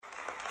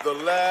the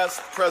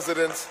last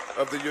president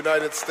of the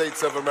United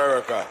States of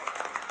America.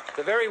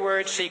 The very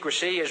word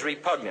secrecy is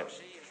repugnant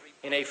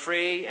in a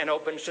free and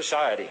open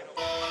society.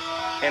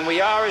 And we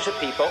are, as a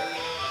people,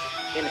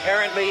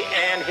 inherently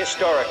and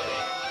historically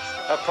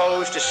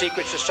opposed to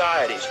secret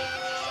societies,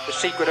 to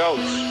secret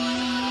oaths,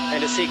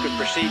 and to secret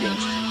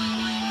proceedings.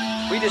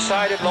 We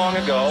decided long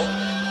ago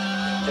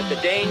that the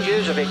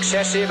dangers of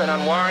excessive and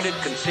unwarranted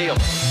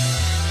concealment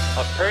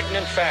of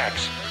pertinent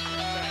facts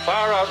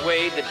far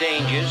outweighed the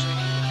dangers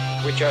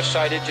which are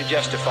cited to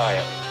justify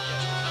it.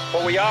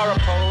 For we are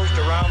opposed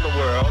around the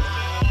world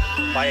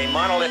by a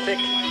monolithic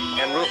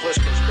and ruthless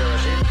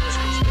conspiracy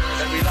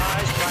that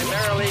relies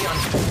primarily on...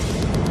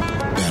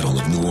 Battle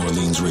of New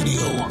Orleans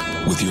Radio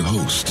with your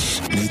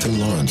hosts, Nathan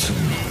Lawrenson,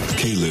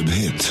 Caleb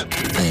Hitt,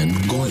 and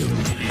Goyam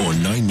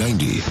on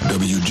 990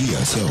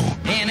 WGSO.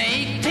 In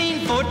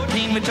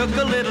 1814, we took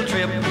a little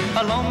trip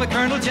along with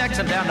Colonel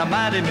Jackson down the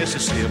mighty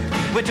Mississippi.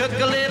 We took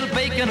a little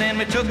bacon and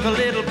we took a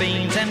little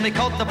beans, and we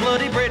caught the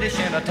bloody British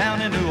in a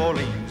town in New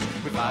Orleans.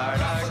 We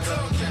fired our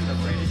guns and the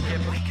British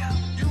kept... Wake up.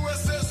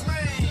 USS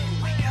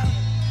Maine. Wake up.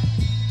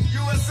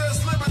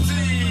 USS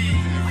Liberty.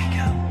 Wake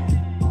up.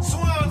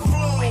 Swan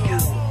Flu. Wake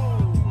up.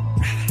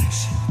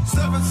 Revolution.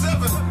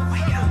 7-7.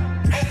 Wake up.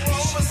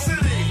 Oklahoma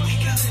City.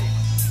 Wake up.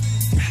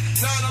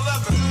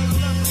 9/11.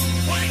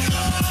 Wake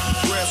up.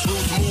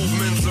 Grassroots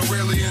movements are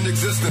rarely in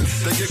existence.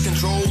 They get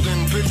controlled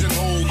and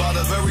pigeonholed by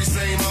the very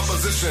same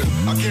opposition.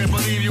 I can't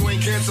believe you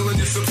ain't canceling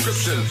your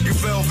subscription. You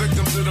fell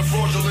victim to the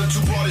fraudulent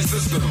two-party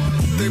system.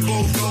 They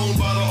both owned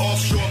by the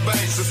offshore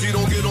banks. If you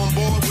don't get on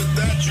board with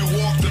that, you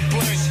walk the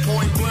plank,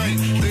 point blank.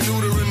 They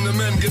neutering the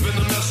men, giving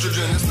them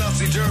estrogen. It's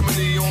Nazi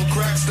Germany on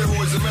crack,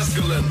 steroids, and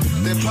mescaline.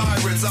 They're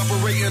pirates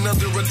operating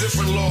under a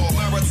different law.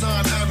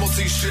 Maritime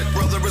admiralty shit,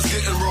 brother, is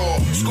getting raw.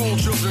 School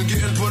children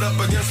getting put up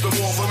against the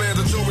wall for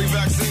mandatory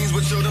vaccines,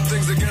 which show them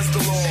things against the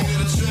law.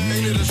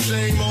 Ain't it a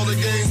shame all the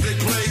games they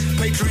play?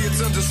 Patriots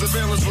under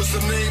surveillance with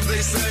some names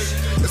they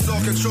say. It's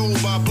all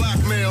controlled by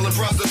blackmail and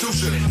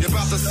prostitution. You're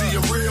about to see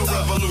a real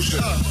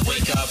revolution.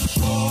 Wake up,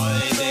 boy,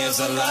 there's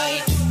a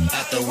light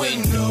at the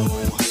window.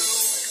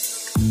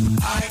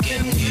 I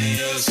can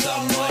hear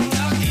someone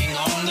knocking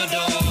on the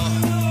door.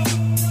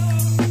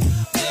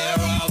 There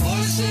are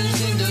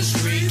voices in the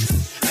street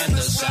and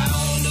the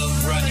sound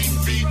of running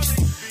feet,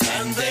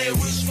 and they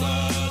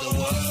whisper the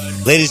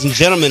word. Ladies and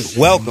gentlemen,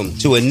 welcome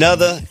to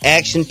another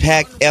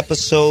action-packed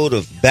episode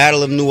of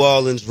Battle of New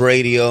Orleans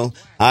Radio.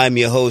 I'm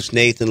your host,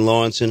 Nathan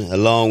Lawrenson,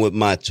 along with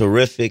my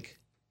terrific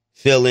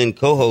fill-in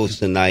co-host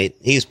tonight.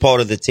 He's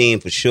part of the team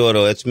for sure,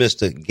 though. It's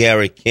Mr.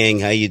 Gary King.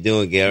 How you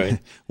doing, Gary?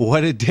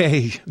 What a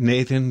day,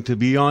 Nathan, to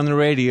be on the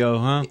radio,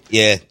 huh?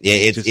 Yeah.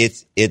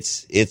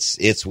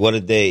 It's what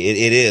a day.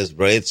 It is,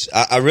 bro.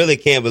 I really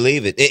can't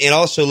believe it. And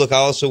also, look, I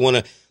also want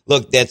to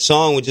look. That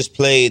song we just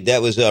played,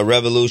 that was a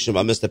Revolution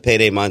by Mr.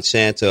 Payday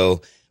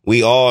Monsanto.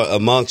 We are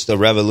amongst the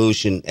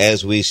revolution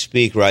as we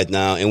speak right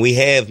now, and we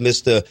have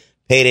Mr.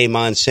 Payday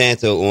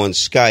Monsanto on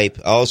Skype.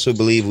 I also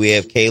believe we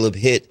have Caleb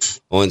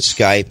Hitt on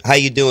Skype. How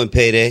you doing,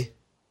 Payday?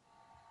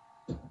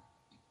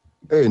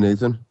 Hey,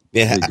 Nathan.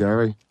 Yeah. Hey,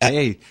 Gary.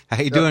 Hey,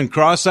 how you doing,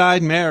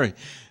 Cross-Eyed Mary?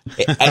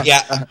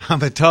 Yeah.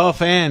 I'm a tall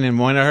fan, and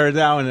when I heard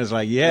that one, it's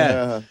like,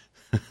 yeah.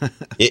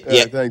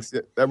 Thanks.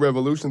 That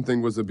revolution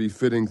thing was a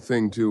befitting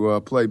thing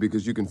to play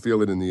because you can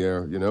feel it in the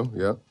air, you know?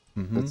 Yeah.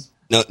 Mm-hmm.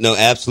 No,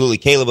 absolutely.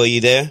 Caleb, are you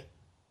there?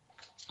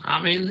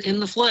 I'm in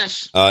the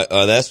flesh.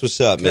 That's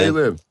what's up, man.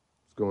 Caleb, what's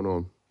going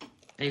on?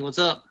 Hey, what's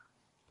up?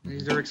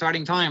 These are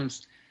exciting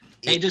times.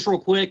 Hey, just real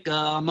quick,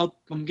 I'm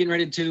getting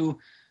ready to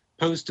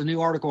post a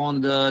new article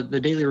on the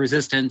Daily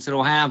Resistance.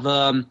 It'll have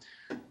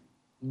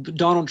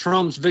Donald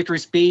Trump's victory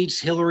speech,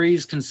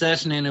 Hillary's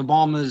concession, and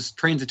Obama's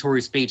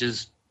transitory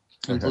speeches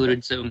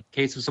included. So in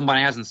case if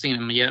somebody hasn't seen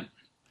them yet.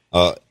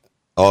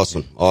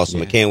 Awesome.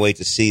 Yeah. I can't wait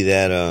to see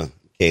that,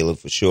 Caleb,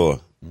 for sure.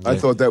 I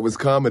thought that was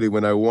comedy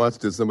when I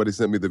watched it. Somebody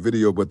sent me the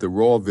video, but the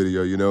raw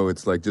video, you know,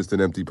 it's like just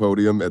an empty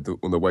podium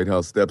on the White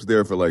House steps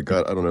there for like,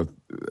 I don't know,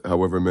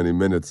 however many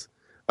minutes.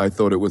 I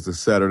thought it was a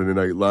Saturday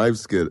Night Live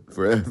skit at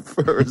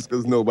first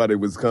because nobody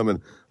was coming.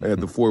 I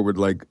had to forward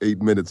like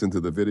 8 minutes into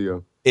the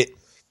video.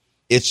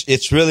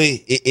 It's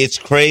really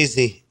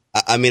crazy.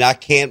 I mean, I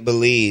can't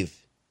believe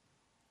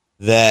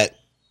that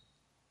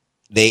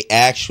they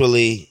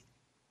actually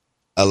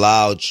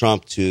allowed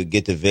Trump to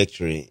get the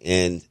victory.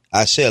 And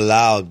I say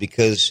allowed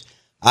because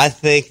I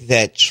think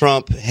that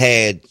Trump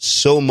had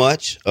so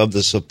much of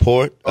the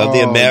support of the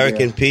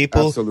American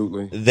people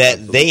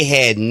that they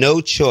had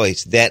no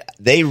choice, that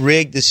they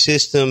rigged the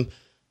system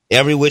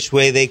every which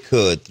way they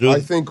could. I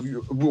think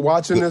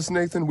watching this,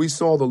 Nathan, we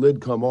saw the lid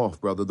come off,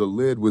 brother. The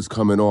lid was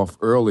coming off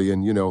early,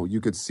 and, you know,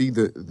 you could see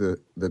the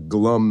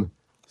glum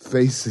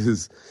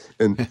faces,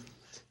 and,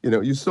 you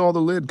know, you saw the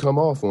lid come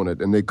off on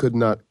it, and they could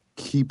not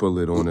keep a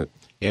lid on it.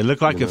 It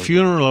looked like a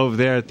funeral over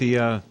there at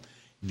the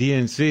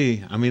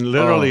DNC. I mean,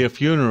 literally a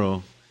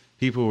funeral.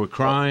 People were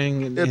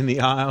crying in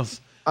the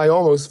aisles. I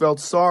almost felt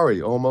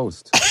sorry,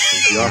 almost.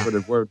 The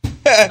operative word.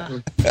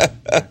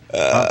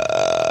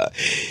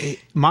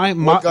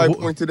 One guy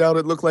pointed out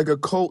it looked like a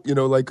cult,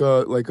 like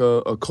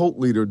a cult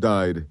leader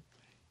died.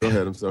 Go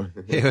ahead, I'm sorry.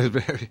 It was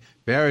very,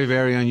 very,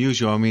 very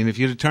unusual. I mean, if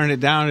you'd have turned it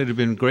down, it'd have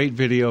been a great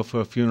video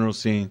for a funeral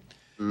scene.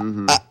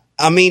 Mm-hmm.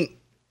 I mean,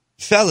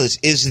 fellas,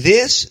 is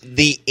this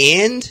the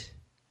end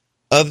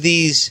of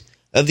these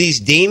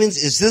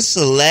demons? Is this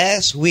the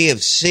last we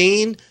have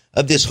seen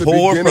of this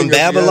whore from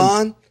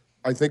Babylon?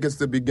 I think it's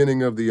the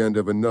beginning of the end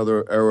of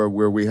another era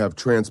where we have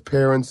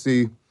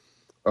transparency,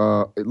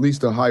 at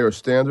least a higher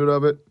standard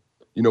of it.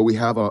 We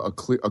have a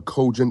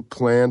cogent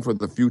plan for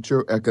the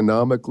future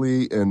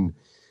economically and,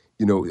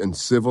 and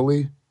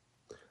civilly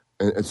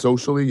and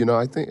socially.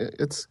 I think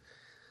it's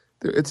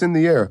in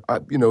the air.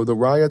 The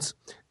riots.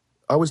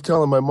 I was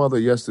telling my mother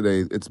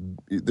yesterday,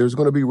 there's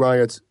going to be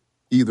riots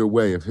either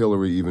way. If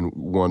Hillary even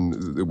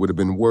won, it would have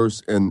been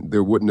worse, and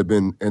there wouldn't have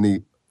been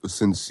any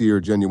sincere,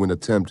 genuine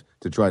attempt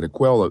to try to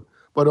quell it.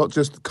 But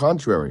just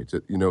contrary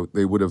to,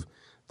 they would have.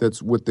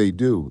 That's what they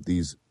do.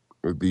 These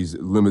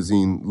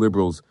limousine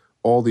liberals,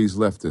 all these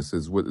leftists,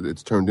 is what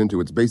it's turned into.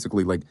 It's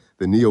basically like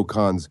the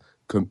neocons,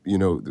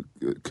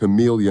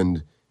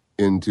 chameleoned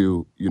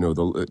into,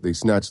 they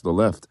snatched the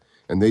left,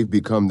 and they've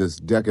become this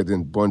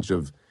decadent bunch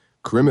of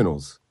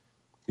criminals,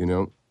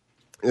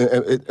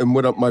 And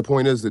what my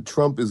point is that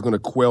Trump is going to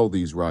quell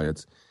these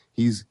riots.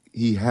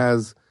 He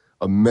has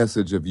a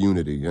message of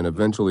unity, and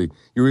eventually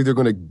you're either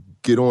going to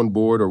get on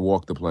board or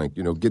walk the plank.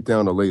 Get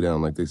down or lay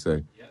down, like they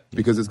say,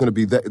 because it's going to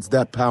be that. It's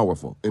that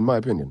powerful, in my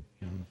opinion.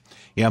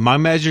 Yeah, my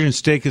measuring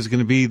stick is going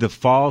to be the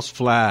false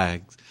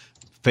flags,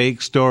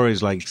 fake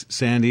stories like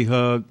Sandy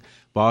Hook,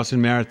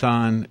 Boston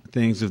Marathon,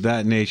 things of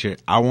that nature.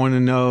 I want to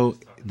know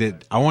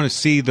that. I want to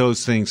see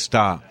those things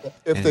stop.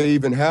 If they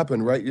even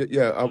happen, right?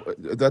 Yeah,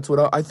 that's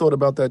what I thought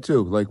about that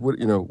too. Like,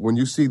 when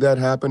you see that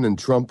happen and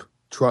Trump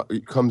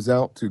comes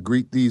out to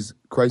greet these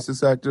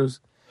crisis actors,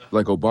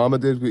 like Obama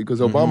did, because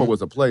Obama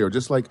was a player.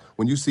 Just like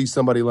when you see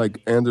somebody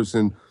like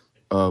Anderson,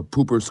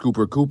 Pooper,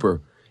 Scooper,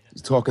 Cooper,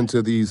 talking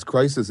to these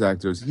crisis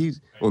actors,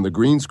 he's on the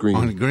green screen.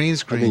 On the green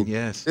screen,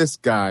 yes. This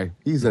guy,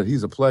 he's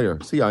a player.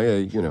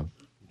 CIA,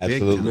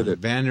 Absolutely.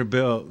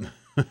 Vanderbilt.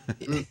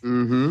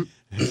 Mm-hmm.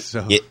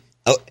 So. Yeah.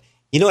 Oh,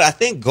 I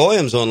think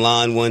Goyam's on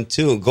line one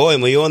too.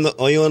 Goyam,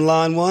 are you on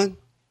line one?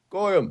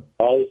 Goyam.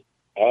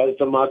 As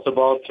the matzo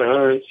ball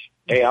turns.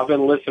 Hey, I've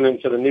been listening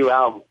to the new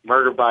album,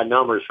 Murder by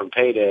Numbers from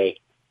Payday,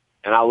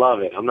 and I love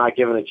it. I'm not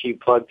giving a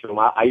cheap plug to him.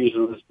 I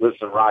usually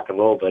listen to rock and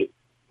roll, but it's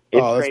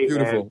that's great,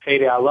 beautiful. man.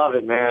 Payday, I love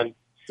it, man.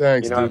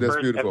 Thanks, dude. That's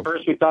beautiful. At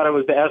first we thought it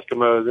was the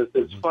Eskimos.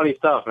 It's funny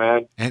stuff,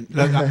 man. And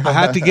look, I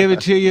have to give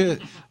it to you.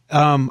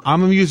 I'm a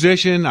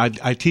musician.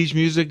 I teach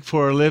music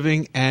for a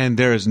living, and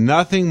there is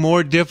nothing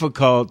more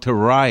difficult to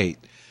write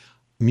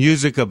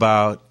music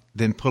about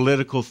than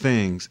political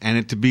things, and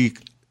it to be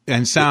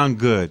and sound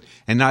good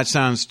and not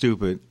sound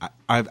stupid.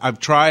 I've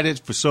tried it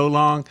for so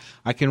long.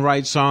 I can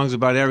write songs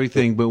about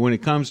everything, but when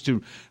it comes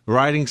to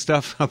writing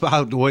stuff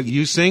about what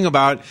you sing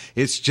about,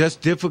 it's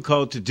just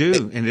difficult to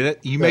do, and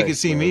you make it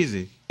seem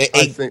easy.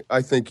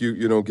 I think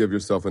you don't give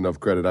yourself enough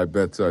credit. I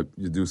bet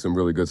you do some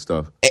really good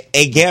stuff.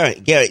 Hey,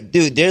 Garrett,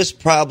 dude, there's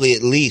probably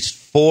at least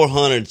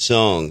 400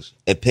 songs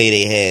that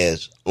Payday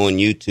has on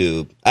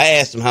YouTube. I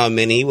asked him how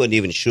many. He wasn't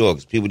even sure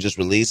because people just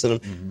releasing them.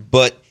 Mm-hmm.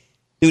 But,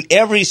 dude,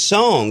 every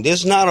song,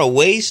 there's not a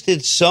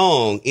wasted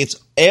song.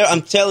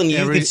 I'm telling you.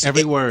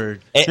 Every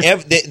word.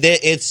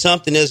 It's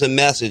something, there's a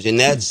message, and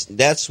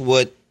that's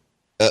what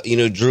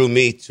drew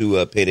me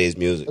to Payday's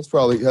music. That's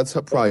probably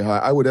high.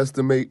 I would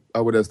estimate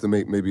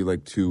maybe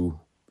like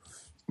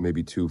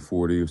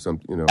 240 or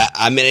something.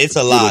 I mean, it's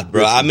a lot,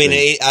 bro. I mean,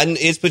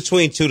 it's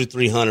between 200 to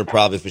 300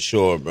 probably for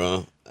sure,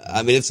 bro.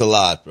 I mean, it's a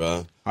lot,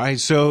 bro. All right,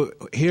 so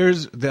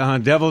here's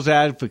the devil's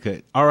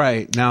advocate. All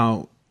right,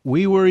 now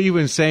we were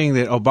even saying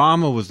that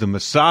Obama was the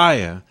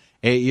Messiah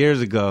 8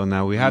 years ago.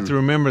 Now we have to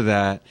remember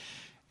that.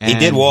 And he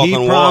did walk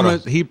on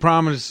water. He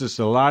promised us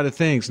a lot of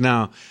things.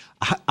 Now,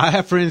 I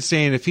have friends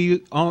saying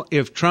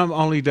if Trump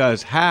only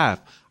does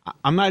half,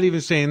 I'm not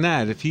even saying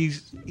that. If he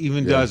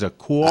even does a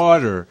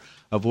quarter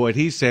of what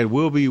he said,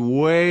 we'll be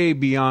way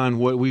beyond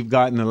what we've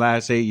got in the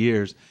last 8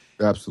 years.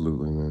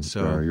 Absolutely, man.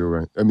 So you're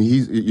right. I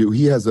mean,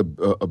 he has a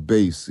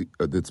base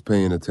that's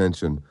paying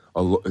attention.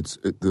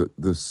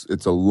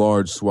 It's a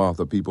large swath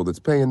of people that's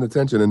paying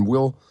attention and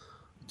will,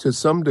 to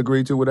some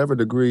degree, to whatever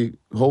degree,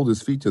 hold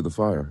his feet to the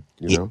fire.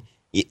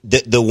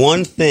 The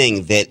one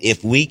thing that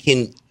if we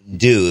can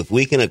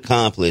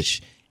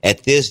accomplish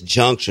at this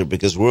juncture,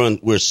 because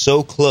we're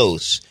so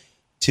close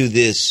to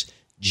this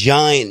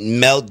giant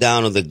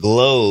meltdown of the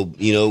globe,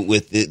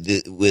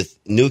 with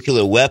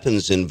nuclear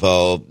weapons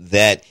involved,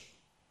 that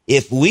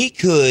if we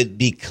could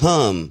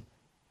become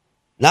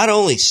not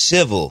only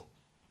civil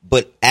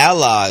but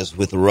allies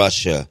with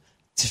Russia,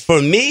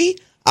 for me,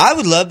 I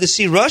would love to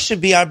see Russia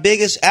be our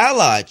biggest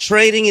ally,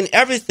 trading in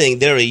everything.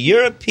 They're a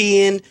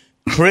European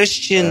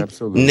Christian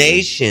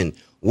nation.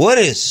 What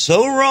is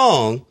so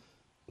wrong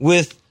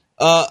with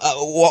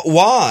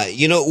why?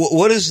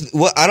 What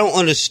I don't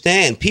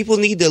understand. People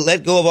need to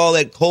let go of all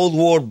that Cold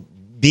War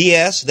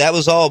BS.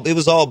 It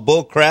was all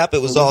bull crap.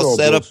 It was all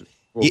set up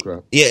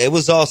Bullcrap. Yeah, it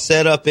was all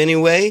set up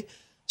anyway.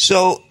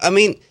 So, I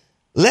mean,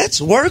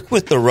 let's work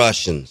with the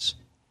Russians.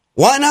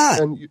 Why not?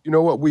 And you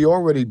know what? We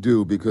already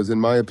do, because in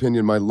my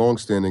opinion, my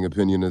longstanding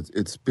opinion,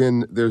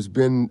 there's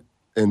been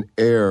an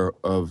air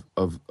of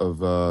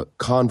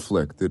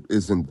conflict that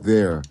isn't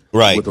there,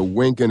 right? With a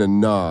wink and a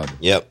nod.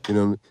 Yep.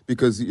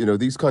 Because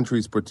these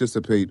countries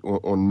participate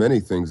on many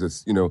things.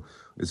 It's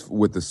it's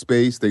with the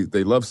space.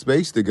 They love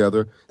space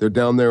together. They're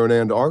down there in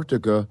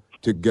Antarctica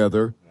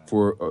together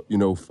for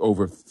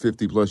over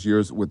 50 plus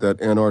years with that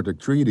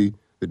Antarctic treaty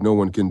that no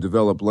one can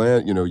develop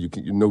land.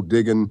 No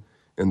digging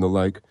and the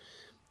like.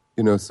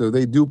 So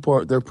they do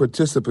they're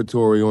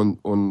participatory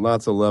on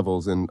lots of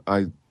levels, and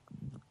I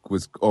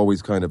was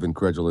always kind of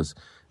incredulous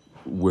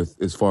with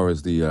as far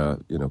as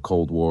the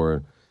Cold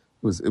War.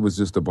 It was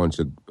just a bunch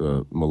of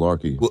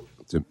malarkey.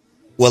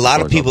 Well, a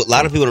lot of people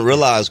don't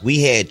realize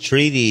we had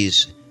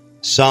treaties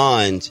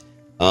signed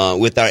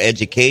with our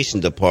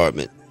education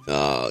department,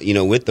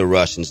 with the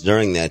Russians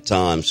during that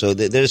time. So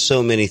there's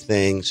so many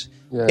things.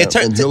 Yeah, hey,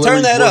 turn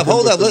that up.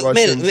 Hold up,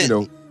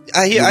 minute.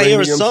 I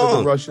hear a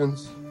song.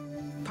 Russians.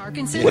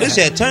 What is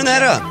that? Turn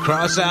that up.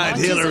 Cross-eyed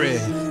Hillary.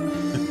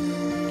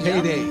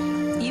 Payday.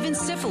 Even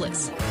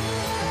syphilis.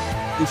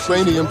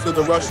 Ukrainian to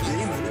the Russians.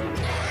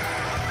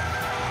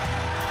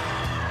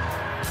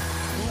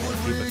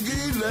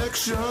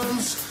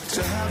 Elections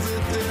to have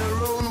it their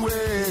own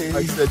way.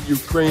 I said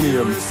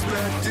Ukrainian.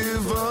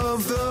 Irrespective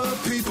of the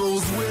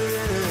people's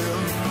will.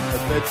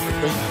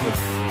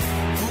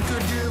 Who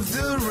could give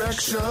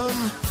direction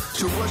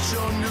to what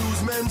your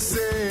newsmen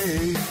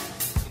say?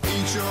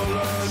 Eat your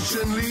lunch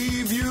and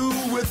leave you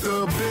with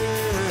a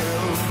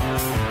bill.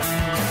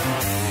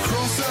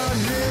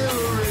 Cross-eyed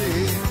Hillary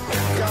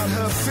got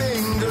her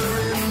finger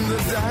in the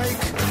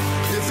dike.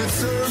 If it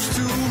serves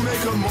to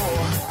make her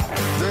more,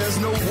 there's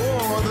no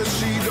war that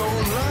she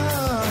don't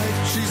like.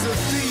 She's a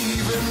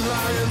thieving,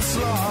 lying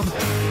slob,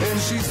 and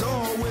she's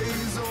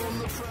always on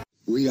the prowl.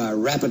 We are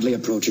rapidly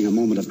approaching a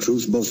moment of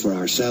truth, both for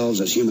ourselves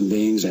as human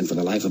beings and for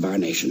the life of our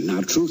nation.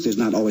 Now, truth is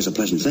not always a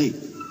pleasant thing.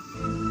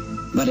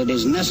 But it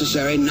is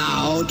necessary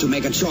now to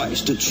make a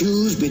choice, to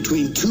choose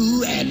between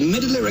two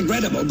admittedly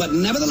regrettable but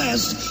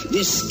nevertheless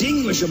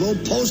distinguishable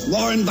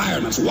post-war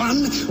environments.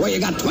 One where you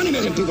got 20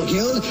 million people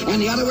killed,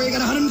 and the other where you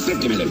got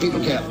 150 million people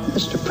killed.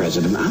 Mr.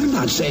 President, I'm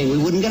not saying we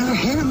wouldn't get our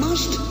hair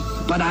mussed,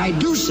 but I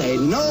do say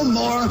no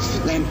more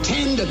than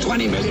 10 to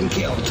 20 million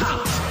killed,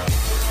 tops.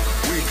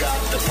 We got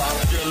the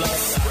popular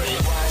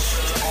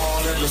brainwashed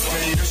all in the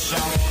state of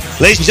shock.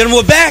 Ladies and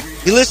gentlemen, we're back.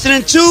 You're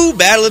listening to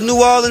Battle of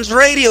New Orleans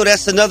Radio.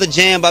 That's another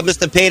jam by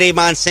Mr. Payday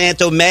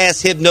Monsanto,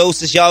 Mass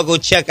Hypnosis. Y'all go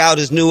check out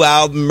his new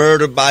album,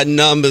 Murder by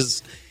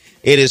Numbers.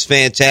 It is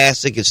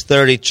fantastic. It's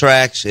 30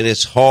 tracks, and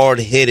it's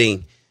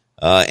hard-hitting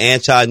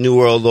anti-New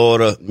World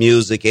Order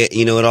music.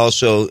 It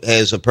also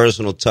has a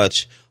personal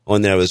touch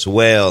on there as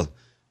well.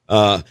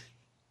 Gary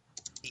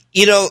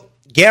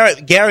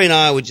and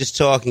I were just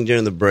talking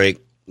during the break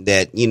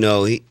that,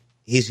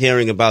 he's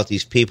hearing about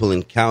these people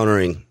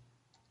encountering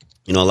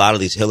a lot of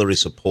these Hillary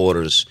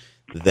supporters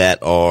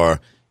that are,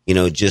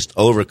 just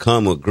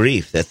overcome with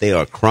grief, that they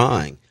are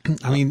crying.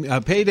 I mean,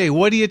 Payday,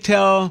 what do you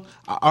tell?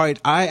 All right,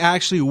 I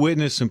actually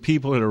witnessed some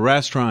people at a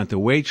restaurant, the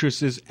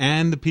waitresses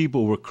and the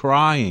people were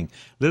crying,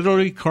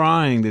 literally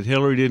crying that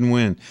Hillary didn't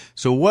win.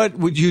 So what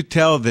would you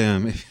tell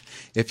them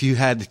if you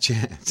had the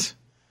chance?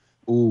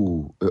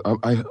 Ooh,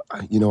 I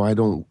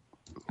don't.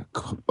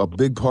 A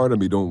big part of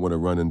me don't want to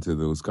run into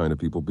those kind of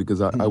people,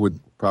 because I would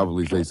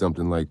probably say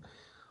something like,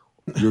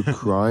 you're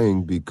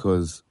crying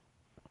because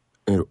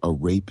a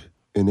rape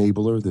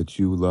enabler that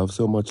you love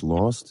so much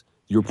lost?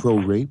 You're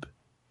pro-rape?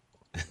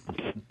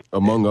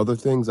 Among other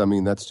things? I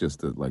mean, that's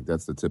just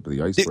that's the tip of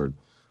the iceberg.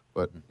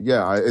 But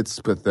yeah, it's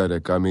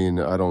pathetic. I mean,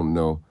 I don't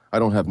know. I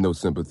don't have no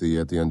sympathy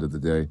at the end of the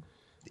day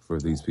for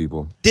these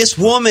people. This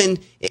woman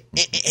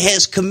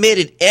has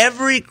committed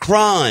every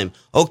crime.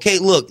 Okay,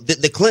 look,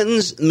 the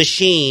Clintons'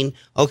 machine,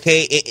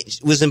 it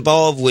was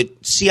involved with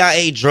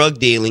CIA drug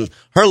dealing.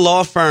 Her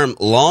law firm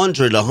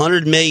laundered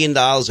 $100 million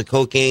of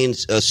cocaine,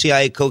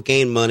 CIA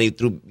cocaine money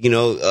through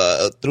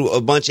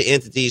a bunch of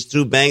entities,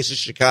 through banks in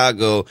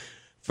Chicago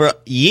for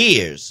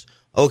years.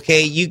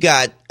 Okay, you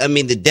got,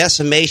 the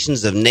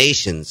decimations of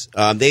nations.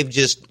 They've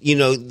just,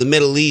 the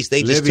Middle East,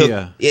 they just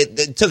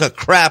took a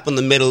crap on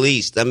the Middle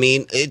East. I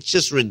mean, it's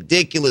just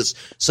ridiculous.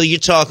 So you're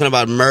talking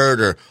about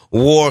murder,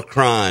 war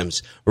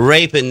crimes,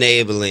 rape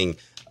enabling,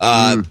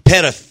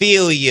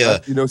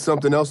 pedophilia.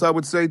 Something else I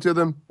would say to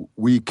them?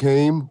 We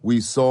came, we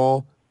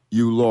saw,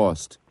 you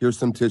lost. Here's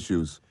some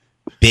tissues.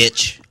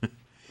 Bitch.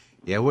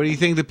 Yeah, what do you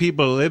think the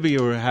people of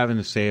Libya were having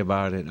to say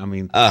about it? I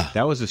mean,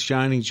 that was a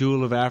shining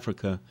jewel of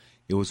Africa.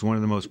 It was one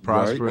of the most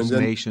prosperous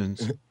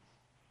nations.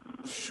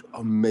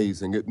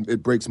 Amazing.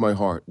 It breaks my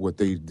heart what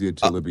they did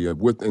to Libya.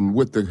 With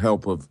the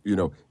help of,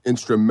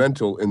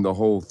 instrumental in the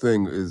whole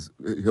thing is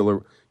Hillary,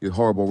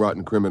 horrible,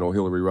 rotten criminal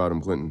Hillary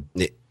Rodham Clinton.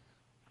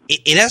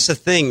 And that's the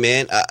thing,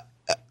 man.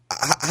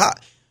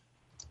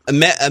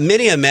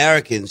 Many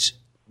Americans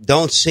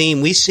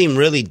we seem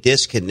really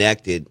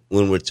disconnected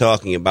when we're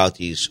talking about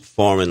these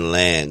foreign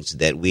lands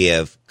that we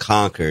have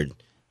conquered,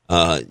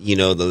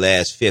 the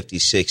last 50,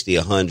 60,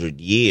 100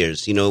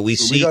 years.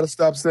 We got to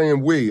stop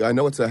saying we. I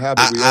know it's a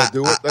habit. We all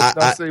do it. Let's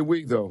not say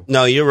we, though.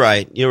 No, you're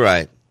right. You're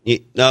right.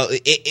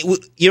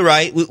 You're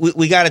right.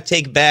 We got to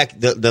take back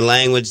the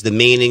language, the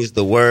meanings,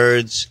 the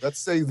words. Let's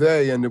say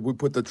they, and we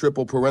put the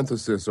triple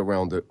parenthesis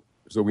around it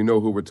so we know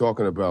who we're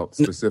talking about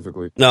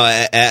specifically. No,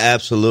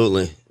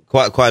 absolutely.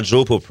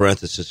 Quadruple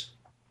parenthesis.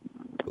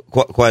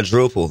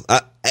 Quadruple.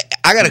 I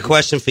got a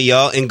question for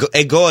y'all. And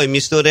hey, Goyim,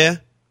 you still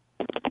there?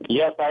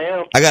 Yes, I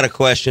am. I got a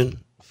question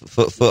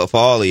for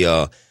all of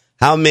y'all.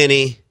 How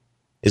many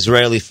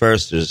Israeli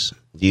firsters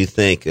do you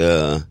think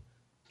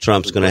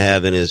Trump's going to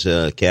have in his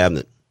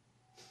cabinet?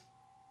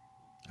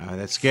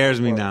 That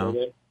scares me now.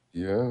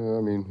 Yeah,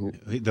 I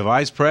mean, the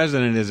vice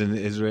president is an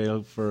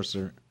Israel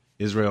firster,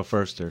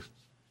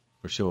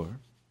 for sure.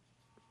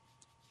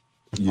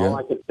 Yeah. All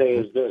I could say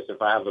is this: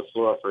 if I have the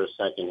floor for a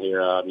second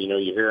here,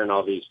 you're hearing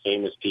all these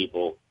famous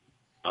people.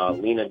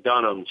 Lena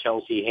Dunham,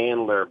 Chelsea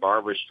Handler,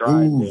 Barbara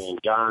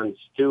Streisand, Jon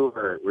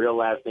Stewart, real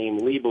last name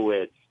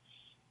Leibowitz,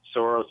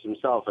 Soros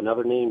himself,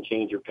 another name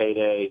changer,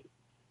 Payday,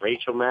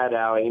 Rachel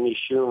Maddow, Amy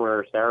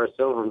Schumer, Sarah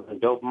Silverman,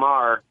 Bill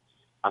Maher.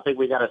 I think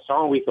we got a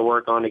song we can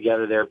work on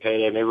together there,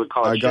 Payday. Maybe we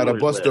call it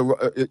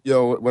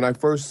when I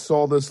first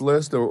saw this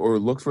list or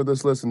looked for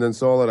this list and then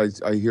saw it,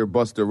 I hear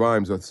Busta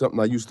Rhymes. That's something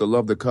I used to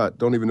love to cut.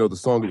 Don't even know the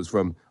song it was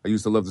from. I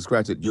used to love to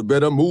scratch it. You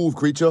better move,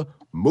 creature.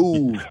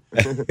 Move.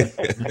 Hey,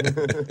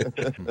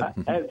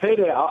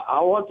 Payday,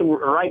 I want some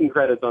writing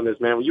credits on this,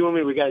 man. You and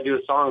me, we got to do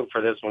a song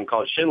for this one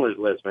called Schindler's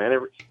List, man.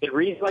 It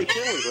reads like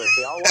Schindler's List.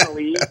 They all want to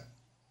leave.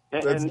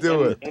 Let's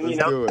do it,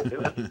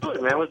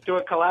 man. Let's do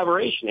a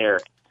collaboration here.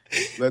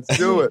 Let's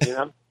do it.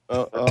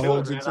 I'll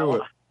hold you to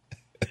it.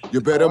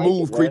 You better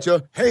move,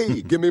 creature.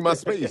 Hey, give me my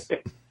space.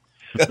 Hey,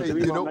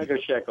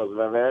 mega shekels,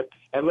 my man.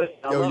 And listen,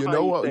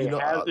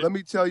 let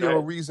me tell you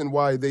a reason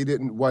why they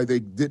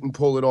didn't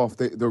pull it off.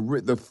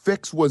 The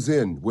fix was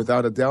in,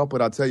 without a doubt.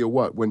 But I'll tell you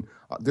what, when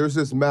there's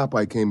this map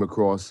I came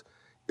across,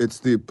 it's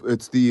the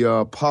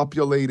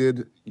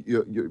populated,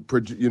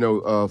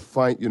 the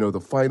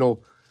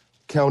final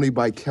county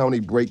by county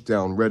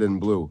breakdown, red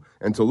and blue.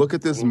 And to look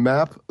at this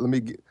map,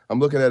 I'm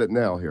looking at it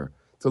now here.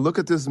 To look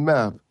at this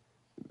map,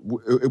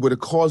 it would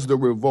have caused a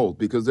revolt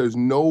because there's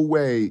no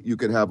way you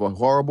could have a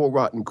horrible,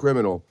 rotten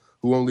criminal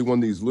who only won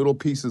these little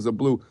pieces of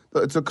blue.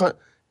 It's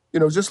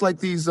just like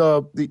these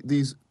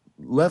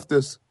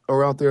leftists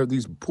are out there,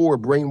 these poor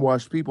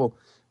brainwashed people.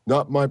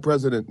 Not my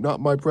president,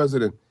 not my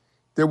president.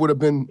 There would have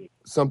been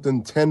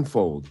something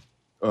tenfold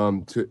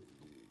into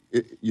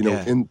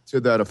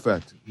that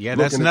effect. Yeah,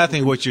 that's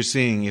nothing what you're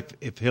seeing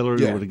if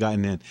Hillary would have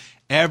gotten in.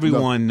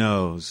 Everyone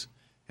knows.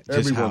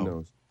 Everyone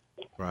knows.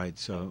 Right,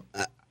 so.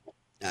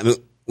 I mean,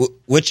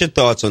 what's your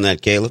thoughts on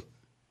that, Caleb?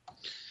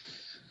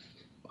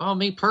 Well,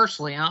 me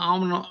personally,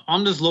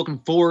 I'm just looking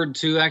forward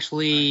to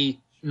actually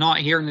not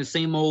hearing the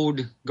same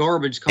old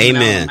garbage coming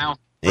out of the mouth of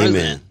the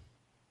president,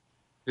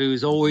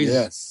 who's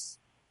always,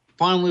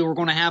 finally we're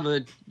going to have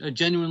a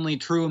genuinely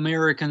true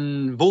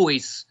American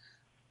voice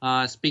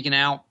speaking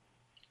out.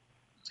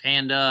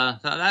 And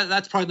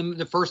that's probably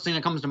the first thing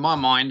that comes to my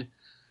mind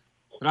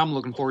that I'm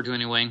looking forward to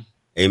anyway.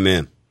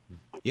 Amen.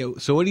 Yeah.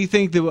 So what do you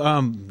think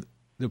the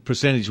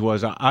percentage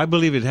was? I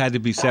believe it had to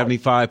be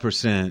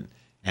 75%,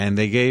 and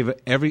they gave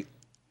every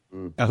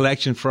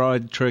election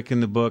fraud trick in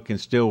the book and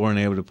still weren't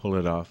able to pull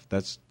it off.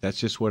 That's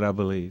just what I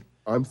believe.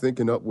 I'm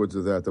thinking upwards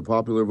of that. The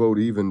popular vote,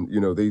 even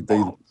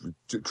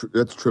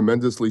that's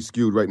tremendously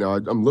skewed right now.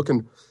 I'm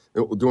looking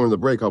during the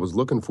break. I was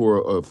looking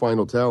for a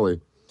final tally,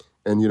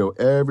 and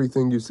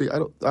everything you see. I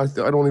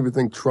don't even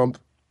think Trump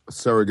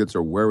surrogates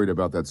are worried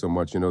about that so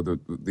much. The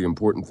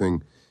important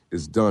thing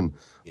is done,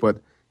 but.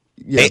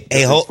 Yeah,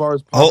 Payday,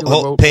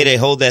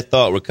 hold that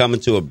thought. We're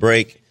coming to a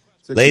break.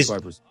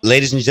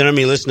 Ladies and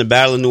gentlemen, you listen to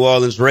Battle of New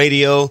Orleans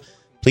Radio.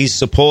 Please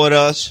support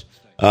us.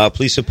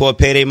 Please support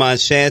Payday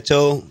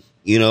Monsanto.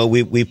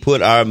 We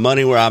put our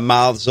money where our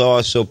mouths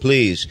are, so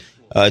please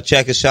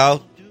check us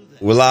out.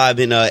 We're live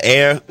in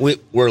air.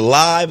 We're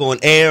live on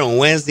air on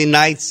Wednesday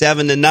night,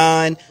 7 to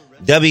 9,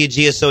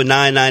 WGSO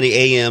 990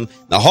 AM,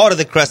 the heart of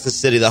the Crescent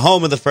City, the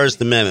home of the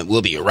First Amendment.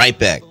 We'll be right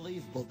back.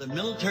 The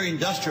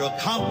military-industrial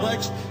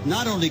complex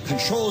not only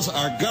controls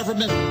our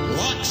government,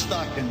 lock,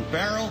 stock, and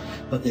barrel,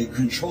 but they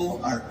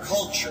control our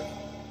culture.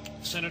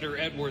 Senator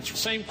Edwards,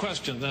 same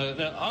question.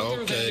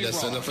 Okay,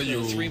 that's enough for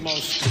you. Three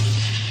most.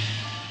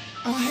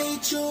 I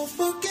hate your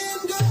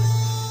fucking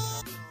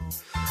God.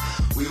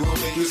 We will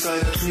make you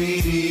sign a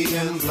treaty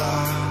and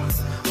fly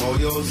all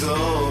your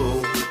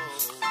zones.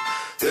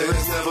 There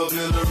has never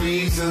been a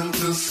reason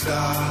to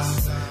stop.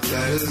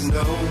 That is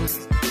known.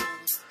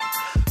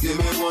 Give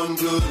me one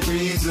good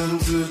reason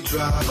to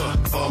drive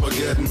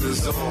Armageddon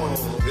is on.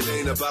 It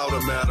ain't about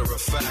a matter of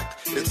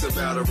fact. It's a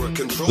matter of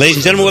control. Ladies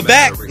and gentlemen, we're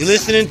back. You're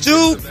listening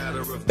to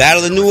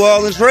Battle of New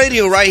Orleans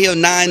Radio right here on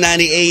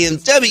 990 AM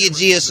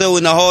WGSO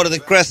in the heart of the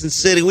Crescent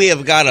City. We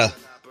have got a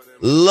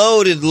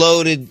loaded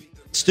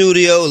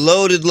studio,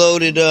 loaded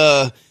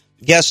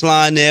guest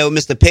line there with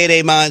Mr.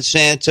 Payday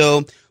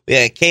Monsanto. We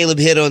got Caleb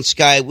Hitt on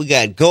Skype. We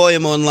got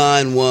Goyim on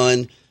line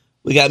one.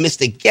 We got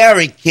Mr.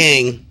 Gary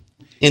King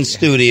in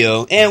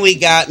studio. And we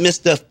got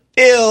Mr.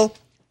 Phil,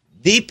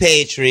 the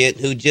Patriot,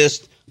 who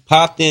just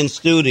popped in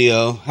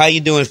studio. How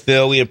you doing,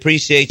 Phil? We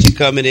appreciate you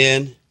coming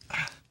in.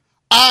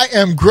 I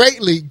am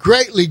greatly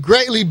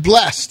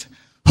blessed.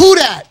 Who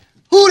that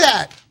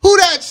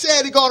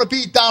said he's going to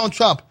beat Donald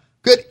Trump?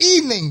 Good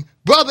evening,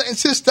 brother and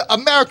sister,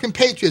 American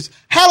patriots.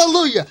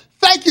 Hallelujah.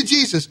 Thank you,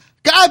 Jesus.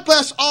 God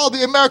bless all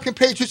the American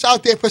patriots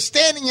out there for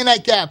standing in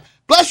that gap.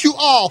 Bless you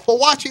all for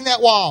watching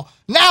that wall.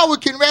 Now we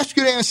can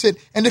rescue the innocent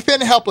and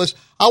defend the helpless.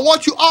 I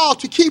want you all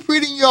to keep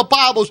reading your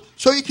Bibles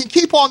so you can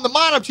keep on the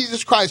mind of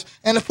Jesus Christ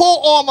and the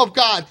full arm of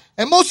God.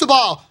 And most of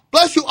all,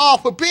 bless you all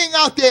for being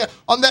out there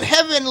on that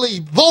heavenly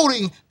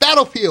voting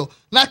battlefield.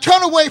 Now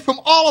turn away from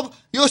all of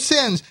your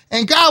sins,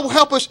 and God will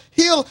help us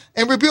heal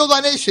and rebuild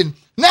our nation.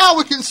 Now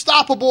we can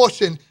stop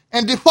abortion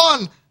and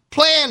defund,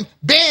 plan,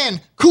 ban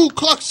Ku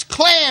Klux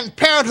Klan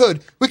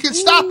parenthood. We can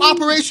stop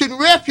Operation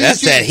Refugee.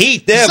 That's that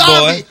heat there,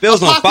 boy.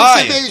 Phil's on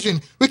fire.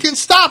 Invasion. We can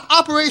stop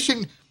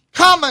Operation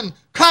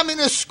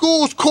Communist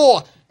Schools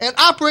Corps and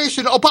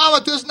Operation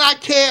Obama Does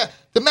Not Care,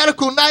 the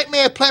medical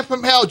nightmare plan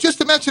from hell, just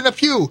to mention a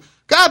few.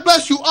 God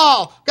bless you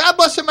all. God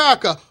bless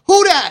America.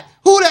 Who that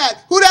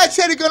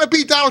said he's going to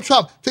beat Donald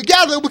Trump?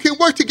 Together, we can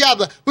work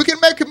together. We can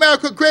make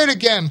America great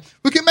again.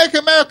 We can make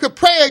America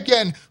pray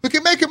again. We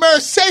can make America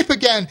safe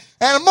again.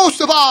 And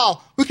most of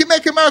all, we can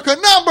make America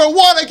number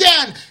one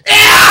again.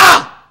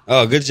 Yeah!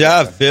 Oh, good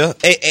job, Phil.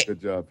 Hey,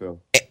 good job,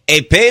 Phil.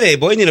 Hey, Payday,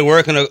 boy, you need to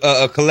work on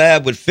a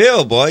collab with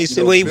Phil, boy.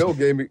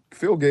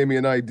 Phil gave me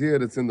an idea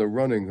that's in the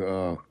running.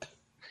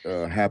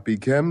 Happy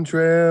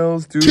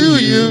chemtrails to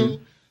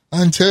you.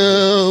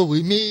 Until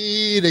we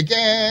meet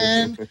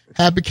again,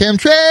 happy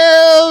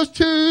chemtrails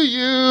to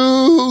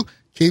you.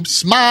 Keep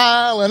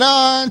smiling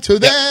until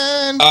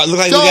then.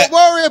 Don't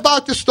worry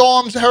about the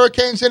storms, the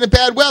hurricanes, and the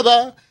bad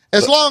weather,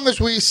 as long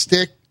as we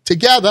stick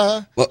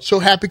together. So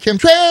happy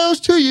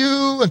chemtrails to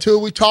you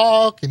until we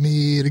talk and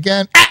meet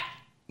again.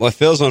 Well,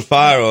 Phil's on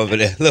fire over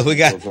there. Look, we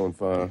got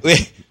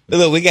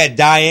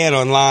Diane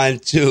on line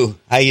 2.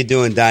 How you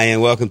doing,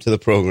 Diane? Welcome to the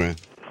program.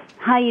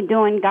 How you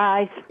doing,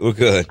 guys? We're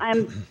good.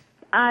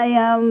 I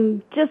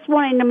am just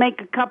wanting to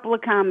make a couple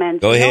of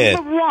comments. Go ahead.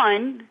 Number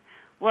one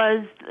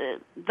was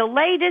the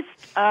latest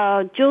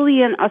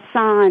Julian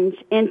Assange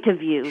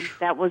interview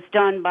that was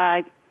done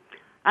by,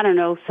 I don't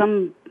know,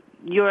 some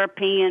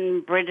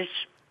European, British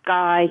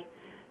guy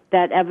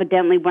that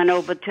evidently went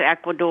over to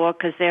Ecuador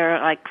because they're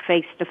like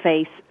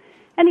face-to-face.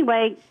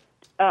 Anyway,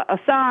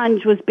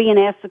 Assange was being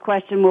asked the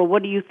question, well,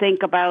 what do you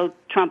think about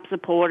Trump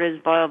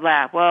supporters, blah,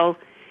 blah, blah. Well,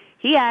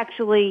 he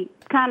actually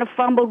kind of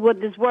fumbled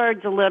with his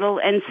words a little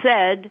and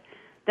said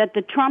that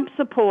the Trump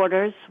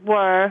supporters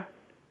were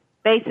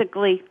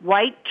basically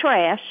white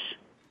trash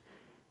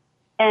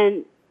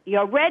and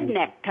your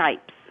redneck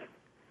types.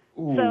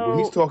 Ooh, so,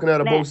 he's talking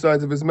out of both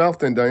sides of his mouth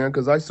then, Diane,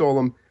 because I saw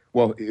him,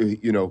 well,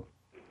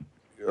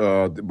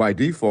 by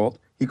default,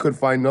 he could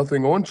find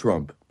nothing on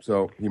Trump.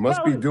 So he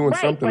must be doing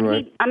something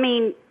right.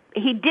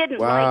 He didn't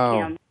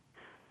like him.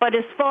 But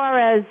as far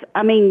as,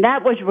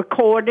 that was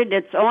recorded.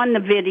 It's on the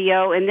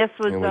video, and this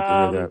was...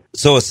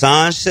 So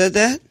Assange said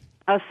that?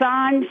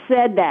 Assange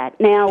said that.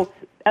 Now,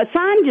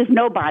 Assange is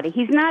nobody.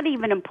 He's not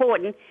even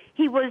important.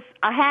 He was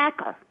a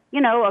hacker,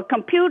 a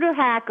computer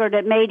hacker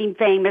that made him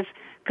famous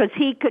because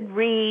he could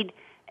read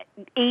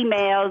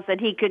emails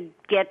that he could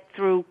get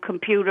through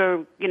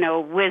computer,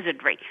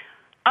 wizardry.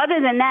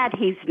 Other than that,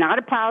 he's not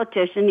a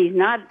politician. He's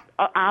not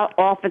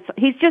office.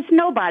 He's just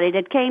nobody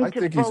that came to full attention.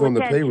 I think he's on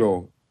the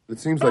payroll. It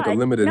seems like a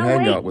limited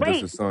hangout with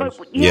this Assange.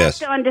 But you have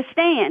to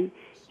understand,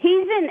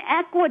 he's in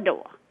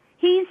Ecuador.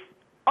 He's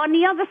on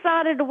the other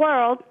side of the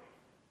world.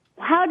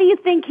 How do you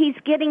think he's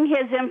getting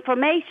his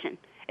information?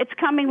 It's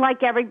coming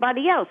like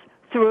everybody else,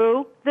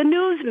 through the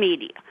news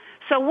media.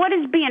 So what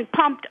is being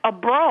pumped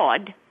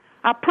abroad,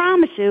 I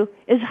promise you,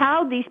 is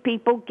how these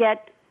people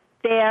get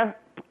their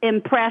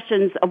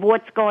impressions of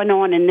what's going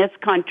on in this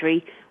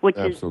country, which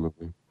is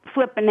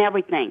flipping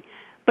everything.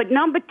 But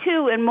number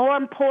two, and more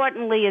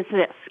importantly, is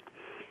this.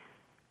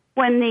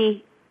 When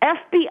the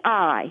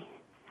FBI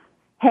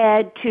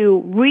had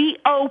to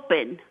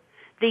reopen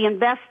the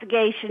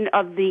investigation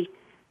of the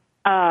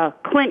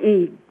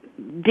Clinton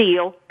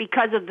deal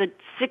because of the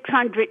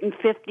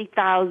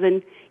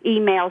 650,000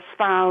 emails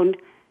found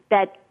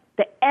that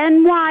the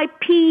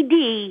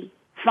NYPD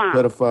found.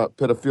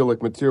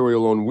 Pedophilic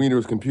material on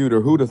Wiener's computer.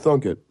 Who'd have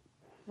thunk it?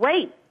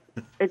 Wait,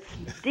 it's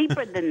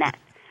deeper than that.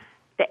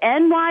 The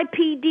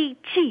NYPD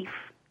chief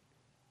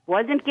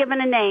wasn't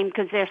given a name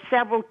because there are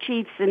several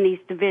chiefs in these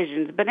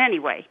divisions. But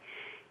anyway,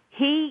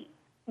 he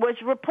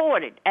was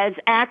reported as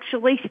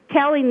actually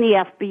telling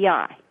the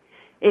FBI,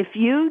 if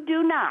you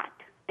do not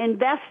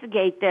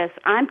investigate this,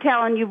 I'm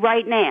telling you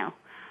right now,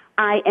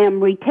 I am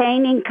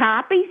retaining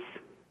copies.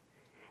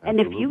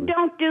 And if you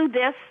don't do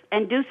this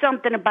and do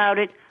something about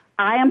it,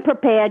 I am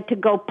prepared to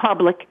go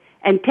public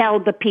and tell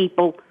the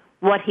people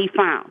what he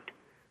found.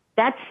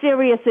 That's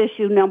serious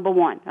issue number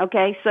one,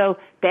 okay? So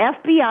the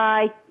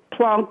FBI,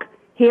 plunk,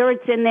 here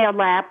it's in their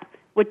lap,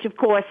 which, of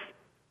course,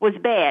 was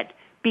bad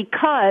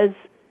because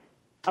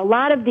a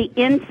lot of the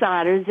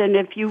insiders, and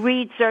if you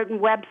read certain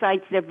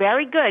websites, they're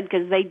very good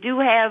because they do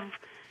have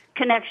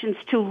connections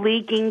to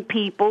leaking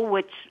people,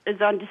 which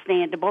is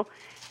understandable.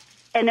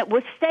 And it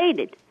was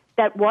stated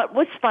that what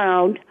was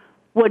found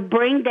would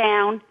bring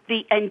down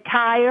the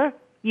entire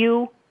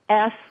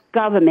U.S.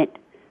 government.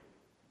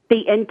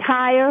 The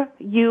entire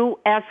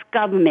U.S.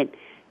 government.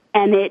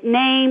 And it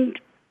named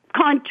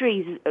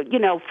countries,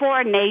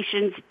 foreign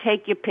nations,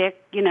 take your pick,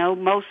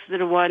 most of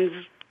the ones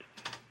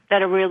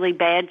that are really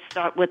bad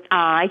start with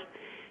I.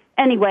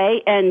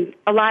 Anyway, and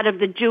a lot of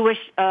the Jewish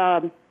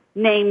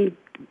named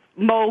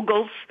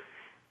moguls,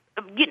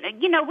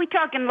 we're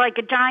talking like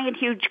a giant,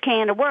 huge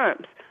can of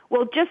worms.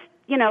 Well, just,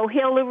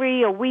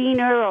 Hillary or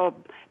Weiner or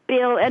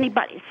Bill,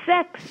 anybody,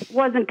 sex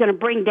wasn't going to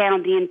bring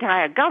down the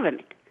entire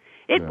government.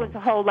 It was a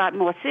whole lot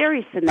more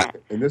serious than that.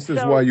 And this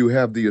is why you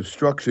have the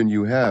obstruction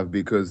you have,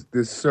 because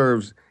this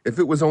serves, if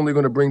it was only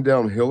going to bring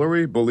down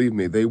Hillary, believe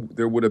me,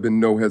 there would have been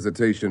no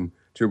hesitation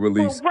to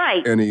release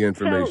any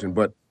information.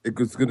 But it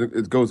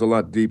goes a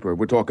lot deeper.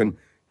 We're talking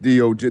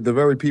DOJ, the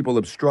very people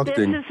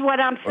obstructing. This is what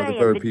I'm saying. The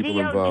very the people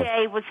DOJ involved.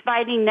 was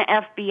fighting the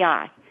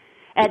FBI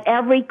at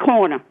every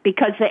corner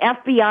because the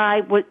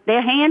FBI,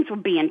 their hands were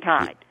being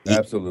tied.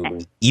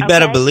 Absolutely. You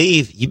better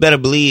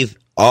believe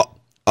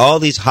all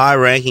these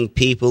high-ranking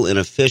people and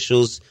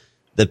officials,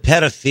 the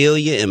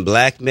pedophilia and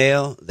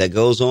blackmail that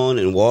goes on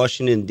in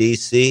Washington,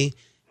 D.C.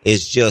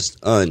 is just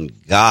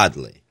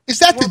ungodly. Is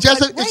that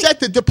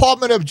the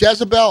Department of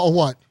Jezebel or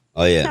what?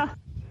 Oh, yeah.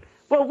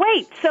 Well,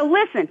 wait. So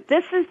listen,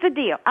 this is the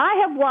deal. I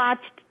have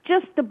watched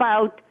just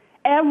about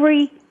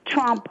every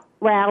Trump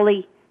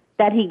rally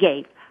that he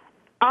gave.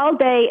 All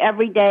day,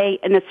 every day,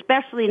 and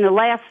especially in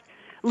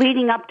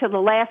leading up to the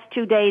last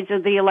 2 days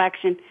of the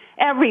election,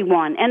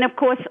 everyone. And, of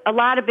course, a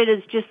lot of it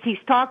is just he's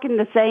talking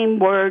the same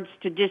words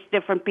to just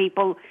different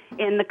people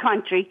in the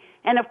country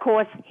and, of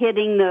course,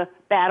 hitting the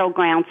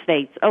battleground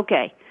states.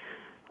 Okay.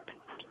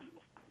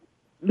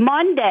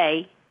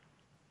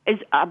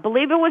 I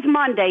believe it was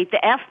Monday, the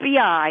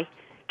FBI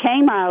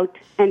came out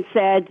and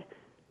said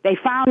they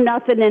found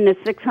nothing in the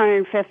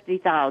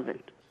 $650,000.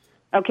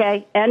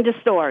 Okay? End of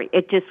story.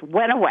 It just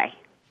went away.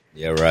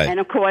 Yeah, right. And,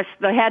 of course,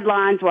 the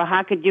headlines were,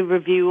 how could you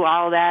review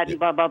all that, and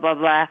blah, blah, blah,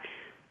 blah.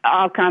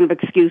 All kind of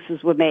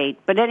excuses were made.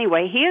 But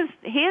anyway,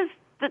 here's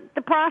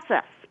the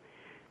process.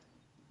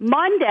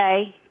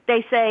 Monday,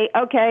 they say,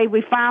 okay,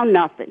 we found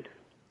nothing.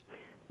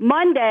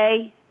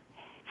 Monday,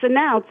 it's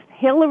announced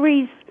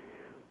Hillary's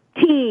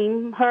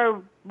team,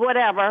 her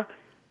whatever,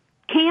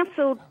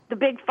 canceled the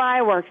big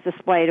fireworks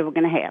display that we're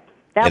going to have.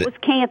 That was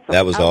canceled.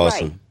 That was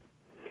awesome.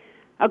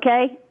 Right.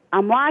 Okay,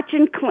 I'm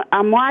watching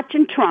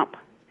Trump.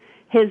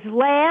 His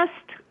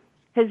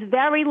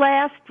very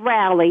last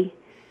rally,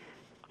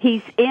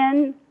 he's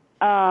in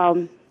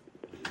on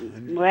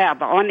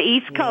the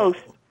East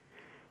Coast.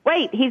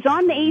 Wait, he's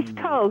on the East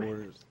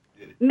Coast,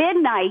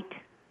 midnight,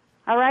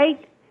 all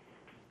right?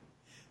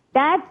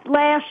 That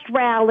last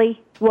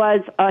rally was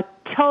a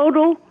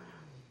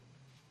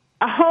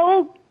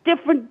whole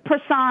different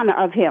persona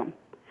of him.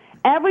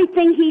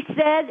 Everything he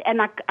said,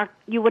 and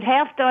you would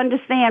have to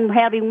understand,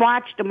 having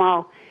watched them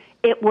all,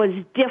 it was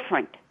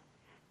different.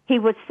 He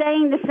was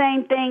saying the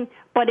same thing,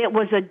 but it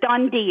was a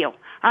done deal.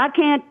 I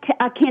can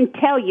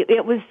tell you,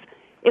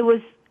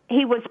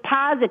 he was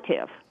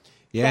positive.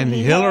 Yeah, and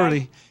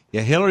Hillary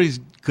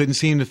couldn't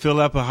seem to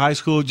fill up a high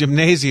school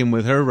gymnasium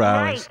with her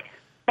rallies. Right.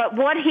 But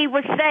what he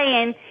was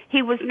saying,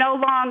 he was no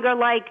longer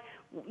like,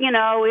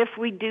 if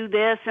we do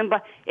this,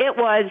 but it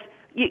was,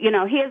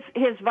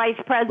 his vice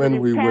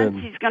president, Pence,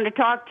 he's going to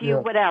talk to you,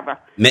 whatever.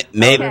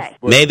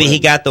 Maybe he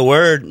got the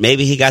word.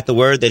 Maybe he got the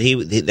word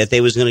that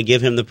they was going to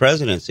give him the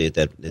presidency at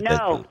that.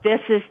 No,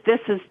 this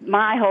is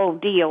my whole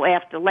deal.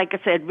 After, like I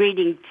said,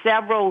 reading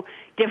several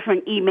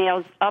different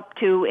emails up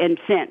to and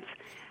since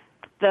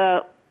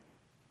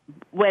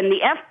when the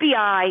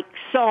FBI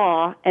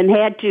saw and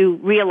had to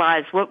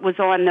realize what was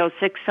on those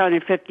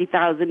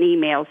 650,000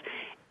 emails,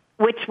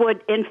 which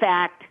would in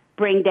fact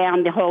bring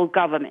down the whole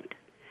government.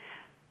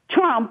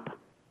 Trump,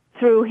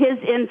 through his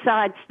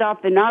inside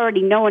stuff and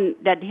already knowing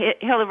that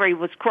Hillary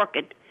was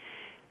crooked,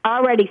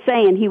 already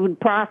saying he would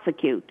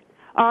prosecute,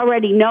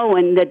 already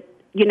knowing that,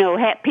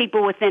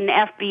 people within the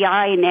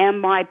FBI and the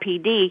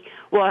NYPD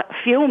were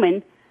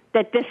fuming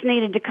that this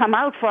needed to come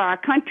out for our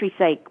country's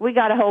sake. We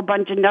got a whole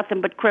bunch of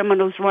nothing but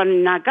criminals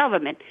running our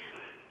government.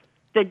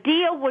 The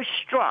deal was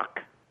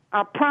struck,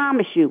 I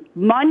promise you,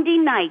 Monday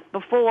night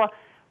before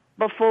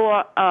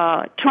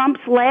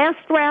Trump's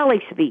last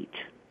rally speech.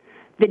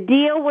 The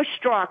deal was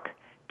struck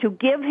to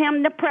give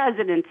him the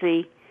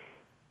presidency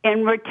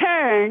in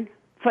return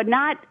for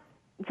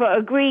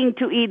agreeing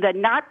to either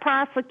not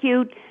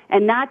prosecute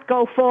and not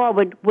go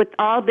forward with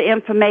all the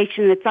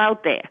information that's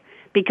out there.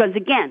 Because,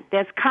 again,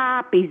 there's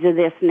copies of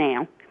this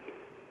now.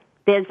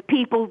 There's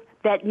people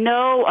that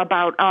know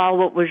about all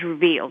what was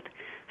revealed.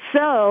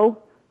 So,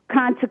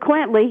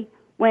 consequently,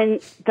 when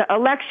the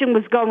election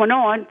was going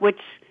on,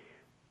 which,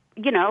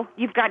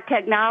 you've got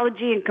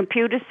technology and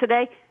computers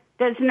today.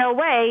 There's no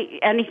way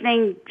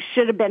anything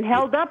should have been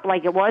held up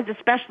like it was,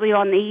 especially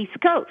on the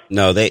East Coast.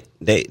 No, they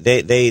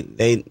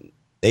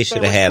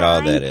should have had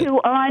all that. They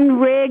were trying to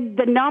unrig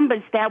the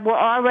numbers that were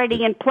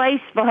already in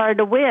place for her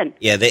to win.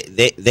 Yeah,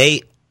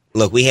 they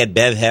look. We had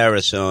Bev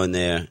Harris on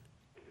there.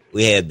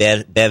 We had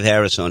Bev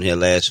Harris on here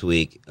last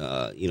week.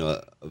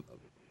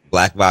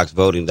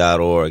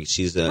 Blackboxvoting.org.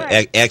 She's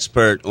an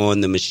expert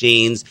on the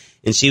machines,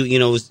 and she,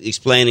 was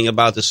explaining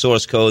about the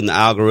source code and the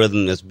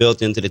algorithm that's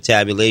built into the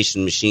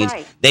tabulation machines.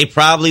 Right. They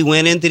probably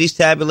went into these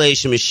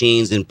tabulation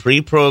machines and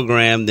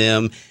pre-programmed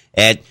them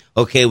at,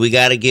 okay, we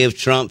got to give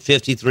Trump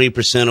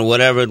 53% or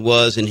whatever it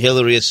was, and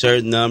Hillary a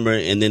certain number,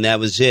 and then that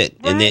was it.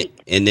 Right.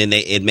 And then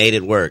it made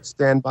it work.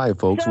 Stand by,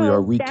 folks. We are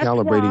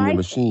recalibrating the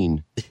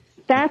machine.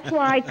 That's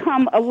why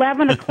come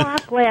 11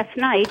 o'clock last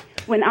night,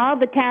 when all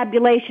the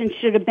tabulations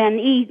should have been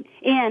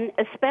in,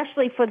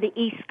 especially for the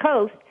East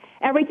Coast,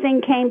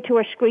 everything came to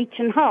a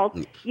screeching halt.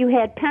 You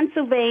had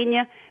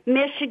Pennsylvania,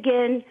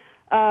 Michigan,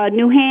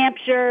 New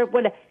Hampshire.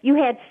 You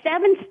had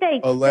 7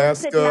 states.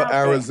 Alaska,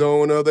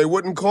 Arizona. They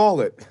wouldn't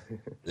call it.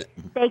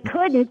 They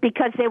couldn't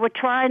because they were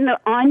trying to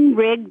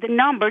unrig the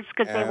numbers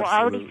because they were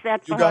already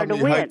set for her to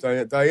win.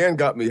 Hyped, Diane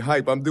got me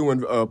hype. I'm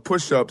doing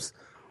push-ups.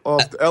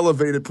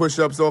 Elevated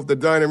push-ups off the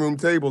dining room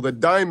table, the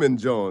Diamond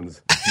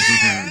Jones.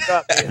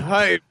 Got me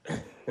hype.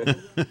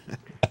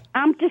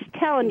 I'm just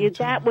telling you,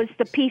 that was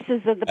the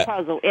pieces of the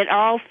puzzle. It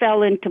all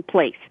fell into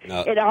place.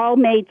 No. It all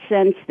made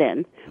sense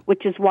then,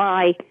 which is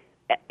why,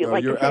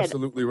 like you're I said,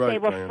 absolutely right, they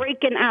were Diane.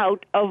 freaking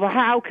out over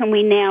how can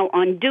we now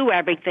undo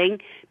everything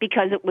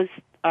because it was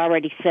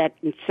already set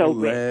and so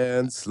rigged.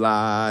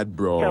 Landslide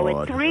brought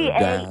So at 3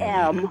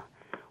 a.m.,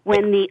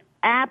 when the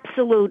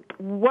absolute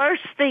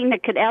worst thing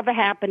that could ever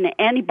happen to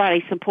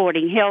anybody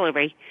supporting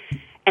Hillary,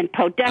 and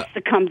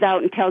Podesta comes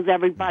out and tells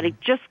everybody,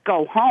 just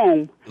go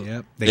home.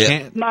 Yep.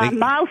 My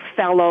mouth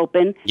fell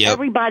open. Yep.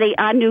 Everybody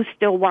I knew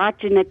still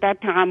watching at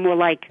that time were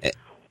like,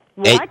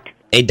 what?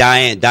 Hey,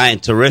 Diane,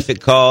 terrific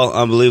call,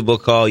 unbelievable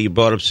call. You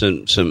brought up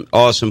some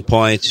awesome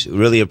points.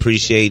 Really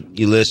appreciate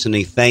you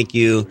listening. Thank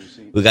you.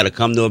 We got to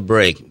come to a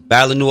break.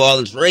 Battle of New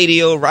Orleans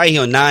Radio right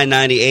here on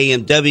 990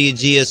 AM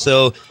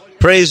WGSO.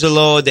 Praise the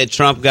Lord that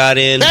Trump got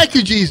in. Thank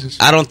you, Jesus.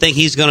 I don't think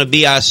he's going to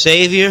be our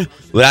savior,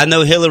 but I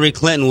know Hillary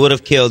Clinton would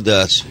have killed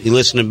us. You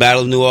listen to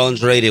Battle of New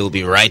Orleans Radio. We'll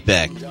be right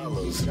back.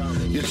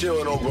 You're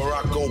chilling on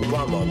Barack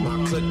Obama.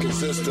 My clique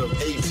consists of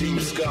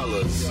 18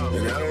 scholars,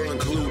 and I don't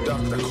include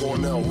Dr.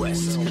 Cornel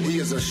West. He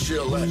is a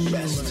shill at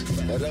best,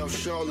 and I'm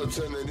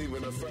charlatan and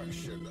even a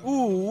fraction.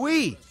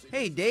 Ooh-wee.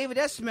 Hey, David,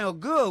 that smell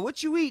good.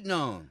 What you eating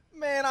on?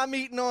 Man, I'm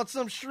eating on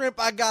some shrimp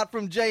I got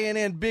from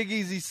J&N Big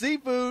Easy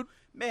Seafood.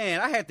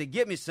 Man, I had to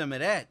get me some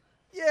of that.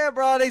 Yeah,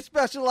 bro, they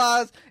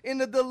specialize in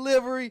the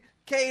delivery,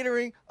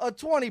 catering of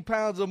 20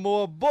 pounds or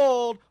more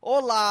boiled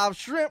or live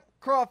shrimp,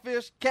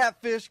 crawfish,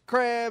 catfish,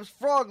 crabs,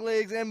 frog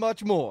legs, and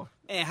much more.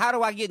 And how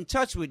do I get in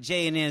touch with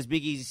J&N's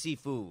Big Easy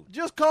Seafood?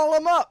 Just call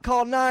them up.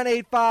 Call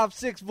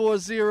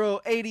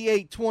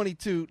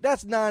 985-640-8822.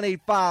 That's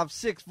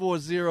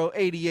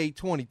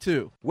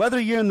 985-640-8822. Whether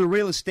you're in the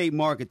real estate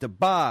market to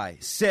buy,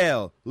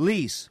 sell,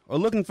 lease, or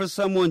looking for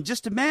someone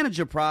just to manage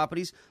your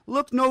properties,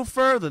 look no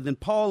further than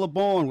Paula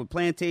Bourne with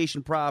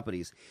Plantation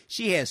Properties.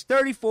 She has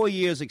 34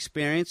 years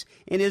experience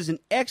and is an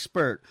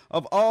expert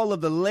of all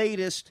of the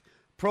latest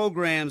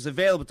programs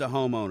available to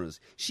homeowners.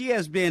 She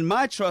has been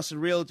my trusted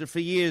realtor for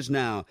years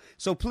now.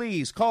 So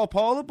please call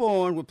Paula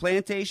Bourne with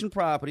Plantation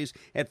Properties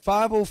at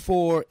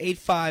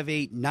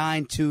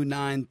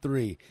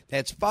 504-858-9293.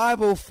 That's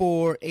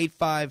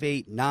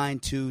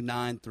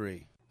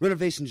 504-858-9293.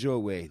 Renovations Your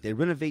Way. They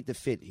renovate to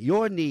fit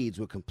your needs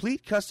with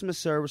complete customer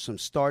service from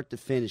start to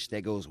finish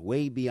that goes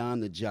way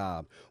beyond the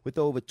job. With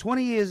over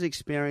 20 years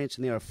experience,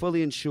 and they are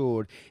fully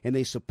insured, and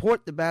they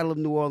support the Battle of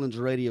New Orleans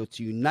Radio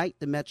to unite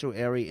the metro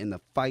area in the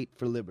fight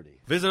for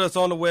liberty. Visit us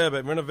on the web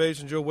at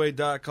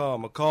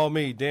renovationsyourway.com or call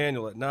me,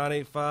 Daniel, at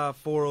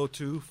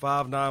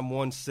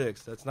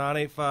 985-402-5916. That's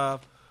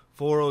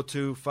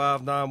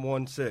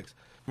 985-402-5916.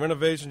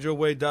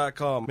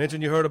 renovationsyourway.com.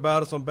 Mention you heard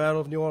about us on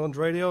Battle of New Orleans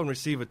Radio and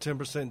receive a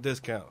 10%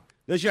 discount.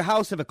 Does your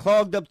house have a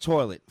clogged up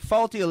toilet,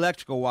 faulty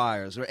electrical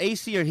wires, or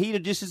AC or heater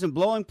just isn't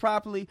blowing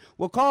properly?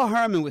 Well, call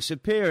Herman with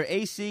Superior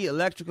AC,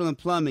 Electrical, and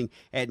Plumbing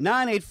at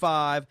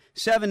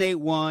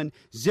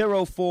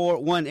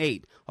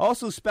 985-781-0418.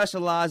 Also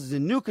specializes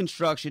in new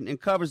construction and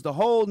covers the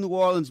whole New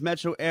Orleans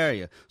metro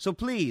area. So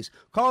please,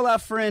 call our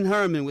friend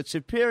Herman with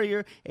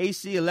Superior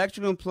AC,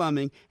 Electrical, and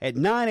Plumbing at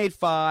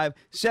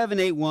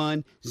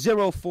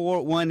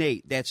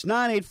 985-781-0418. That's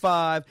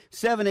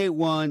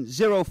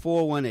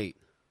 985-781-0418.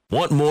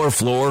 Want more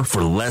floor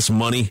for less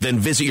money? Then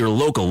visit your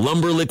local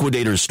Lumber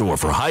Liquidators store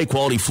for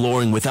high-quality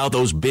flooring without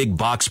those big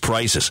box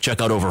prices.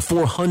 Check out over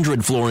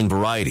 400 flooring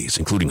varieties,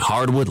 including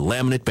hardwood,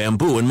 laminate,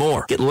 bamboo, and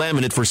more. Get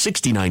laminate for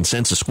 69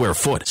 cents a square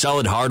foot,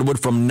 solid hardwood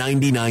from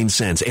 99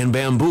 cents, and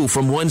bamboo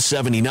from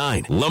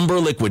 $1.79. Lumber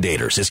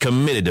Liquidators is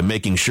committed to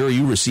making sure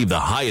you receive the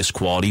highest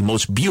quality,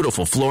 most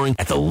beautiful flooring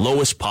at the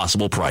lowest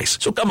possible price.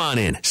 So come on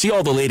in, see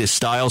all the latest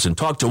styles, and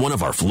talk to one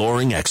of our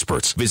flooring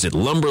experts. Visit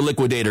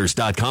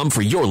lumberliquidators.com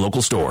for your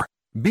local store.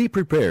 Be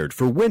prepared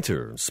for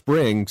winter,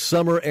 spring,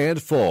 summer,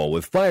 and fall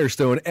with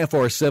Firestone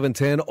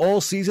FR710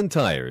 all-season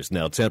tires.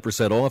 Now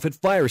 10% off at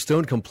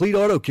Firestone Complete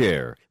Auto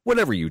Care.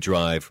 Whenever you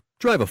drive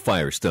a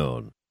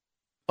Firestone.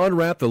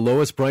 Unwrap the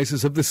lowest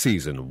prices of the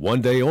season,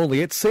 one day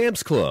only at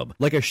Sam's Club.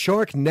 Like a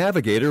Shark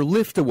Navigator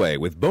lift-away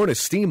with bonus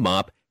steam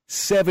mop,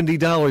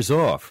 $70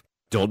 off.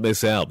 Don't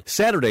miss out.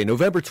 Saturday,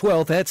 November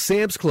 12th at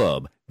Sam's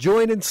Club.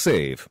 Join and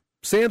save.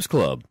 Sam's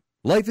Club.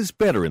 Life is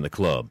better in the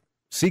club.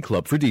 See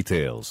Club for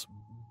details.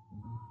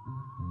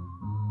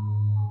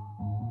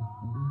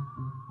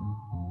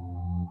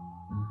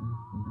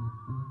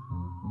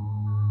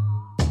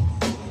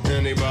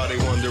 Anybody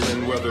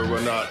wondering whether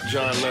or not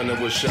John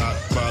Lennon was shot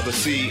by the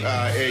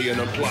CIA in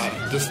a plot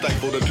to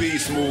stifle the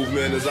peace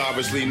movement is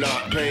obviously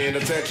not paying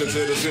attention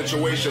to the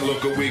situation.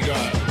 Look what we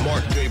got.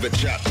 Mark David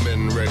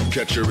Chapman, red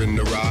catcher in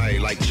the rye,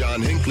 like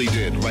John Hinckley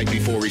did right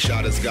before he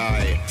shot his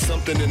guy.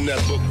 Something in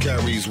that book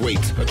carries weight.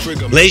 A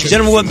trigger. Ladies and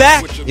gentlemen, we're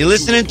back. You're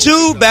listening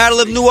to Battle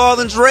of New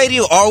Orleans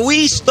Radio. Are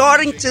we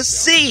starting to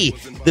see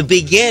the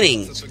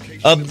beginnings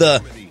of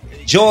the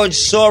George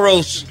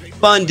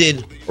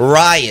Soros-funded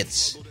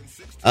riots?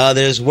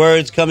 There's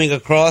words coming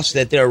across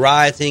that they're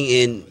rioting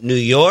in New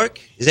York.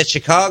 Is that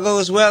Chicago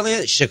as well?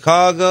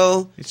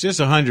 Chicago. It's just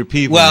 100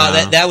 people.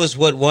 Well, that was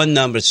what one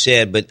number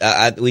said,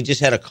 but we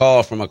just had a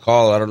call from a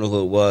caller. I don't know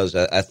who it was.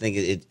 I think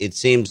it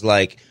seems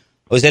like,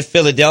 is that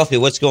Philadelphia?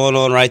 What's going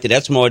on right there?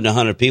 That's more than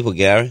 100 people,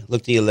 Gary.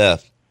 Look to your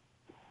left.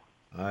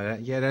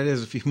 Yeah, that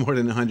is a few more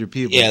than 100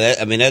 people. Yeah,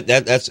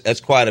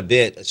 that's quite a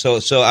bit.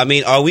 So I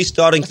mean, are we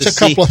starting to see?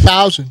 That's a couple of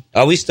thousand.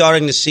 Are we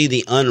starting to see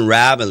the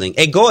unraveling?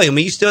 Hey, Goyim, are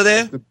you still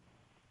there?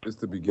 It's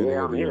the beginning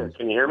of the end.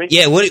 Can you hear me?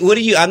 Yeah. What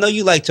do you? I know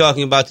you like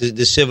talking about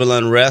the civil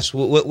unrest.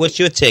 What's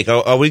your take?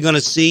 Are we going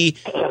to see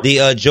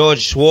the George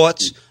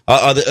Schwartz?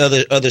 Are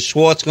the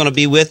Schwartz going to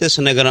be with us,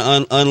 and they're going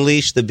to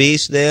unleash the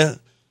beast there?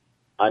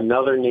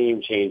 Another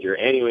name changer.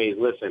 Anyways,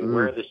 listen,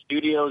 where the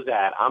studio's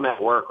at, I'm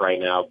at work right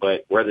now,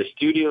 but where the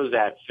studio's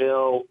at,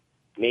 Phil,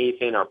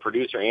 Nathan, our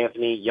producer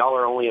Anthony, y'all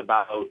are only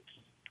about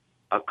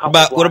a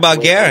couple. What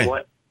about Gary?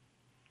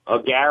 Oh,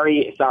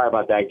 Gary, sorry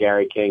about that,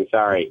 Gary King.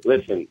 Sorry.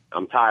 Listen,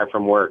 I'm tired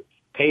from work.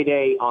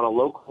 Payday on a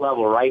local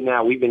level right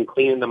now. We've been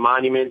cleaning the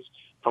monuments.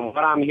 From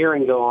what I'm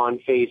hearing go on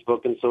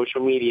Facebook and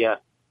social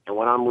media, and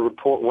what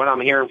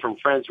I'm hearing from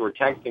friends who are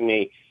texting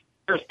me,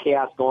 there's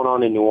chaos going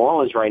on in New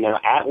Orleans right now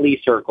at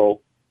Lee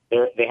Circle.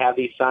 They have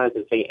these signs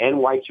that say "End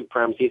White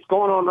Supremacy." It's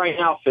going on right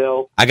now,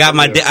 Phil. I got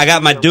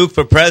my Duke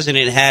for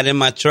President hat in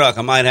my truck.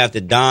 I might have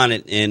to don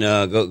it and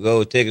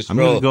go take a stroll.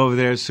 I'm going to go over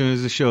there as soon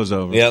as the show's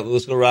over. Yeah,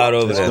 let's go right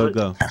over there. Let's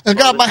go. I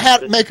got my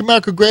hat, "Make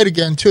America Great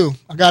Again," too.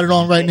 I got it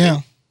on right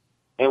now.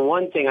 And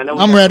one thing, I know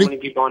we I'm got ready. so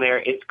many people on air.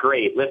 It's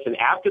great. Listen,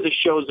 after the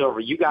show's over,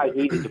 you guys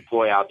need to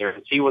deploy out there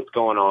and see what's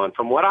going on.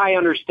 From what I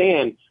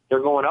understand, they're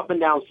going up and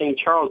down St.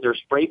 Charles. They're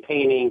spray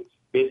painting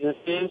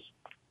businesses.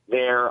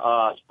 They're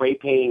spray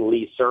painting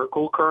Lee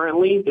Circle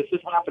currently. This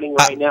is happening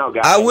right now,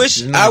 guys. I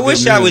wish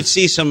I would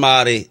see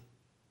somebody,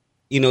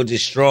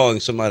 destroying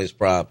somebody's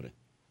property.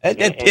 That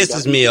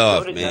pisses me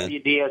off, man.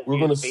 We're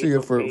going to see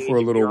it for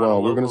a little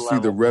while. We're going to see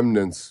the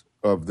remnants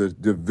of the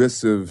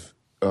divisive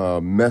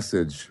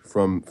message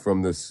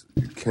from this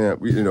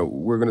camp.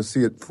 We're going to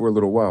see it for a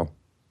little while.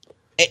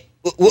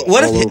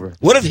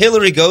 What if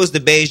Hillary goes to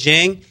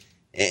Beijing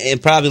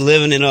and probably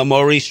living in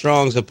Maurice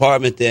Strong's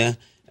apartment there?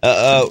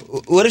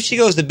 What if she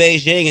goes to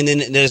Beijing and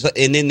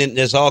then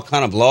there's all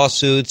kind of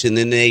lawsuits and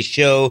then they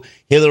show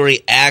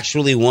Hillary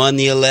actually won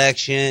the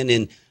election?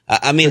 And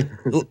I mean,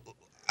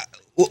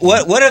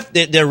 what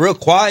if they're real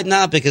quiet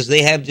now because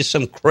they have just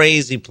some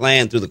crazy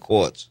plan through the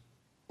courts?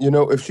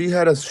 If she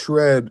had a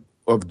shred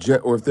of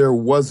or if there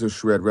was a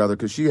shred rather,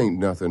 because she ain't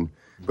nothing,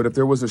 but if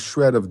there was a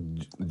shred of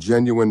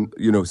genuine,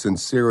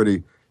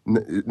 sincerity,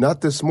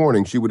 not this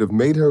morning, she would have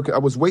made her. I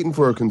was waiting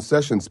for her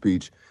concession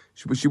speech.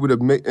 She would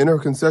have made, in her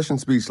concession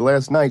speech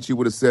last night, she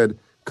would have said,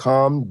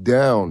 "Calm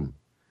down."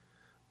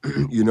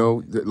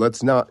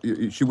 Let's not.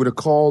 She would have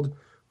called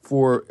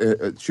for.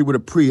 She would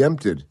have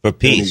preempted for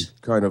peace, any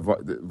kind of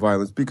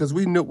violence, because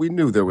we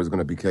knew there was going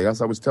to be chaos.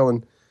 I was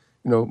telling,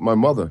 my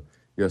mother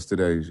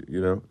yesterday,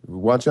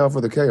 watch out for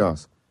the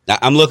chaos.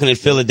 I'm looking at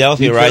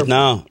Philadelphia right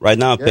now. Right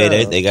now,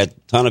 Payday, they got a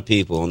ton of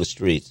people on the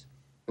streets.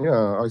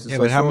 Yeah,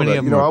 but how many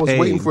of them I are was paid?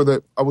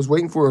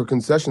 waiting for her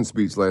concession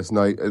speech last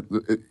night.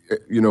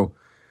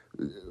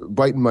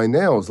 Biting my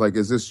nails. Like,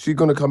 is she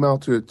going to come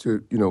out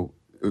to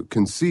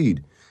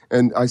concede?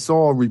 And I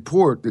saw a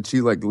report that she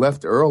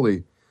left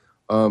early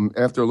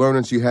after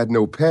learning she had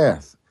no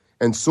path.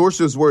 And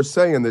sources were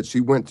saying that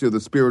she went to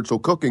the spiritual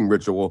cooking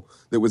ritual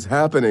that was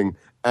happening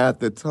at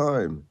the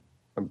time.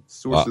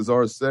 Sources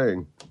are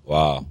saying.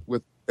 Wow.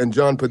 And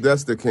John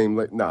Podesta came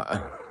like, nah.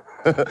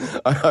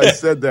 I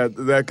said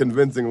that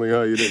convincingly.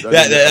 Huh? You did.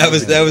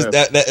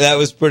 That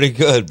was pretty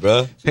good,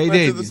 bro. She went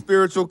to the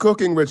spiritual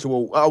cooking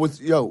ritual.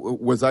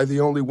 Was I the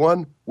only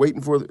one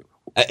waiting for?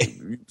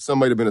 Some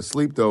might have been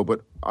asleep though,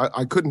 but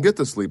I couldn't get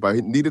to sleep. I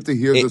needed to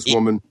hear this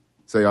woman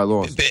say I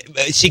lost.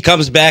 She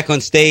comes back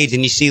on stage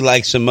and you see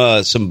like some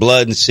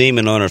blood and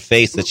semen on her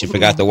face that she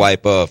forgot to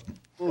wipe off.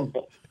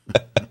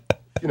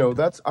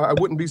 I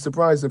wouldn't be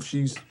surprised if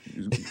she's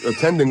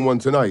attending one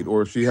tonight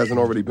or if she hasn't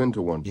already been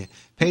to one. Yeah.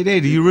 Payday,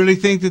 do you really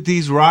think that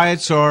these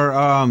riots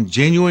are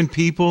genuine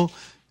people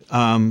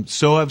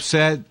so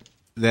upset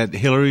that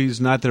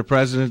Hillary's not their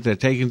president? They're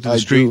taken to the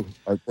street?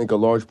 I think a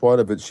large part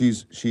of it,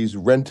 she's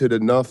rented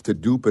enough to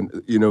dupe. And,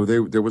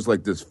 there was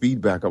like this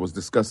feedback. I was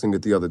discussing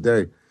it the other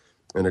day,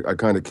 and I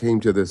kind of came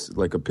to this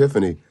like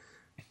epiphany.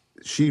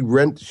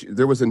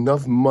 There was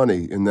enough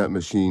money in that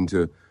machine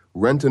to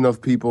rent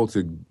enough people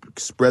to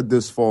spread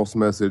this false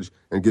message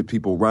and get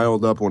people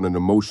riled up on an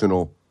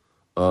emotional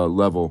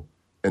level.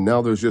 And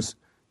now there's just,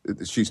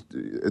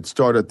 it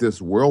started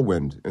this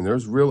whirlwind, and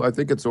I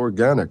think it's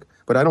organic,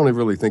 but I don't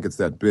really think it's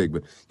that big.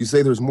 But you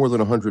say there's more than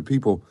 100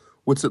 people.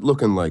 What's it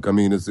looking like? I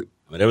mean,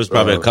 there was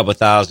probably a couple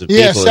thousand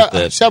people.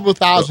 Yeah, several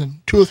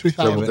thousand, 2,000 or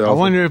 3,000. I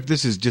wonder if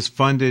this is just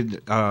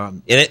funded.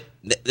 That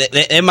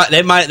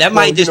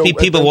might just be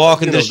people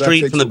walking to the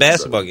street from the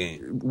basketball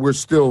game. We're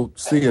still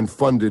seeing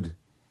funded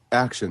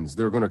actions.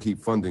 They're going to keep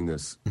funding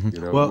this, the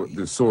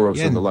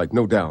Soros and the like,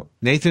 no doubt.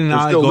 Nathan and they're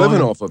I still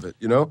living off of it,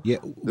 Yeah.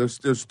 There's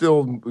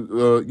still,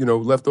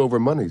 leftover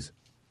monies,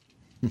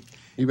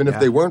 even if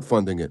they weren't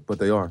funding it, but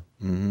they are.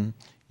 Mm-hmm.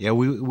 Yeah,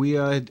 we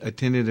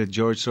attended a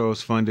George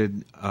Soros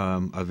funded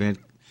event.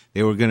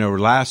 They were going to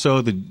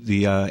lasso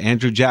the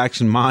Andrew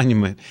Jackson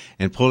monument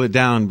and pull it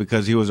down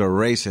because he was a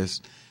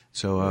racist.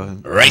 So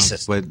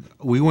racist. But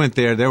we went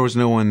there. There was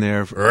no one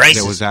there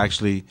that was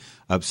actually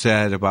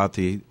upset about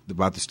the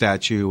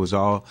statue. It was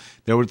all.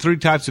 There were three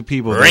types of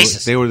people.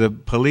 Racist. They were the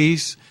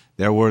police.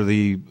 There were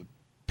the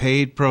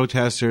paid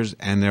protesters,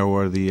 and there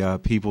were the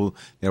people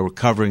that were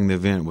covering the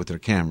event with their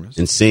cameras.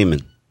 And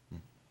semen.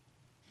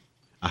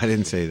 I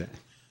didn't say that.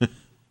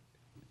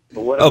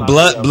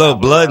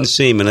 Blood and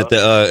semen at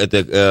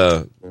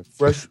the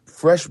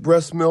fresh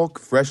breast milk,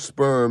 fresh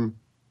sperm,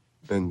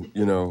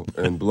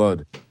 and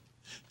blood.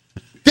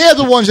 They're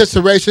the ones that's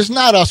the racist,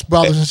 not us,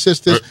 brothers and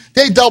sisters.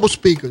 They double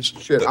speakers.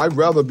 Shit, I'd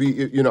rather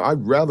be a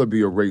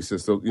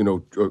racist,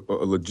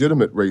 a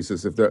legitimate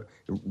racist,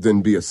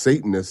 than be a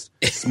Satanist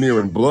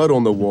smearing blood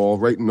on the wall,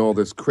 writing all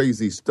this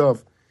crazy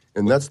stuff.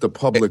 And that's the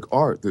public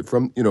art that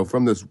from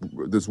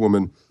this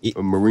woman,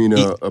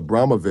 Marina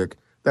Abramovic.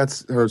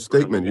 That's her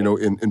statement.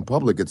 In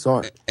public it's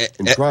art,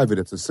 in private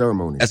it's a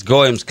ceremony. That's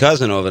Goyim's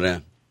cousin over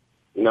there.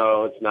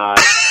 No, it's not.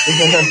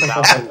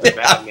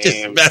 I'm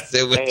just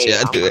messing with you.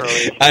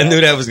 I knew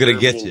that was going to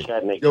get you.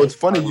 It's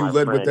funny you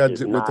led with that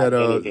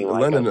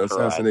Lennon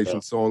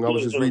assassination song. I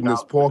was just reading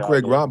this. Paul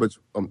Craig Roberts.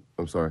 I'm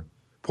sorry.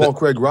 Paul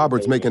Craig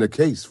Roberts making a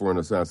case for an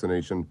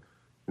assassination,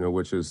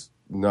 which is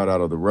not out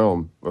of the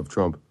realm of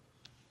Trump.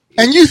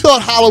 And you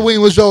thought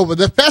Halloween was over.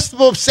 The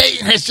festival of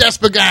Satan has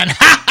just begun.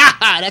 Ha ha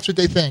ha! That's what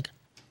they think.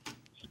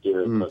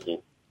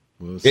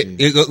 We'll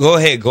see. Go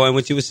ahead, Goyim.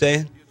 What you were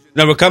saying?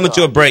 No, we're coming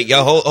to a break.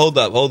 Y'all, hold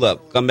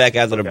up. Come back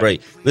after the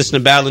break. Listen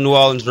to Battle of New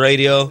Orleans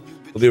Radio.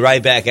 We'll be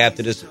right back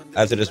after this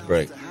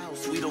break.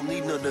 We don't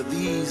need none of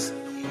these.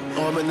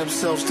 Arming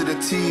themselves to the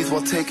teeth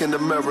while taking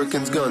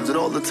Americans' guns. And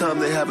all the time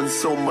they having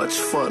so much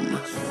fun.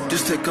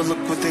 Just take a look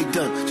what they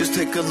done. Just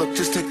take a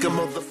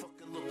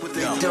motherfucking look what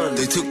they done.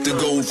 They took the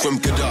gold from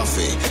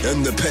Gaddafi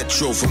and the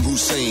petrol from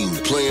Hussein.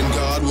 Playing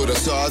God with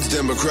Assad's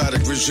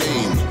democratic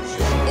regime.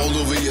 All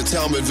over your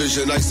Talmud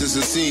vision, ISIS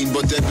is seen,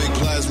 but that big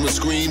plasma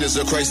screen is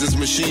a crisis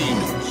machine.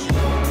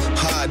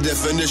 High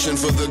definition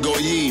for the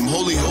Goyim,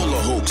 holy hola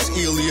hoax,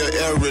 Ilya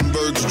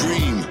Ehrenberg's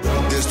dream.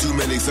 There's too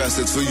many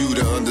facets for you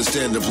to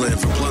understand the plan,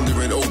 from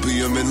plundering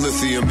opium and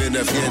lithium in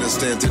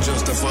Afghanistan to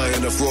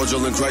justifying a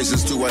fraudulent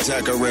crisis to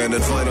attack Iran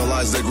and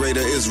finalize the greater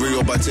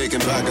Israel by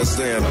taking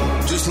Pakistan.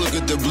 Just look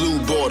at the blue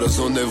borders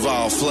on their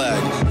vile flag.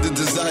 The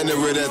designer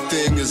of that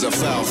thing is a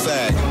foul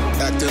fag,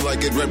 acting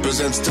like it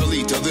represents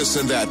Talit or this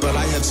and that. But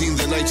I have seen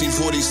the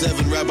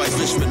 1947 Rabbi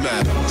Fishman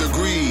map. The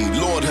greed,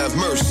 Lord have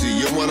mercy.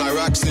 You want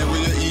Iraq,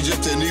 Syria,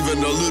 Egypt, and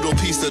even a little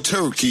piece of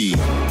Turkey.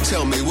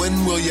 Tell me,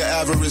 when will your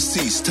avarice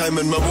cease? Time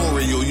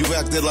immemorial, you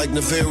acted like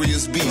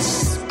nefarious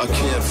beasts. I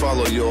can't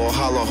follow your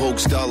holla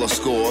hoax dollar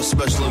score,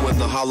 especially when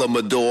the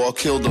Holodomor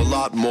killed a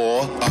lot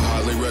more. I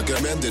highly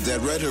recommend it. That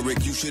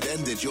rhetoric, you should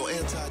end it. You're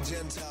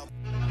anti-Gentile.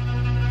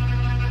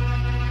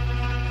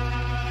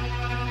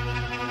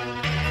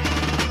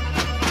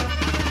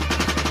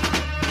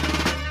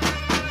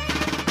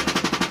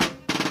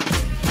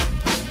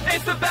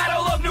 It's the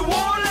Battle of New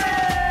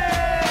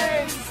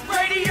Orleans!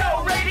 Radio!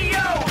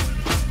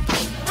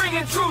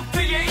 Bringing truth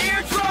to your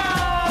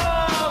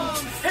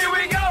eardrums! Here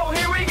we go!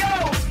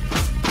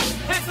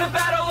 It's the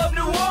Battle of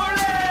New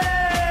Orleans!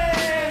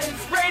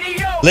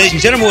 Ladies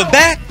and gentlemen, we're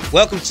back.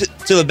 Welcome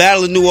to the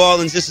Battle of New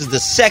Orleans. This is the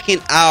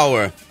second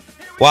hour.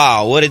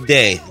 Wow, what a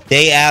day.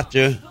 Day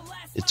after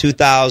the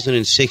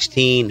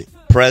 2016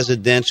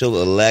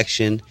 presidential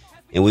election,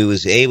 and we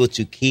was able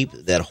to keep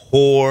that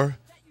whore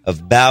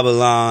of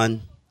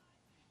Babylon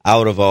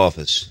out of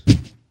office.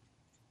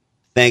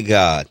 Thank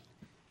God.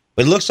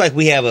 But it looks like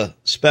we have a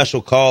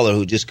special caller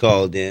who just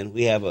called in.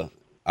 We have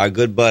our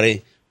good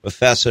buddy,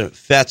 Professor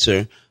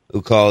Fetzer,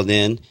 who called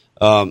in.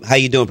 How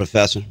you doing,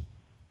 Professor?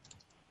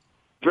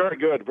 Very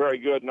good, very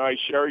good. And I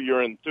share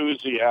your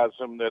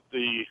enthusiasm that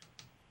the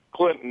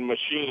Clinton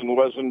machine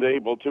wasn't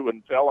able to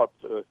envelop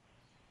the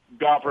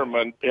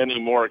government any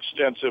more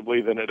extensively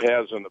than it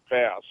has in the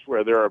past,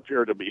 where there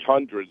appear to be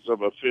hundreds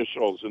of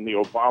officials in the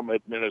Obama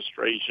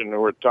administration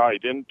who are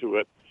tied into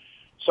it,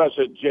 such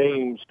that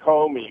James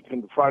Comey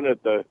confronted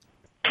the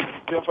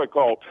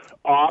difficult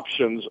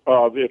options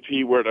of if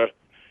he were to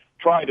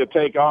try to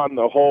take on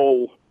the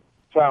whole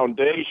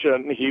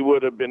foundation, he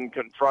would have been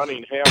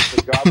confronting half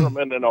the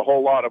government and a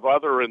whole lot of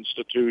other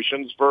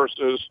institutions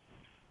versus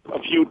a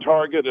few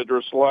targeted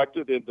or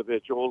selected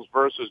individuals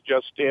versus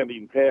just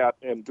standing pat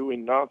and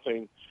doing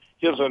nothing.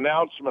 His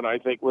announcement, I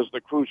think, was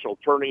the crucial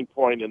turning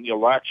point in the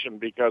election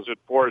because it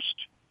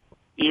forced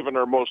even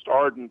her most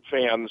ardent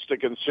fans to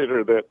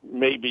consider that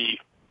maybe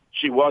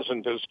she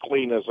wasn't as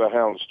clean as a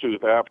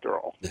houndstooth after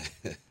all.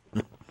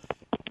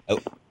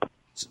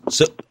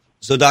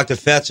 So Dr.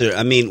 Fetzer,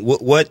 I mean,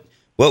 what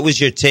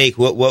was your take?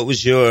 What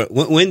was your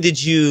when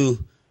did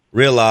you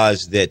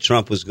realize that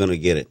Trump was going to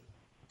get it?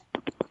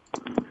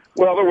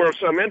 Well, there were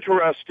some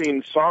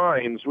interesting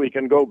signs. We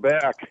can go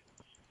back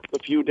a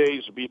few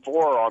days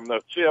before. On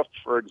the 5th,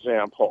 for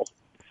example,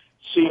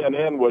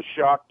 CNN was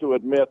shocked to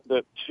admit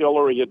that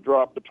Hillary had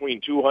dropped between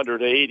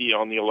 280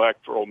 on the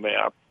electoral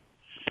map.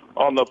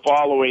 On the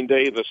following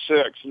day, the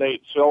 6th,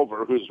 Nate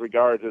Silver, who's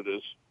regarded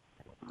as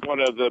one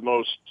of the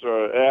most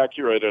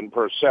accurate and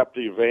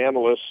perceptive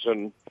analysts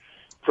and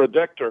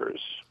predictors,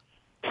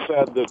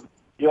 said that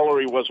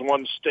Hillary was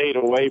one state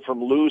away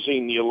from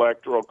losing the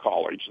Electoral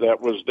College.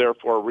 That was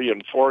therefore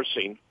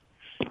reinforcing.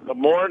 The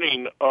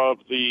morning of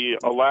the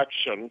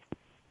election,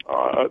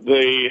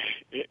 the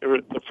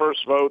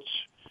first votes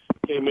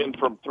came in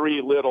from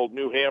 3 little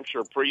New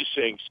Hampshire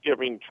precincts,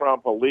 giving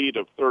Trump a lead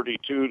of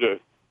 32 to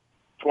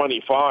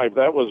 25.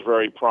 That was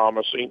very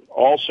promising.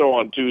 Also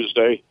on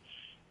Tuesday,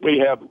 we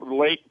had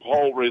late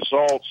poll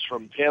results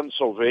from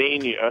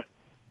Pennsylvania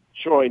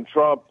showing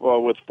Trump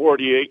with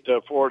 48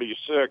 to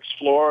 46,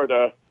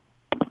 Florida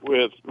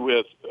with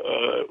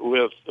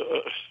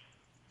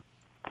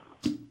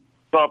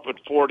Trump at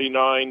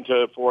 49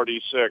 to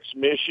 46,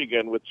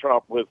 Michigan with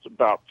Trump with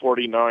about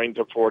 49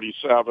 to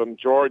 47,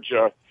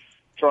 Georgia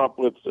Trump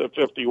with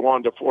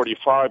 51 to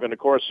 45, and of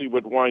course he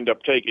would wind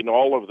up taking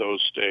all of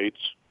those states.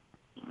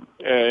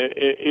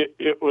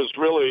 It was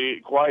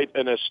really quite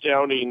an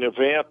astounding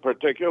event,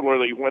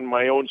 particularly when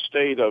my own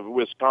state of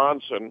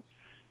Wisconsin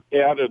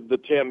added the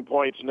 10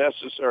 points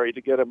necessary to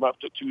get him up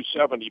to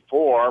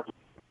 274,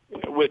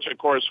 which, of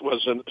course,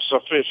 wasn't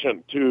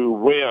sufficient to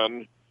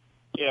win.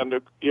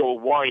 And he'll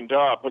wind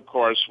up, of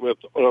course, with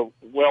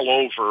well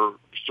over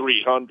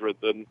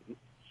 300, and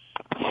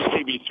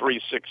maybe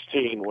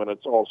 316 when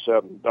it's all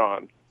said and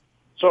done.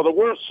 So there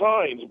were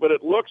signs, but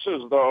it looks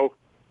as though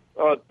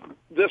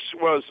this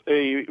was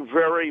a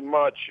very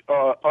much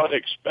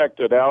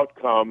unexpected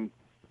outcome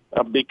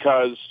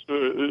because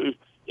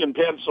in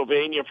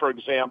Pennsylvania, for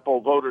example,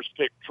 voters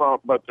picked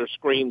Trump, but their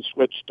screen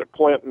switched to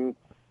Clinton.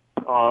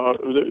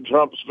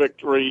 Trump's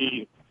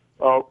victory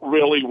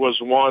really was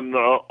won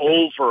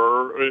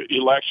over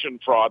election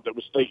fraud that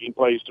was taking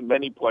place in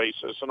many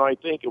places, and I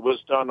think it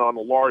was done on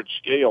a large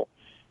scale.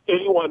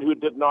 Anyone who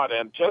did not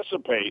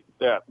anticipate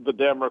that the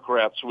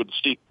Democrats would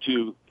seek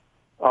to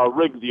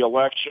rig the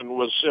election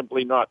was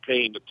simply not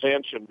paying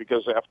attention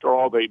because, after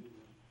all, the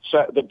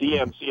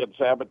DNC had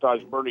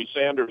sabotaged Bernie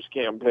Sanders'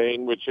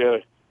 campaign, which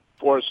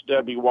forced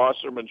Debbie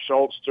Wasserman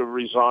Schultz to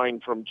resign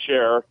from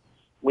chair.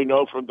 We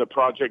know from the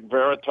Project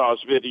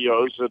Veritas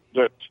videos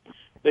that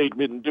they'd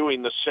been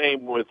doing the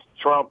same with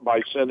Trump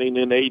by sending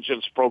in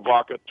agents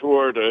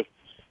provocateur to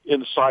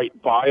incite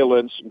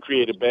violence and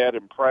create a bad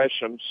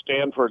impression.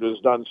 Stanford has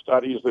done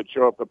studies that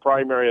show if the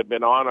primary had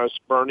been honest,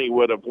 Bernie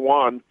would have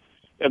won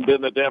and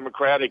been the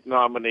Democratic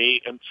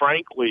nominee. And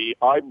frankly,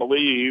 I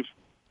believe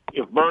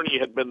if Bernie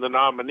had been the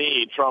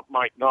nominee, Trump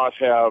might not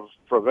have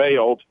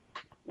prevailed.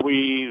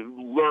 We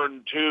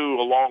learned, too,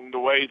 along the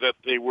way that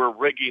they were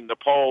rigging the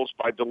polls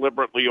by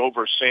deliberately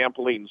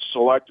oversampling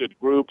selected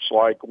groups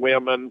like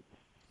women,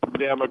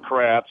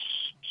 Democrats,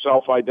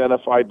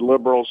 self-identified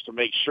liberals to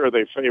make sure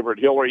they favored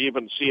Hillary.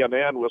 Even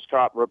CNN was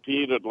caught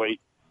repeatedly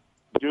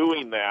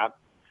doing that.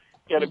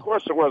 And, of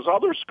course, there was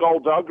other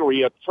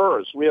skullduggery at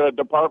first. We had a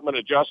Department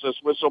of Justice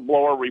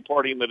whistleblower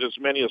reporting that as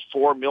many as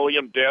 4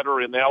 million dead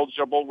or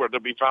ineligible were to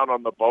be found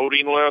on the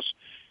voting list.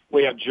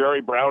 We had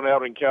Jerry Brown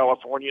out in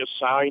California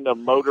sign a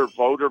motor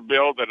voter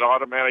bill that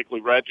automatically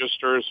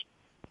registers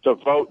to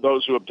vote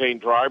those who obtain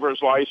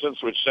driver's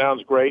license, which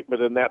sounds great,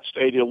 but in that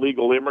state,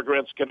 illegal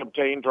immigrants can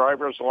obtain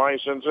driver's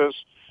licenses.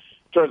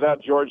 Turns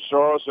out George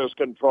Soros has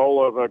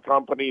control of a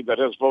company that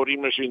has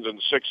voting machines in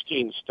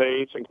 16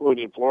 states,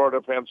 including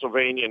Florida,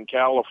 Pennsylvania, and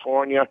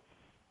California.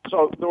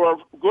 So there were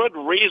good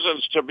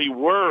reasons to be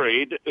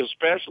worried,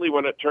 especially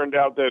when it turned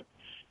out that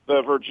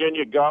the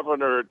Virginia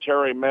governor,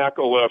 Terry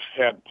McAuliffe,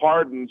 had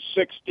pardoned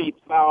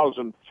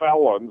 60,000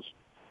 felons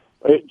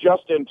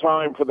just in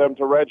time for them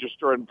to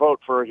register and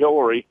vote for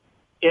Hillary.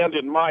 And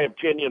in my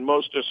opinion,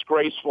 most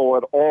disgraceful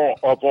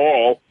of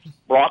all,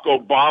 Barack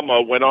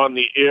Obama went on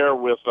the air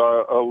with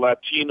a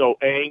Latino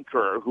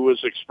anchor who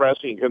was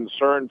expressing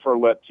concern for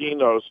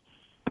Latinos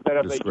that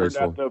if they turned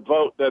out to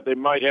vote, that they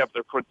might have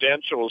their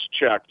credentials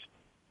checked.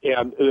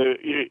 And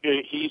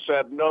he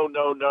said, no,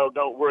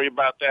 don't worry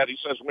about that. He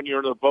says, when you're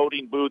in a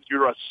voting booth,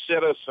 you're a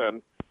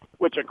citizen,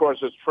 which, of course,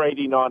 is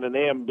trading on an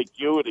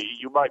ambiguity.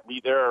 You might be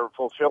there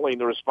fulfilling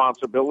the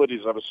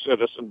responsibilities of a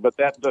citizen, but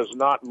that does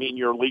not mean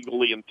you're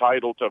legally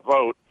entitled to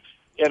vote.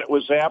 And it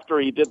was after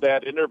he did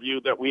that interview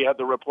that we had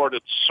the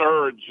reported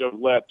surge of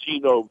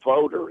Latino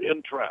voter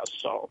interest.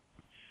 So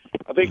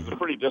I think it's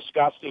pretty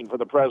disgusting for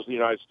the President of the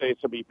United States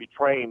to be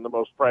betraying the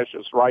most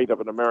precious right of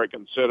an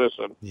American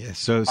citizen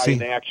by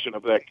inaction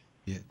of that.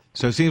 Yeah.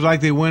 So it seems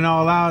like they went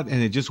all out,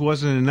 and it just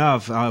wasn't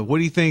enough. What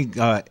do you think?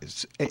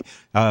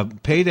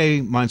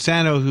 Payday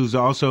Monsanto, who's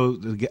also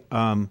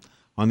on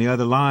the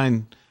other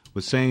line,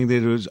 was saying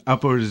that it was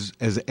upwards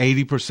as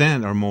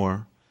 80% or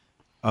more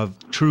of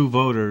true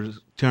voters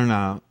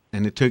turnout,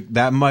 and it took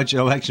that much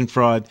election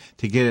fraud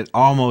to get it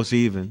almost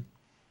even.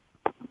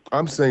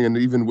 I'm saying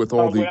even with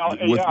all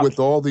with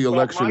all the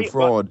election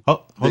fraud,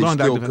 they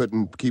still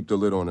couldn't keep the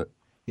lid on it,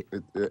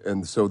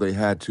 and so they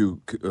had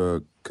to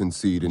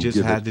concede and just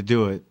had to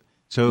do it.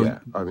 So yeah,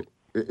 I mean,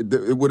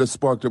 it would have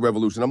sparked a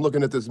revolution. I'm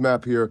looking at this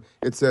map here.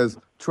 It says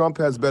Trump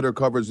has better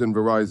coverage than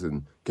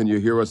Verizon. Can you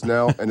hear us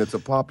now? And it's a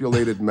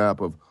populated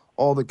map of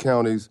all the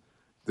counties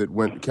that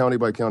went county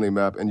by county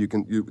map, and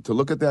to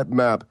look at that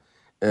map,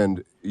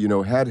 and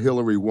had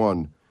Hillary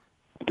won,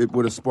 it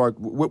would have sparked.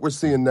 What we're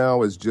seeing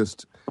now is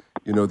just.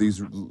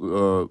 These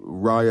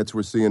riots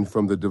we're seeing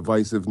from the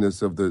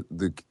divisiveness of the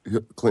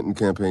Clinton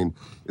campaign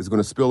is going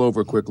to spill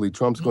over quickly.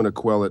 Trump's going to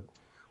quell it.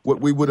 What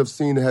we would have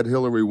seen had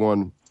Hillary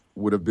won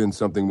would have been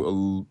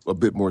something a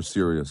bit more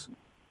serious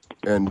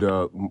and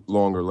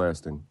longer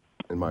lasting,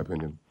 in my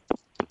opinion.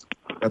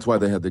 That's why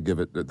they had to give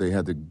it. They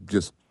had to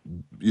just,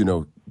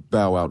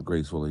 bow out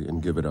gracefully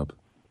and give it up.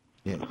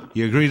 Yeah,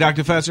 you agree,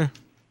 Dr. Fetzer?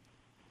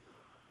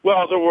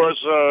 Well, there were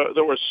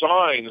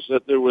signs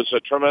that there was a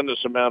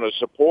tremendous amount of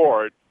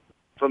support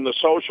from the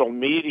social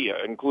media,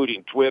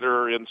 including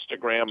Twitter,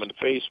 Instagram, and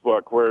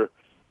Facebook, where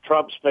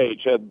Trump's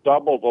page had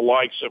double the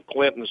likes of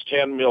Clinton's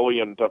 10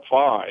 million to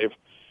 5.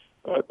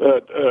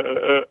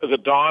 The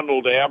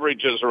Donald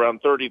averages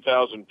around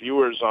 30,000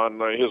 viewers on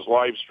his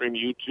live stream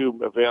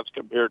YouTube events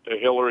compared to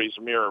Hillary's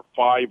mere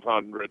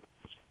 500.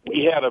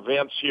 We had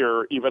events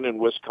here, even in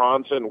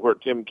Wisconsin, where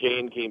Tim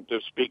Kaine came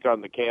to speak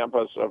on the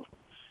campus of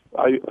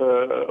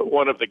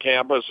one of the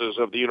campuses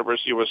of the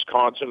University of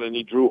Wisconsin, and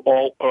he drew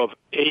all of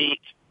eight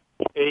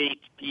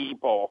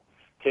people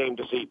came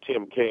to see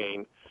Tim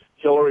Kaine.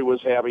 Hillary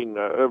was having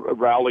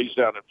rallies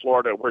down in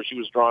Florida where she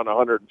was drawing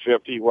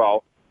 150,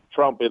 while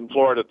Trump in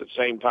Florida at the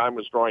same time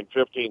was drawing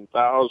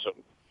 15,000.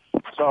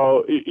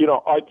 So,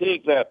 I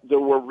think that there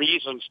were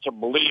reasons to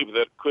believe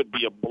that it could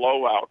be a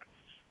blowout.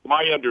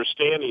 My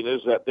understanding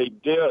is that they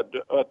did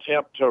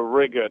attempt to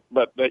rig it,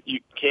 but that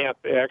you can't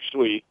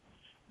actually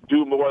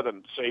do more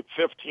than, say,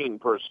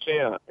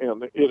 15%.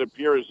 And it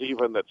appears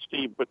even that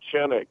Steve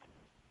Buchanan,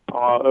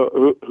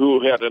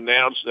 who had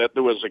announced that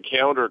there was a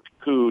counter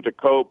coup to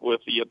cope with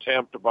the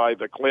attempt by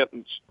the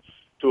Clintons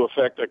to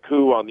effect a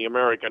coup on the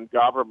American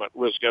government,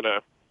 was going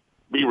to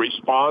be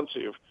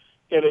responsive.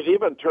 And it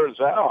even turns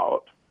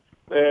out,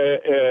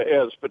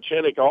 as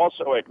Buchanan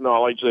also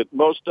acknowledged, that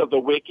most of the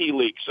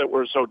WikiLeaks that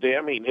were so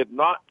damning had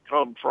not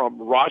come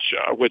from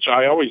Russia, which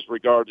I always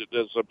regarded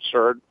as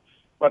absurd,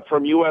 but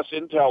from U.S.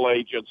 intel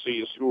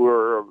agencies who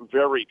were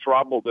very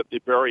troubled at the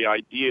very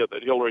idea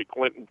that Hillary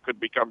Clinton could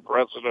become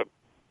president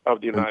of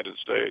the United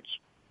States.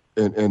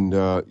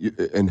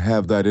 And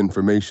have that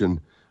information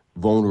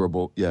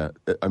vulnerable. Yeah,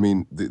 I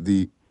mean,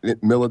 the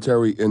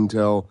military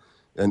intel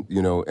and,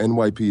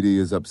 NYPD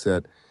is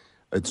upset.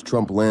 It's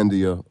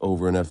Trumplandia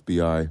over in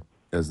FBI,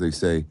 as they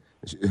say.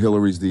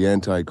 Hillary's the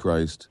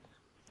Antichrist.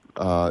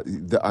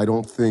 I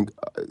don't think...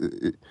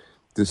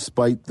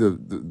 Despite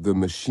the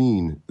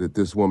machine that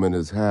this woman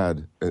has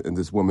had, and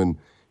this woman,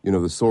 the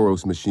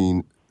Soros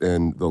machine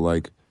and the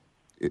like,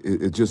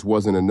 it just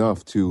wasn't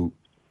enough to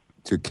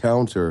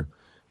counter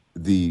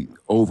the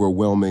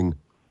overwhelming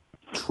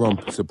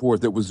Trump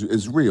support that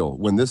is real.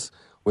 When this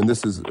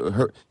is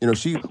her,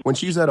 when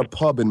she's at a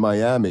pub in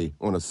Miami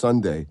on a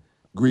Sunday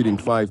greeting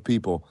 5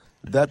 people,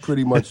 that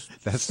pretty much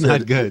that's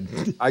not good.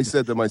 I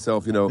said to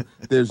myself,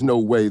 there's no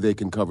way they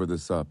can cover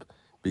this up.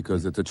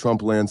 because it's a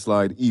Trump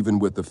landslide, even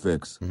with the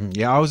fix.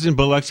 Yeah, I was in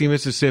Biloxi,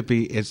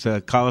 Mississippi. It's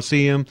a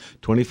Coliseum,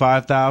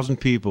 25,000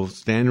 people,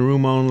 standing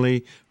room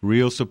only,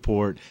 real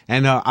support.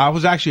 And I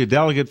was actually a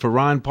delegate for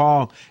Ron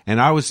Paul,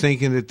 and I was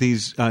thinking that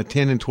these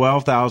 10 and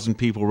 12,000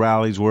 people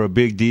rallies were a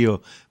big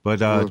deal, but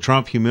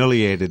Trump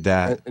humiliated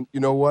that. And you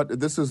know what?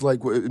 This is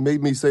like, it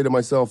made me say to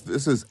myself,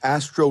 this is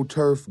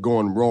AstroTurf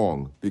gone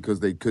wrong,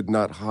 because they could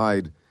not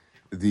hide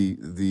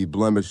the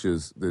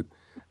blemishes. That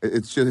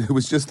it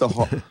was just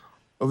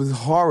it was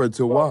horrid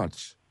to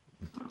watch,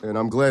 and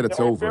I'm glad it's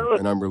over,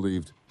 and I'm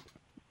relieved.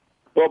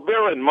 Well,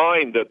 bear in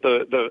mind that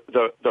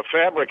the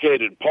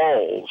fabricated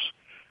polls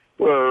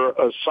were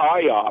a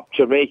psyop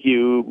to make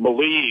you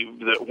believe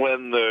that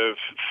when the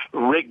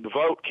rigged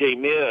vote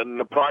came in,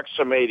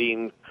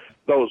 approximating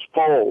those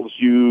polls,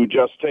 you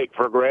just take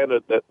for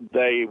granted that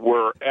they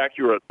were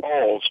accurate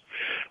polls.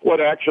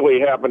 What actually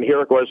happened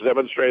here was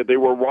demonstrated they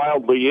were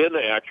wildly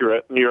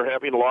inaccurate, and you're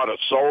having a lot of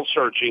soul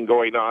searching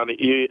going on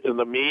in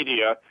the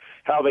media,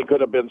 how they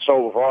could have been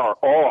so far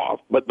off.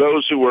 But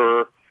those who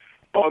were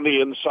on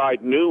the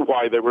inside knew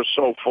why they were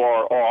so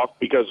far off,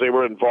 because they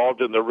were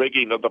involved in the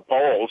rigging of the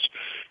polls.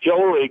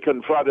 Hillary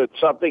confronted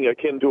something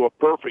akin to a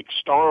perfect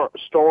storm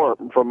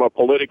from a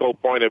political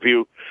point of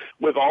view,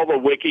 with all the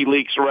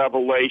WikiLeaks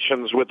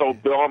revelations, with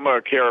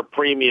Obamacare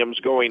premiums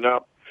going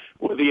up,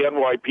 with the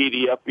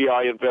NYPD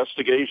FBI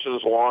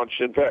investigations launched.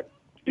 In fact,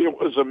 it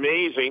was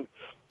amazing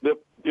that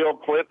Bill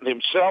Clinton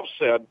himself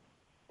said,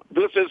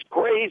 "This is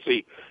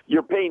crazy.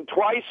 You're paying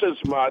twice as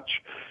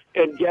much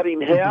and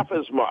getting half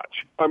as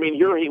much." I mean,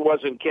 here he was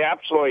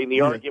encapsulating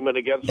the argument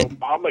against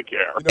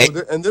Obamacare. You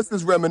know, and this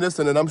is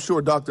reminiscent, and I'm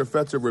sure Dr.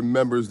 Fetzer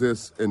remembers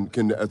this and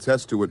can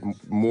attest to it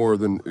more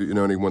than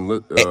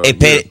anyone.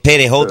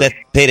 Payday, hold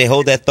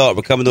that thought.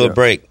 We're coming to a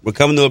break. We're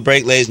coming to a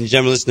break, ladies and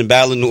gentlemen. Listen to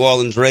Battle of New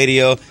Orleans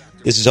Radio.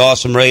 This is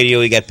awesome radio.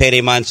 We got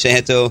Payday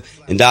Monsanto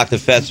and Dr.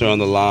 Fetzer on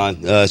the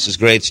line. This is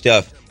great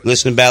stuff.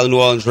 Listen to Battle of New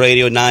Orleans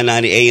Radio,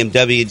 990 AM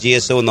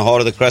WGSO in the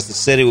heart of the Crescent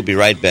City. We'll be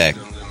right back.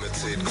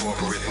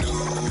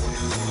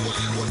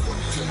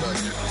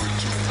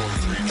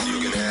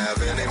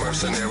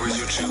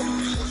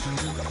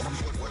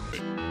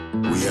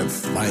 We have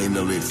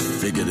finally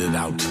figured it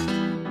out.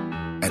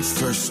 At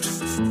first,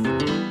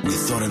 we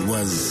thought it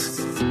was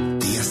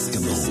the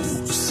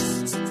Eskimos.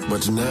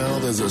 But now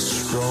there's a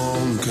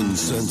strong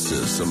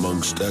consensus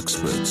amongst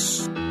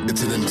experts.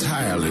 It's an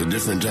entirely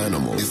different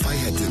animal. If I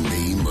had to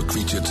name a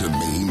creature to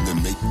maim to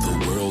make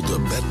the world a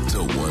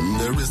better one,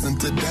 there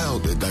isn't a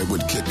doubt that I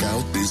would kick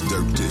out these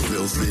dirty,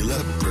 filthy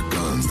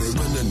leprechauns. They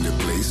run in their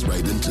place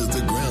right into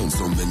the ground,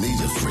 so many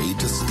afraid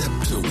to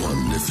step to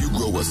one. If you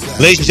grow a savage,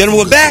 ladies and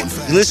gentlemen, we're back.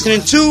 You're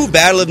listening to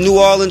Battle of New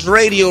Orleans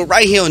Radio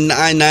right here on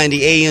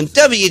 990 AM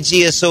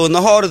WGSO in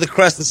the heart of the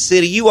Crescent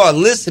City. You are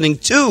listening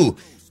to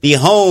the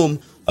home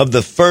of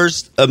the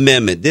First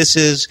Amendment. This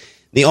is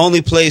the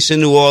only place in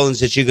New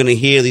Orleans that you're going to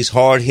hear these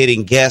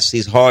hard-hitting guests,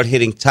 these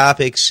hard-hitting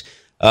topics.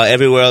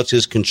 Everywhere else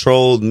is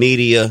controlled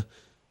media,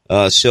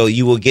 so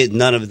you will get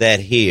none of that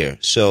here.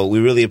 So we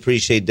really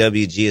appreciate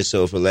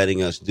WGSO for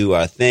letting us do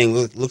our thing.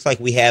 Looks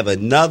like we have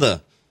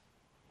another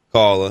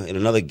caller and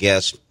another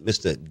guest,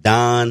 Mr.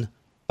 Don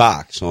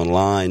Box on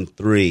line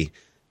 3.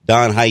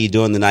 Don, how you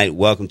doing tonight?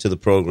 Welcome to the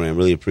program.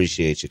 Really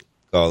appreciate you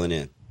calling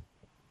in.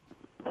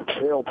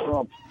 Hail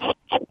Trump.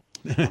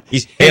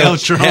 Hail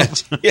Trump.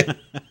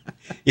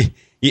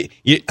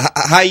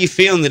 How are you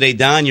feeling today,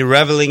 Don? You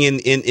reveling in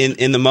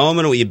the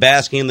moment, or you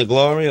basking in the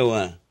glory, or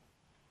what?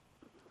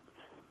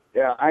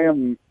 Yeah, I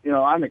am.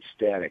 I'm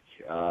ecstatic.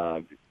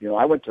 I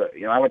went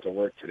to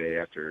work today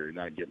after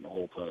not getting a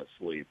whole ton of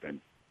sleep, and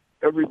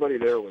everybody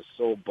there was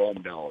so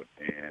bummed out,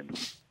 and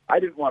I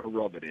didn't want to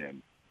rub it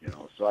in,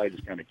 so I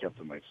just kind of kept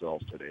to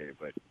myself today.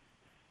 But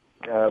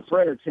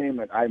for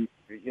entertainment, I'm,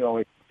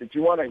 if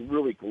you want to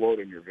really gloat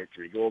in your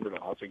victory, go over to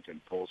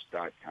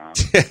HuffingtonPost.com.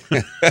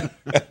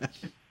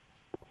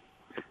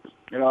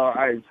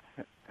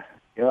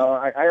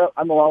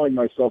 I'm allowing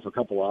myself a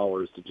couple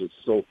hours to just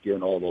soak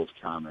in all those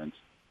comments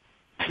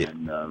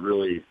and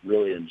really,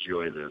 really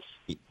enjoy this.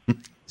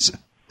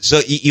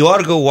 So you ought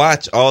to go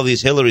watch all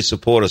these Hillary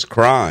supporters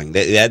crying.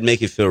 That'd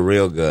make you feel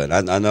real good.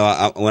 I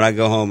know when I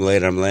go home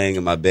later, I'm laying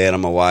in my bed,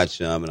 I'm going to watch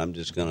them, and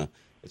it's going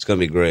to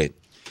be great.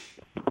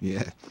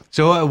 Yeah.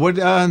 So,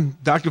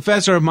 Dr.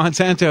 Fetzer of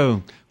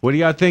Monsanto, what do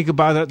y'all think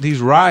about these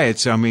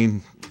riots? I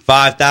mean,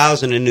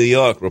 5,000 in New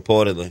York,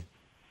 reportedly.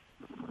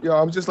 Yeah,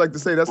 I would just like to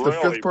say that's the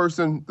fifth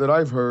person that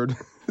I've heard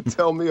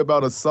tell me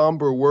about a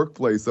somber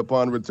workplace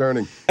upon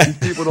returning. These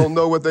people don't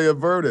know what they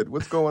averted.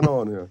 What's going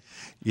on here?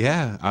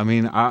 Yeah, I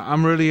mean,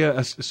 I'm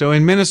really so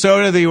in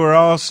Minnesota they were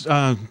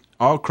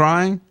all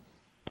crying.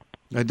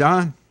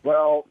 Don?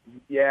 Well,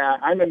 yeah,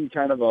 I'm in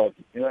kind of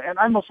and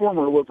I'm a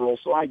former liberal,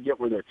 so I get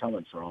where they're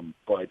coming from.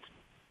 But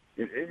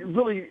it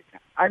really,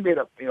 I made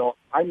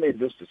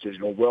this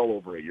decision well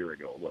over a year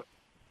ago. Look,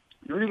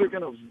 you're either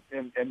going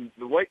to, and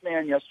the white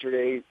man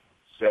yesterday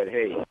said,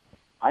 "Hey,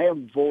 I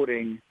am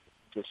voting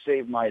to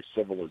save my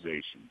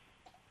civilization.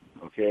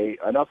 Okay,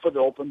 enough of the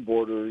open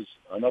borders,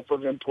 enough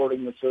of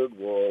importing the third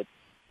world.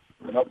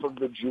 enough of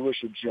the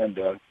Jewish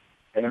agenda,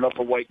 and enough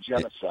of white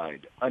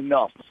genocide.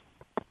 Enough.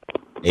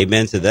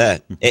 Amen to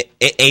that.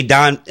 Hey,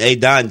 Don,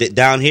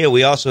 down here,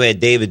 we also had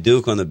David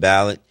Duke on the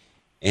ballot,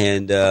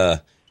 and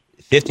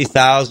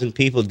 50,000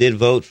 people did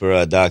vote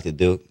for Dr.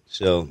 Duke.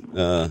 So,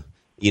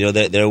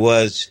 there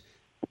was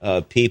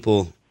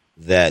people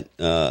that,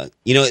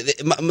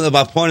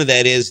 my point of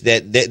that is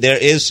that there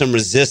is some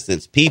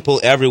resistance. People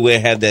everywhere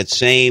have that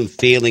same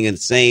feeling and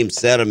same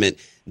sentiment.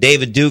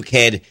 David Duke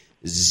had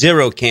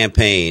zero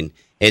campaign,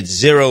 had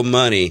zero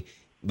money,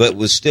 but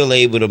was still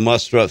able to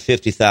muster up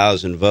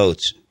 50,000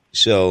 votes.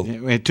 So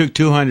it took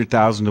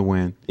 200,000 to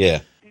win.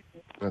 Yeah,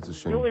 that's a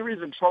shame. The only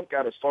reason Trump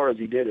got as far as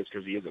he did is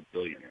because he is a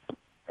billionaire.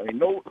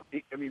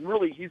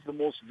 Really, he's the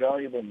most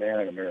valuable man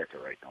in America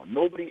right now.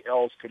 Nobody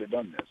else could have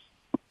done this.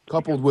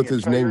 Coupled with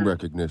his name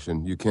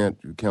recognition, you can't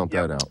count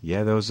that out.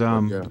 Yeah, those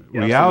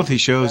reality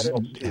shows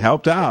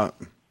helped out.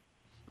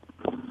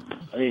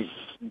 I mean,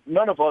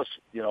 none of us,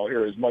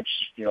 here as much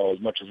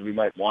as we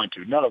might want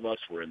to, none of us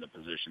were in the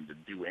position to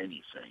do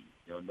anything.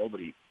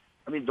 Nobody.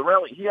 I mean, the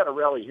rally. He had a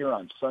rally here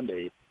on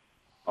Sunday,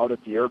 out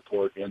at the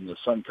airport in the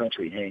Sun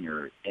Country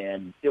hangar,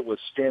 and it was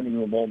standing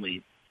room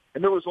only,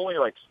 and there was only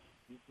like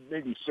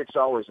maybe 6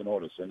 hours of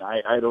notice, and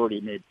I'd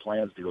already made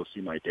plans to go see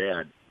my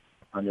dad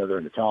on the other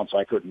end of town, so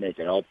I couldn't make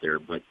it out there,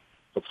 but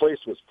the place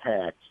was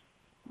packed,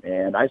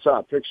 and I saw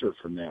a picture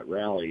from that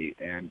rally,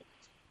 and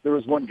there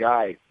was one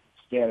guy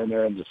standing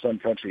there in the Sun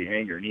Country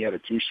hangar, and he had a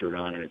T-shirt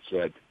on, and it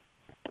said,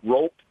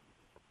 "Rope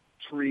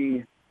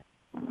Tree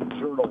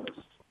Journalist."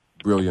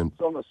 Brilliant.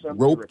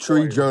 Rope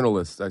Tree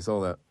Journalist. I saw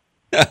that.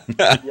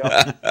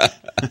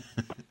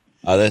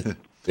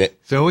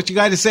 So what you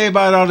got to say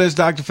about all this,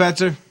 Dr.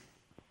 Fetzer?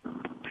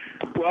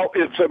 Well,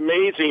 it's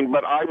amazing,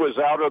 but I was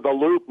out of the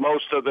loop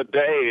most of the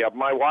day.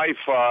 My wife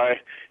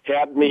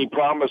had me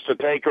promise to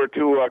take her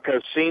to a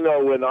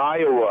casino in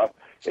Iowa,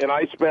 and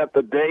I spent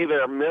the day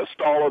there,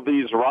 missed all of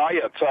these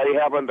riots. I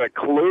haven't a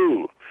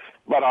clue,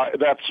 but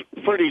that's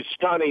pretty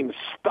stunning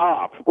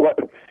stuff.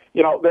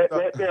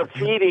 They're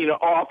feeding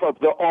off of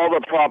all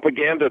the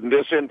propaganda and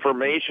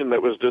disinformation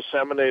that was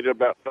disseminated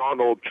about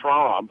Donald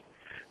Trump,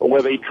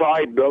 where they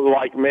tried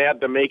like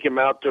mad to make him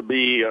out to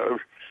be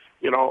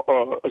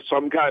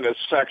some kind of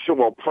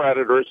sexual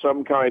predator,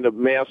 some kind of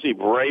massive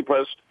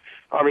rapist.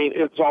 I mean,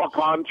 it's all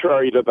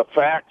contrary to the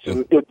facts,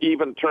 and it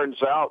even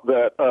turns out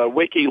that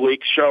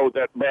WikiLeaks showed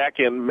that back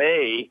in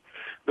May,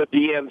 the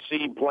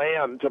DNC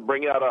planned to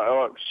bring out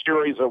a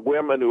series of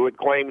women who had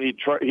claimed he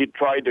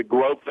tried to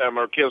grope them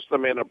or kiss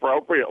them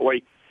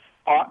inappropriately.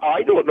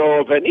 I don't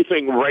know of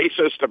anything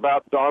racist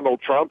about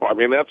Donald Trump. I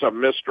mean, that's a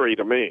mystery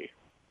to me.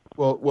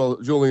 Well,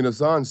 Julian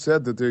Assange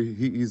said that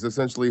he's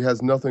essentially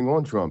has nothing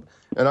on Trump.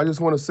 And I just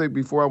want to say,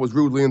 before I was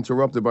rudely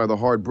interrupted by the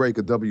hard break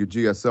at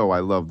WGSO, I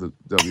love the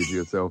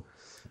WGSO.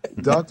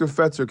 Dr.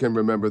 Fetzer can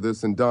remember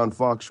this, and Don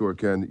Foxshore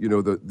can.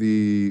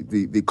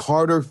 The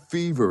Carter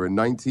fever in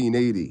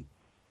 1980.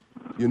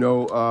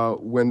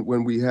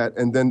 When we had,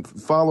 and then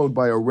followed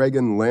by a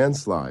Reagan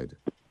landslide.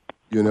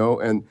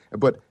 And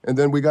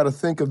then we got to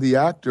think of the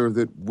actor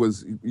that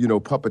was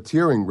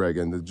puppeteering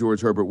Reagan, the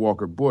George Herbert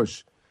Walker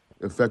Bush.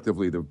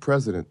 Effectively the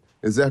president.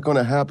 Is that going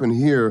to happen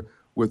here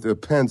with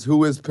Pence?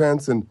 Who is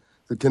Pence? And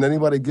can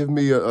anybody give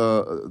me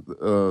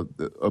a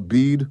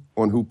bead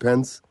on who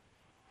Pence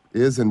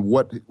is and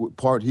what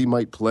part he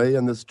might play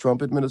in this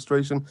Trump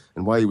administration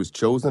and why he was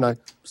chosen? I'm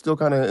still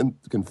kind of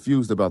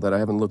confused about that. I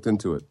haven't looked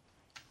into it.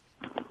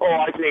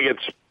 Oh, I think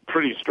it's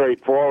pretty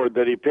straightforward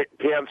that he picked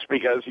Pence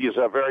because he's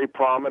a very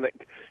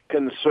prominent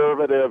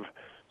conservative,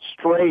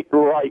 straight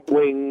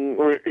right-wing,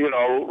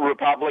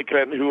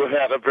 Republican who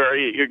had a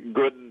very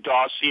good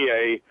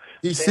dossier.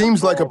 He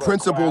seems like a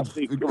principled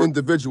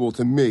individual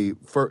to me,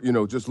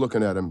 just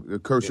looking at him, a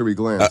cursory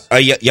glance.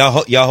 Y'all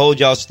hold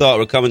y'all's thought.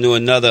 We're coming to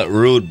another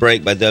rude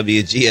break by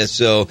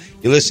WGSO.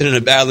 You're listening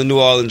to Battle of New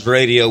Orleans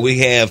Radio. We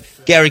have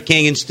Gary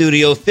King in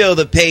studio, Phil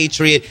the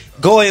Patriot,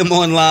 Goyam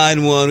on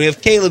line one. We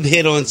have Caleb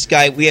Hitt on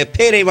Skype. We have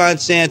Payday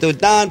Monsanto,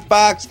 Don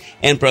Fox,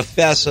 and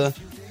Professor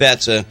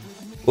Fetzer.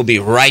 We'll be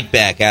right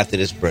back after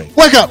this break.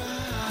 Wake up!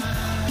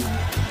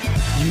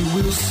 You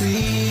will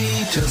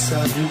see just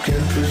how you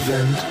can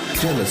prevent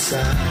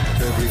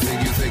genocide. Everything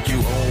you think you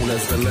own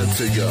has been lent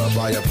to you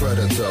by a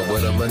predator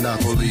with a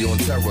monopoly on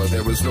terror.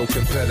 There is no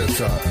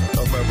competitor.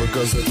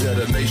 America's a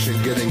dead nation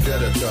getting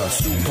deader.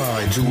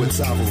 Supine to its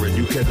sovereign.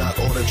 You cannot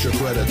audit your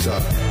creditor.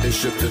 They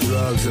ship the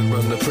drugs and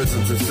run the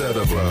prisons,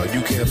 etc.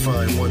 You can't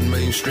find one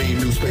mainstream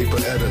newspaper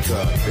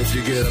editor. If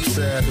you get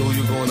upset, who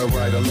you gonna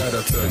write a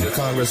letter to? Your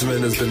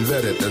congressman has been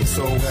vetted, and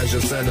so has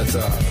your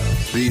senator.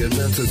 The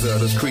inventors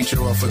of this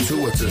creature are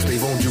fortuitous.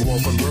 They've owned you all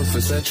from birth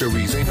for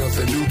centuries. Ain't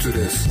nothing new to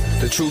this.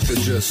 The truth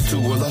is just too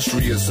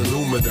illustrious and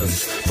luminous.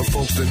 us. For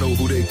folks to know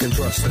who they can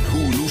trust and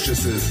who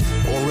Lucius is,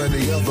 or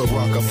any other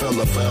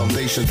Rockefeller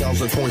Foundation.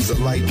 1,000 points of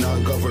light,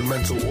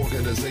 non-governmental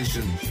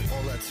organization.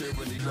 All that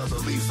tyranny, another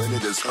leaf, and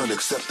it is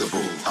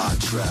unacceptable. I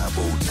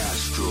travel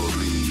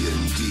astrally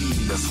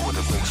indeed. That's what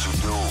it makes you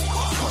do.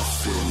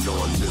 Puffing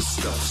on this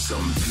stuff,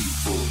 some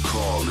people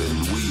calling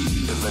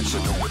weed, and let you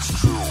know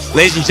it's true.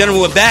 Ladies and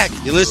gentlemen, we're back.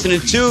 You're listening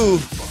to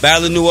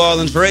Battle of New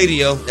Orleans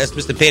Radio. That's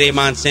Mr. Payday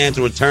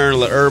Monsanto, Return of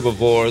the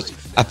Herbivores.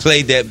 I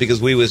played that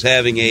because we was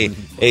having a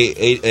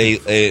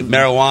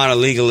marijuana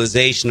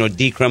legalization or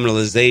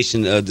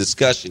decriminalization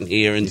discussion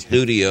here in the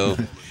studio.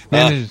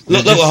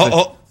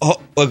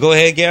 Go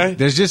ahead, Gary.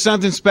 There's just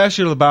something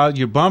special about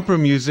your bumper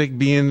music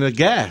being the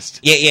guest.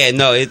 Yeah,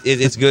 no,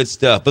 it's good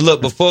stuff. But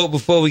look,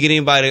 before we get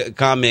anybody to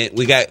comment,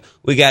 we got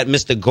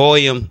Mr.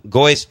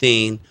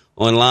 Goystein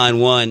on line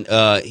one.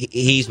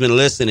 He's been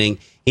listening.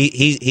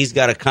 He's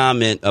got a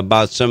comment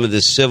about some of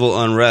the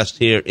civil unrest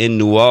here in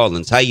New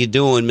Orleans. How you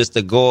doing,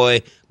 Mr.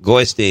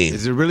 Goystein?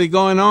 Is it really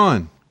going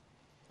on?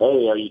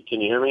 Hey,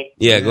 can you hear me?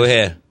 Yeah, go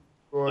ahead.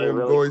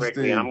 Really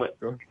quickly, I'm with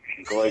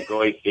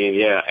Goystein,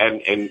 yeah,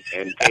 and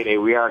Payday,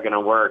 we are going to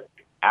work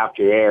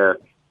after air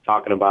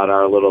talking about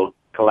our little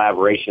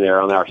collaboration there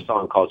on our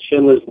song called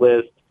Schindler's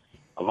List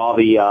of all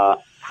the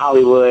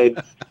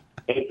Hollywood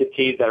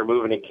entities that are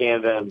moving to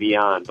Canada and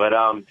beyond. But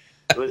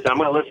listen, I'm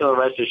going to listen to the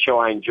rest of the show.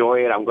 I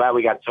enjoy it. I'm glad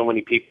we got so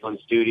many people in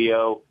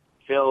studio.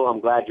 Phil,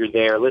 I'm glad you're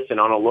there. Listen,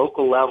 on a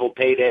local level,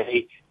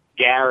 Payday,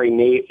 Gary,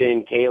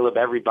 Nathan, Caleb,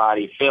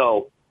 everybody,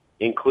 Phil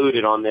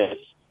included on this.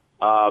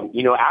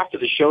 After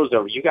the show's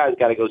over, you guys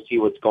got to go see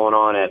what's going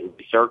on at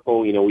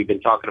Circle. We've been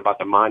talking about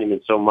the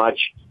monument so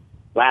much.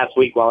 Last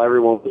week, while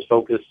everyone was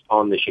focused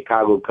on the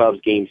Chicago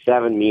Cubs Game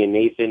 7, me and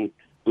Nathan,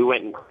 we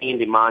went and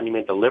cleaned the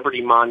monument, the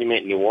Liberty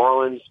Monument in New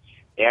Orleans.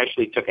 They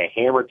actually took a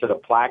hammer to the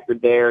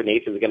placard there.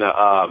 Nathan's going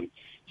to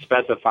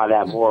specify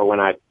that more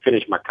when I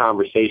finish my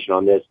conversation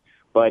on this.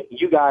 But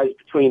you guys,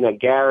 between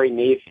Gary,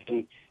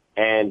 Nathan,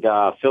 and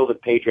Phil the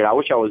Patriot, I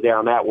wish I was there.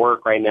 I'm at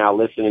work right now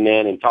listening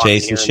in and talking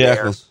Jason here and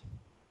Shekels. there.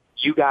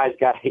 You guys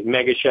got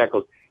Mega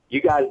Shekels.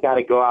 You guys got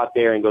to go out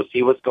there and go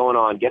see what's going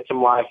on. Get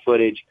some live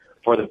footage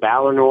for the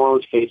Battle of New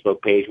Orleans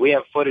Facebook page. We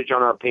have footage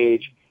on our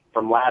page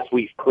from last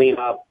week's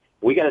cleanup.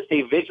 We got to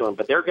stay vigilant,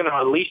 but they're going to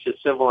unleash the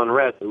civil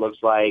unrest, it looks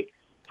like,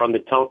 from the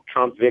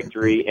Trump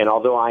victory. And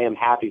although I am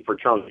happy for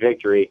Trump's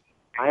victory,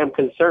 I am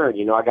concerned.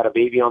 I got a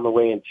baby on the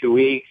way in 2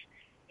 weeks,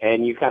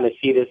 and you kind of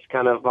see this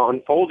kind of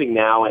unfolding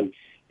now. And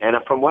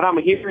from what I'm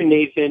hearing,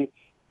 Nathan,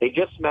 they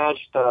just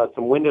smashed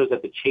some windows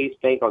at the Chase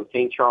Bank on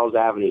St. Charles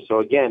Avenue. So,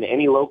 again,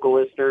 any local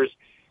listeners,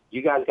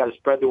 you guys got to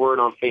spread the word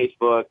on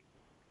Facebook.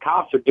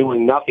 Cops are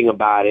doing nothing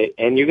about it,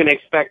 and you got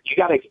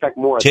to expect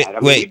more of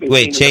that.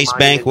 Wait, Chase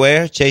Bank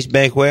where? Chase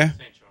Bank where?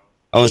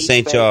 Oh, in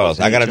St. Charles.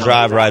 I got to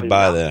drive right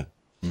by there.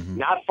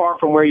 Not far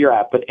from where you're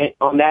at. But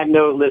on that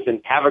note,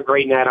 listen, have a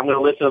great night. I'm going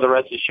to listen to the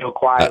rest of the show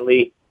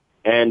quietly,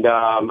 and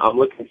I'm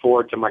looking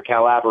forward to my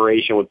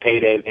collaboration with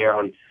Payday there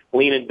on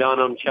Lena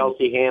Dunham,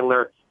 Chelsea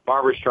Handler,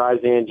 Barbara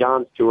Streisand,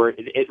 Jon Stewart.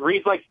 It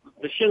reads like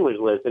the Schindler's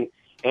List, and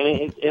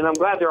I'm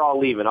glad they're all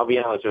leaving. I'll be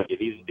honest with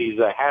you. These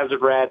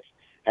hazard rats,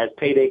 as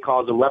Payday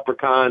calls them,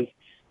 leprechauns,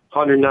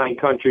 109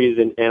 countries,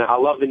 and I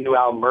love the new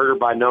album, Murder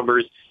by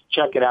Numbers.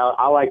 Check it out.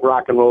 I like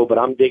rock and roll, but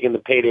I'm digging the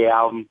Payday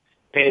album.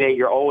 Payday,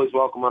 you're always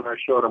welcome on our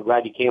show, and I'm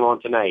glad you came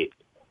on tonight.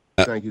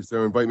 Thank you,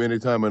 sir. Invite me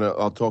anytime, and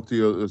I'll talk to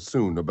you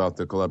soon about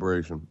the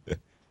collaboration.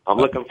 I'm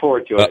looking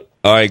forward to it.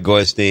 All right,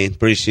 Goystein.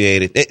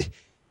 Appreciate it.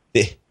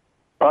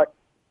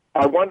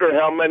 I wonder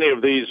how many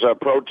of these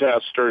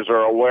protesters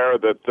are aware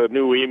that the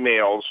new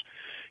emails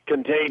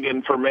contain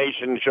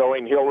information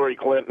showing Hillary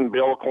Clinton,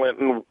 Bill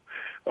Clinton,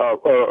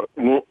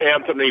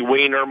 Anthony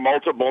Weiner,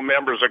 multiple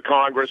members of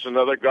Congress and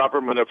other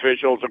government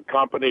officials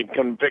accompanied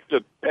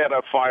convicted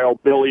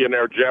pedophile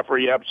billionaire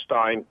Jeffrey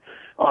Epstein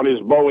on his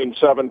Boeing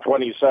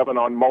 727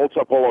 on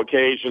multiple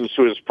occasions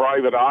to his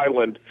private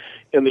island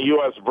in the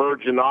U.S.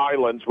 Virgin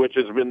Islands, which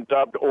has been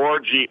dubbed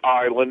Orgy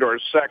Island or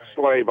Sex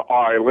Slave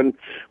Island,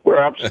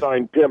 where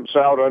Epstein pimps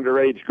out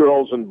underage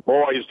girls and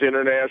boys to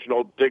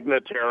international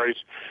dignitaries.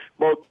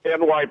 Both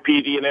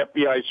NYPD and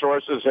FBI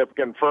sources have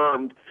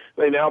confirmed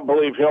they now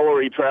believe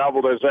Hillary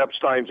traveled as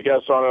Epstein's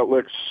guest on at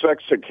least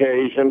 6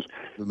 occasions.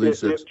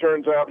 It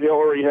turns out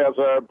Hillary has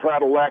a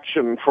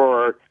predilection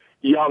for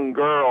young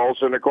girls,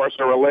 and of course,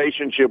 the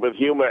relationship with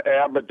Huma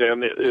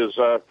Abedin is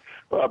a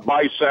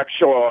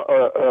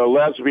bisexual,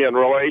 lesbian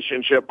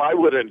relationship. I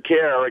wouldn't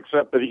care,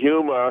 except that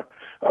Huma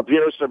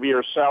appears to be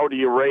her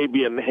Saudi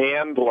Arabian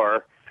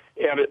handler,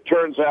 and it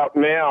turns out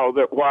now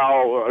that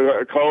while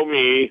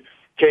Comey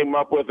came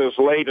up with this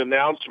late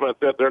announcement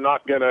that they're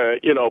not going to,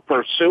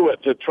 pursue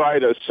it to try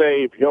to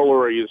save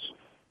Hillary's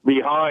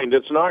behind,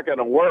 it's not going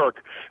to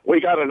work.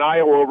 We got an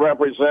Iowa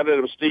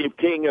representative, Steve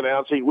King,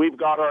 announcing we've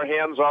got our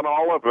hands on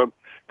all of them.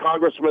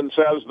 Congressman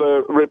says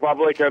the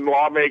Republican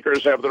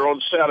lawmakers have their own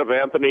set of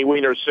Anthony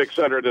Weiner's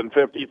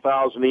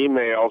 650,000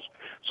 emails,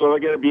 so they're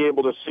going to be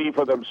able to see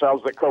for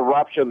themselves the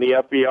corruption the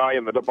FBI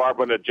and the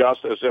Department of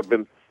Justice have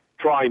been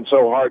trying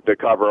so hard to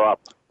cover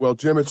up. Well,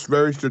 Jim, it's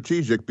very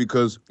strategic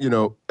because,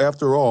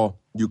 after all,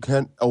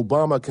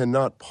 Obama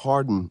cannot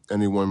pardon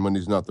anyone when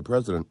he's not the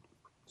president.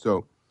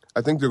 So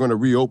I think they're going to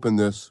reopen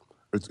this.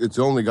 It's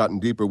only gotten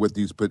deeper with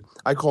these, but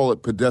I call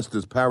it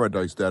Podesta's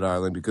paradise, that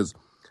island, because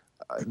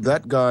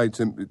that guy,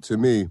 to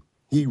me,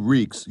 he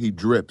reeks, he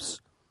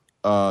drips,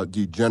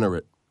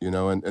 degenerate,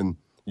 and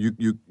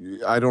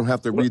I don't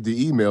have to read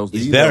the emails.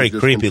 He's very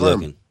creepy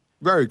looking.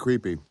 Very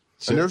creepy.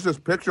 And there's this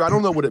picture. I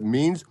don't know what it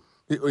means.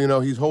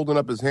 He's holding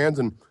up his hands,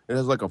 and it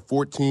has like a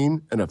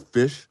 14 and a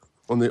fish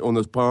on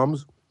his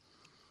palms.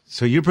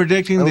 So you're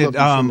predicting that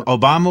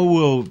Obama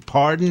will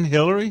pardon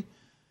Hillary?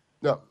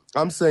 No,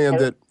 I'm saying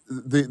that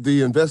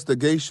the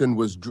investigation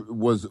was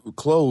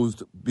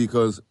closed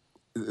because,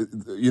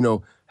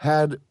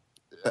 had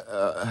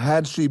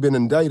she been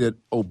indicted,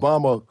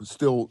 Obama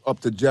still up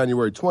to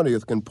January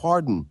 20th can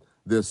pardon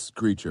this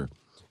creature.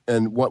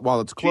 And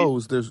while it's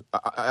closed,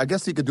 I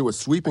guess he could do a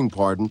sweeping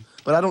pardon,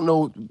 but I don't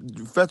know.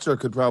 Fetzer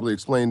could probably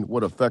explain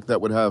what effect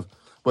that would have.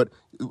 But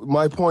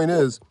my point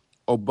is,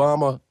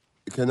 Obama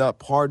cannot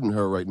pardon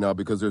her right now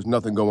because there's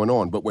nothing going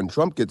on. But when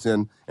Trump gets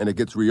in and it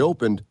gets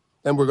reopened,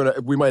 then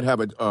we might have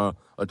a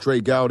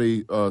Trey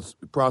Gowdy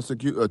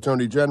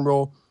attorney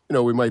general.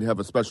 We might have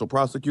a special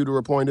prosecutor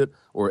appointed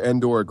or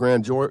a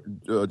grand jury.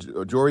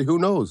 Who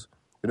knows?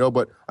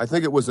 But I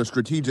think it was a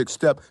strategic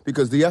step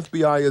because the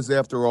FBI is,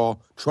 after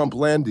all,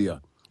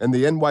 Trumplandia. And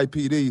the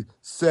NYPD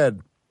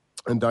said,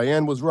 and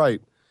Diane was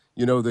right,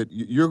 that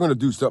you're going to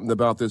do something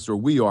about this, or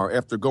we are,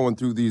 after going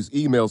through these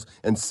emails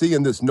and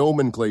seeing this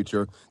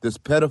nomenclature, this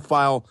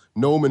pedophile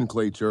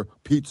nomenclature,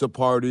 pizza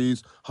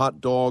parties,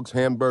 hot dogs,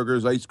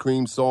 hamburgers, ice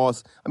cream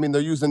sauce. I mean,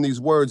 they're using these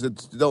words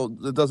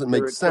that doesn't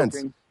make sense.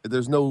 Cooking.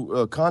 There's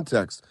no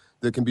context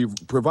that can be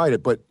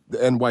provided, but the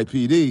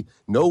NYPD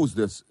knows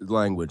this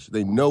language.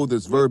 They know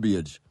this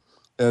verbiage,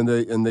 and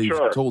they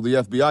told the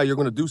FBI, "You're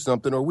going to do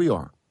something, or we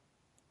are."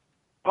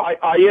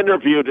 I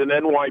interviewed an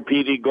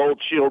NYPD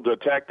Gold Shield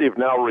detective,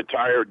 now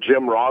retired,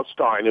 Jim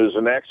Rothstein, who's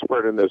an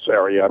expert in this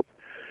area,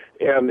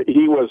 and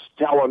he was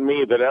telling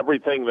me that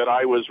everything that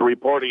I was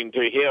reporting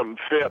to him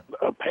fit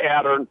a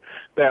pattern,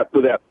 that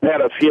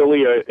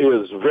pedophilia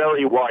is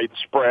very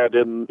widespread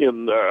in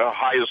the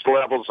highest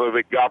levels of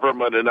the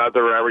government and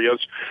other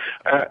areas.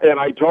 And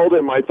I told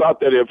him I thought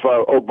that if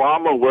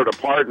Obama were to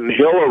pardon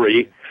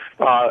Hillary,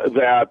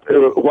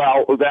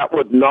 that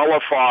would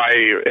nullify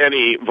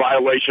any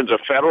violations of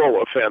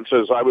federal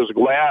offenses. I was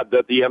glad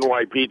that the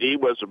NYPD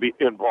was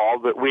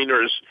involved, that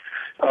Wiener's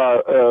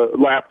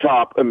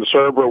laptop and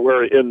server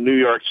were in New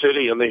York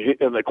City, and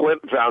the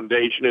Clinton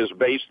Foundation is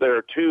based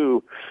there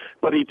too.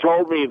 But he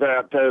told me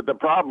that the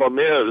problem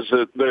is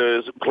that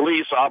the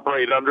police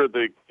operate under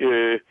the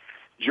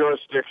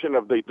jurisdiction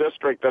of the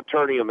district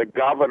attorney and the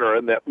governor,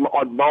 and that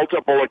on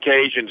multiple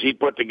occasions he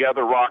put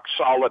together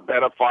rock-solid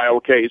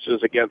pedophile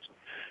cases against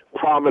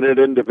prominent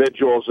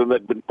individuals and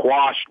that had been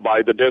quashed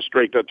by the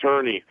district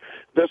attorney.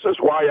 This is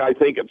why I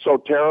think it's so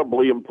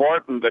terribly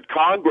important that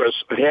Congress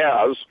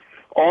has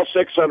all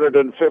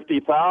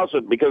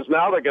 650,000, because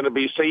now they're going to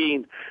be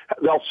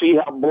they'll see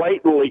how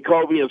blatantly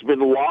Comey has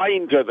been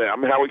lying to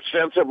them, how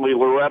extensively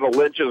Loretta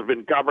Lynch has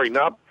been covering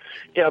up,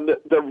 and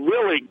the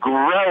really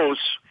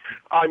gross,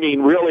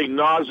 really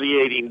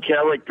nauseating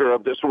character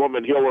of this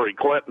woman, Hillary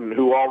Clinton,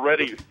 who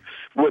already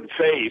would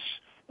face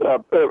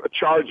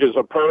charges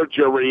of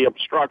perjury,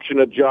 obstruction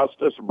of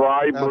justice,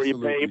 bribery,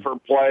 Absolutely. pay for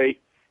play,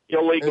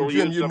 illegal and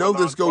Jim, use of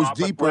this goes nonprofit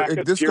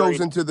deeper.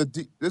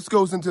 This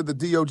goes into the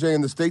DOJ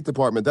and the State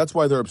Department. That's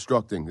why they're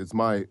obstructing. It's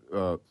my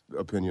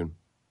opinion.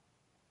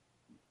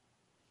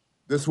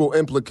 This will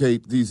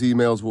implicate, these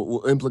emails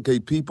will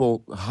implicate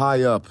people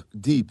high up,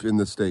 deep in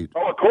the state.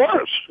 Oh, of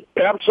course.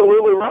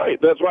 Absolutely right.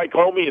 That's why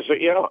Comey is,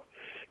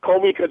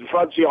 Comey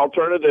confronts the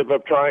alternative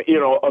of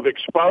of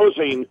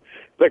exposing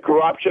the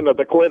corruption of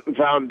the Clinton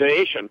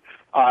Foundation.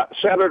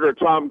 Senator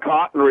Tom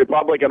Cotton,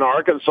 Republican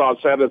Arkansas,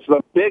 said it's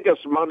the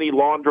biggest money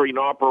laundering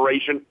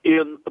operation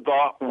in the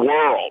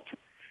world.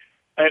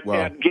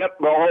 And get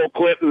the whole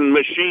Clinton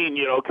machine,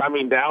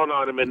 coming down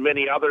on him, and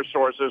many other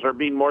sources are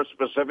being more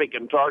specific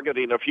in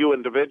targeting a few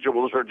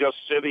individuals, or just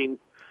sitting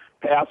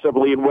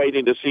passively and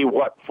waiting to see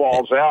what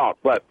falls out.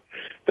 But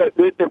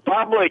the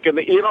public, and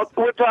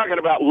we're talking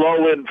about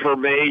low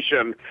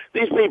information.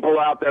 These people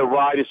out there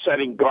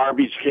setting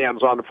garbage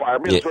cans on fire.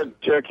 It's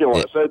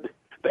ridiculous.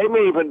 They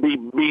may even be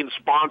being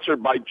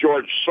sponsored by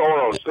George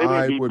Soros. They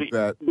may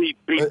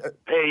be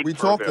paid. We for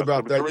talked this.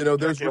 about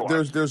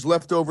that. There's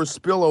leftover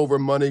spillover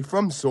money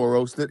from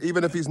Soros that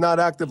even if he's not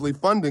actively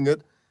funding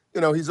it,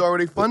 he's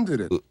already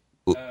funded it.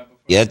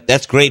 Yeah,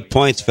 that's great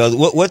points, fellas.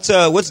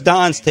 What's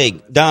Don's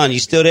take? Don, you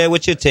still there?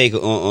 What's your take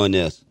on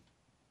this?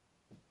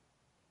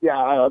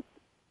 Yeah,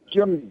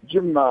 Jim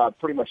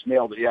pretty much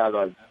nailed it.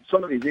 Yeah,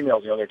 some of these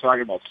emails, they're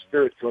talking about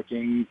spirit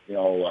cooking,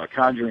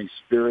 conjuring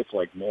spirits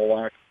like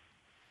Moloch.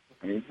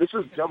 I mean, this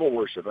is devil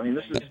worship. I mean,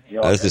 this is,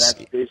 that's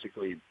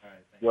basically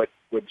what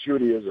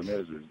Judaism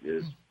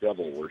is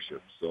devil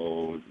worship.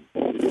 So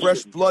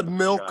fresh blood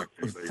milk,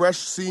 fresh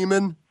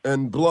semen,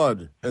 and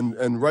blood,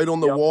 and right on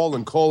the wall,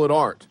 and call it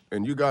art.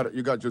 And you got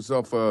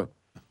yourself a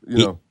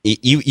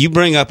You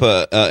bring up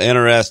a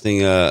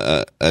interesting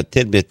a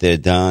tidbit there,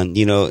 Don.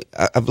 You know,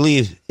 I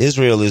believe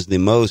Israel is the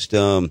most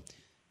they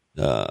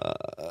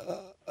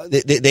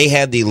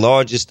have the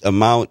largest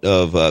amount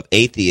of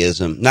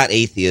atheism. Not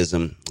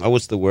atheism.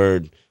 What's the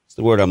word? What's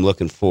the word I'm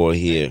looking for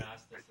here?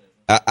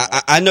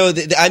 I know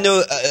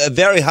a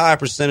very high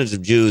percentage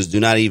of Jews do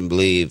not even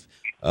believe.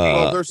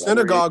 Well, their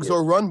synagogues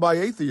are run by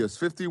atheists,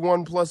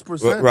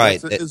 51+%.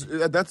 Right.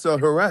 That's a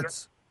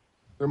Haaretz.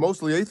 They're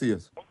mostly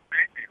atheists.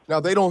 Now,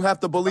 they don't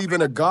have to believe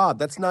in a God.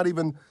 That's not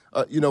even,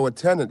 a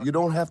tenet. You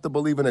don't have to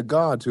believe in a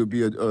God to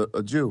be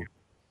a Jew.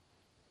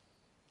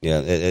 Yeah,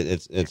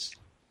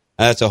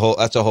 that's a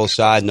whole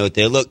side note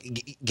there. Look,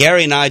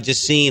 Gary and I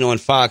just seen on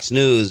Fox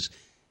News.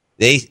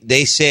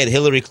 They said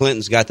Hillary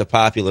Clinton's got the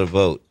popular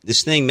vote.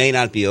 This thing may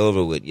not be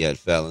over with yet,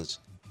 fellas.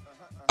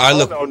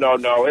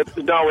 No.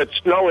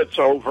 It's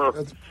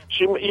over.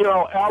 She,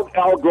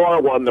 Al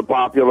Gore won the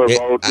popular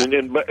vote, and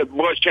then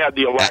Bush had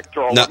the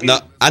electoral. No.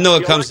 I know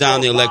it comes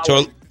down to the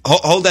electoral.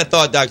 Hold that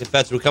thought, Dr.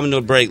 Fetzer. We're coming to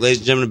a break. Ladies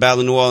and gentlemen, Battle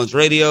of New Orleans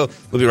Radio.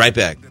 We'll be right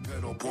back.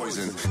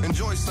 Poison.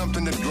 Enjoy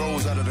something that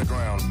grows out of the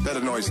ground. That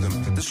annoys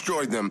them.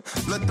 Destroy them.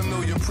 Let them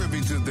know you're privy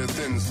to their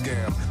thin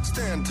scam.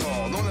 Stand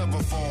tall. Don't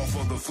ever fall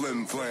for the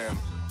flim flam.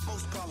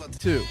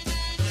 2.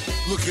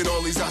 Look at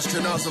all these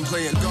Ashkenazim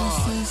playing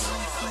God.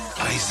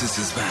 ISIS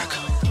is back.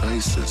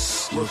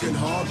 ISIS. Working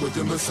hard with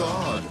the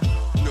Mossad.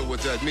 You know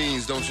what that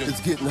means, don't you?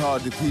 It's getting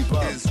hard to keep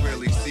up.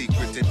 Israeli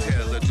Secret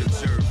Intelligence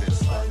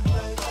Service.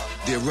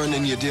 They're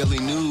running your daily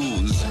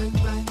news.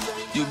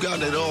 You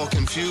got it all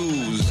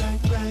confused.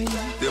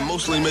 They're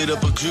mostly made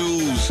up of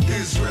Jews.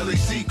 Israeli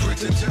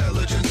Secret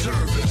Intelligence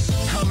Service.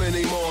 How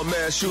many more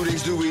mass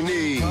shootings do we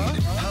need?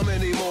 How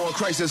many more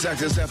crisis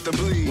actors have to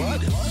bleed?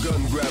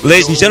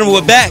 Ladies and gentlemen,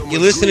 we're back.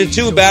 You're listening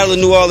to Battle of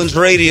New Orleans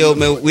Radio.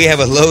 Man, we have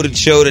a loaded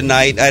show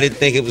tonight. I didn't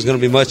think it was going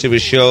to be much of a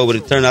show, but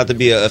it turned out to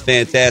be a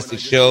fantastic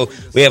show.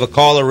 We have a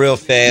caller real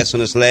fast on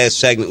this last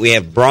segment. We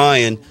have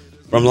Brian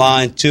from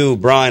line 2.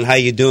 Brian, how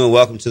you doing?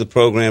 Welcome to the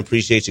program.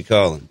 Appreciate you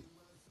calling.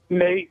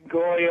 Nate,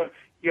 Goya,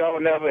 y'all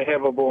never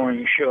have a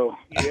boring show.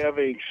 You have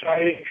an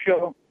exciting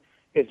show.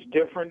 It's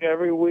different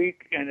every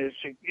week, and it's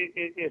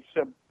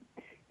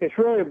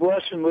really a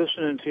blessing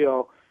listening to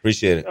y'all.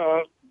 Appreciate it.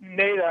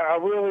 Nate, I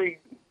really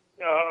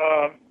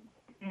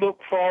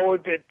look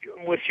forward that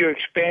with your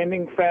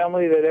expanding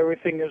family that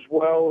everything is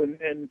well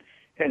and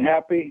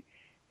happy,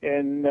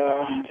 and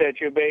that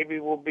your baby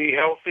will be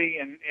healthy,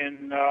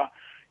 and I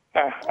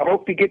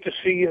hope to get to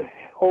see you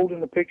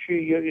holding the picture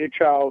of your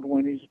child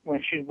when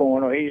she's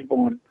born or he's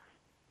born.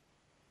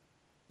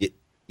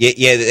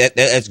 Yeah,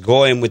 that's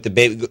Goyim with the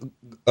baby.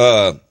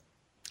 I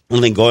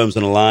don't think Goyim's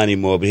on the line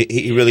anymore, but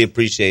he really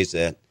appreciates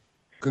that.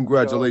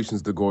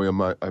 Congratulations to Goyim.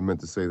 I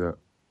meant to say that.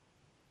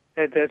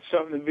 That's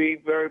something to be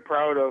very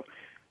proud of.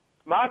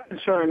 My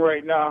concern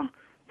right now,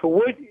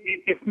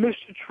 if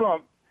Mr.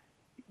 Trump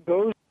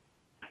goes,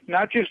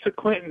 not just the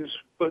Clintons,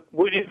 but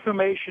with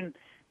information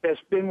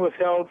that's been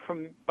withheld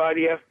by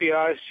the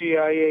FBI,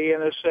 CIA,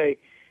 NSA,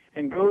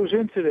 and goes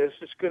into this,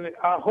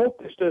 I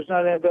hope this does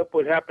not end up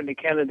what happened to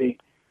Kennedy.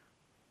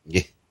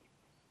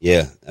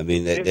 Yeah. I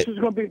mean, this is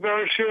going to be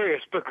very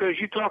serious because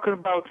you're talking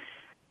about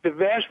the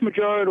vast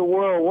majority of the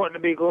world wanting to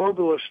be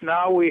globalists.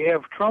 Now we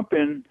have Trump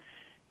in,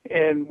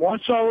 and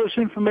once all this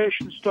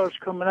information starts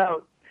coming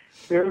out,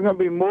 there are going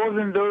to be more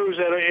than those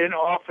that are in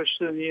office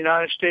in the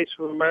United States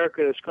of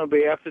America that's going to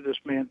be after this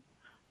man.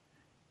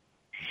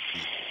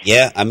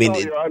 Yeah, I mean,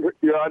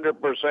 you're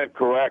 100%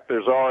 correct.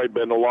 There's already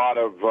been a lot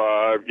of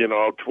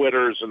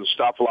Twitters and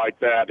stuff like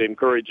that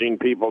encouraging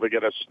people to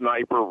get a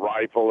sniper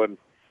rifle and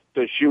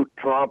to shoot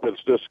Trump.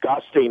 It's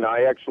disgusting.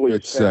 I actually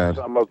sent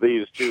some of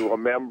these to a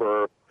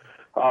member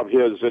of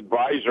his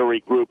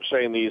advisory group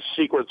saying the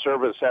Secret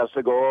Service has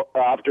to go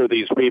after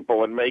these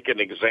people and make an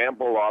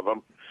example of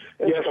them.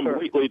 It's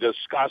completely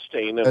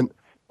disgusting. And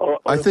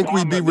I think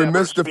we'd be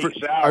remiss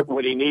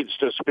when he needs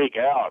to speak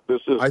out.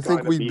 I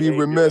think we'd be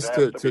remiss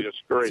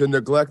to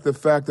neglect the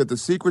fact that the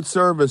Secret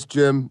Service,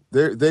 Jim,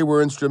 they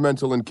were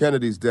instrumental in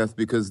Kennedy's death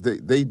because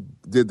they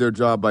did their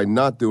job by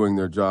not doing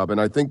their job. And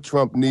I think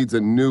Trump needs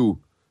a new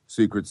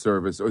Secret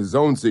Service, or his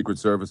own Secret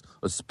Service,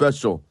 a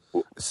special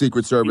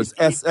Secret Service,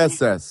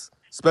 SSS,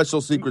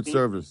 Special Secret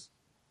Service.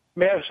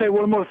 May I say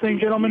one more thing,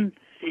 gentlemen?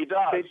 He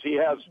does. He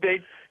has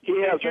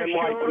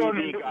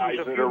NYPD guys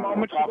that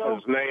are tough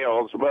as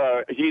nails,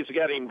 but he's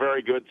getting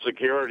very good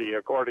security,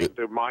 according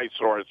to my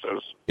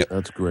sources. Yeah,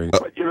 that's great.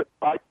 But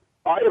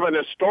I have an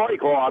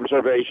historical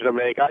observation to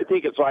make. I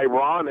think it's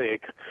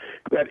ironic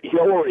that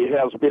Hillary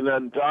has been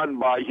undone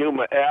by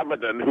Huma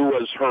Abedin, who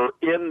was her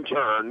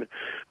intern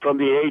from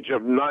the age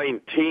of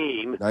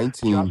 19.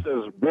 Just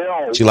as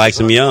Bill she likes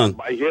him young.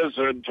 By his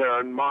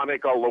intern,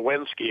 Monica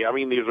Lewinsky. I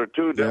mean, these are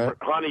two different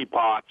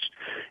honeypots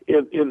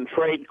in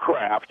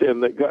tradecraft, in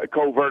the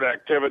covert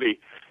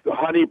activity. the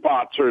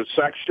honeypots are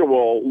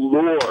sexual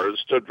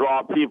lures to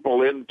draw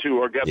people into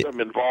or get them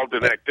involved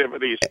in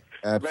activities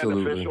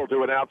beneficial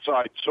to an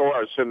outside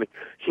source. And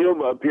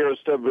Huma appears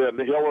to have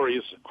been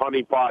Hillary's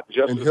honeypot.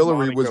 Just And as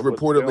Hillary Monica was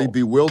reportedly Bill's.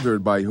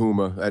 bewildered by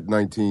Huma at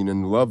 19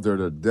 and loved her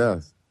to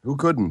death. Who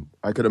couldn't?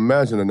 I could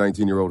imagine a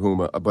 19-year-old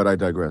Huma, but I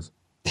digress.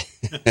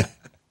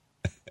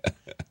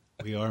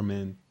 We are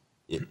men.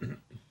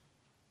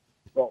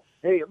 Well,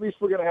 hey, at least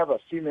we're going to have a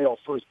female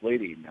first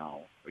lady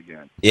now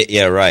again.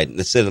 Yeah, right.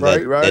 Instead of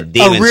Right, right. that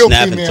demon A real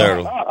snapping female.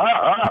 turtle.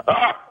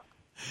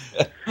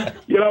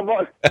 You know,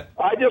 but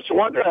I just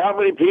wonder how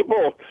many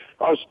people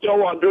are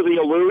still under the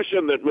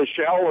illusion that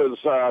Michelle is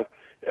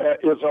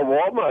a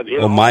woman. You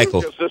know,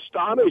 Michael. I was just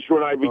astonished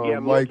when I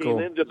began Michael.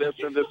 looking into this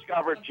and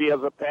discovered she has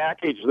a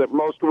package that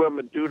most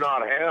women do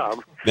not have,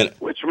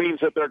 which means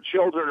that their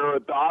children are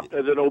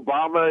adopted and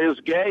Obama is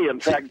gay. In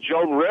fact,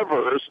 Joan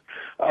Rivers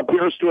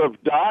appears to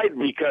have died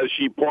because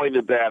she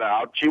pointed that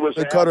out. She was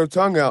They cut her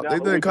tongue out.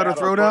 They cut her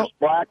throat out?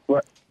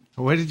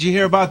 Where did you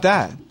hear about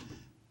that?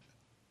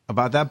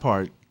 About that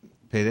part,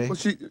 Payday?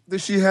 Well,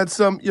 she had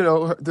some,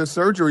 the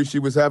surgery she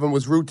was having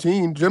was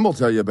routine. Jim will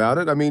tell you about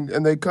it. I mean,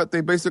 and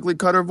they basically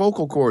cut her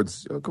vocal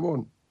cords. Come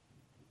on.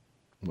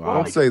 Wow.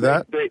 Don't say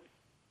that.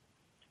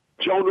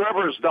 Joan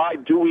Rivers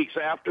died 2 weeks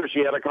after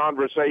she had a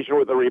conversation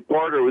with a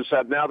reporter who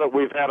said, now that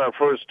we've had our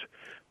first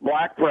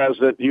black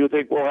president, do you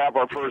think we'll have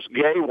our first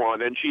gay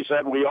one? And she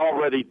said, we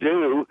already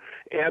do.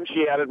 And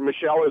she added,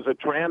 Michelle is a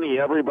tranny.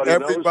 Everybody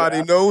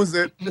knows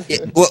it.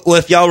 Well,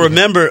 if y'all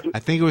remember, I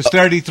think it was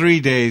 33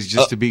 days,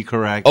 just to be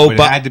correct. oh, but it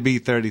but- had to be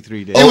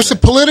 33 days. It was a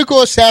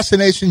political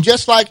assassination,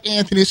 just like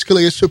Anthony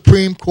Scalia,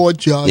 Supreme Court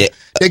judge. Yeah.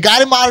 They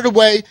got him out of the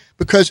way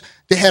because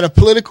they had a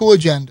political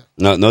agenda.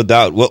 no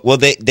doubt. Well,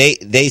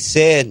 they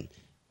said,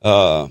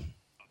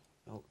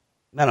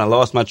 man, I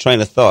lost my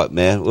train of thought,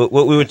 man.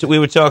 What we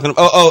were talking.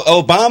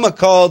 Obama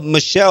called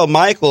Michelle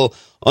Michael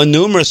on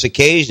numerous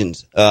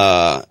occasions.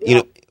 At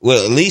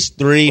least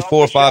 3,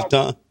 4, 5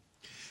 times.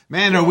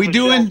 Man, are we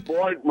doing?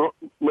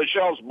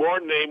 Michelle's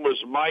born name was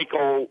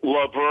Michael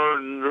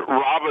Laverne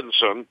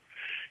Robinson,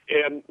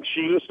 and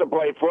she used to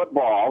play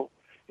football.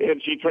 And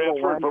she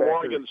transferred from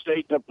Oregon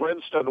State to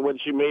Princeton when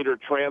she made her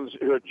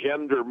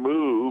gender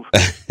move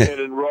and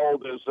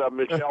enrolled as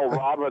Michelle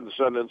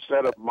Robinson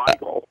instead of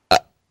Michael.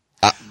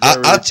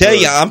 I'll tell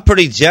you, I'm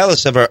pretty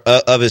jealous of her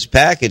of his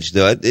package,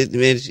 though.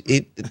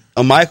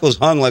 Michael's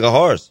hung like a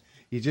horse.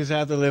 You just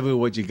have to live with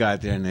what you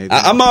got there, Nathan.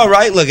 I'm all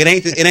right. Look, it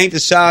ain't the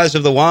size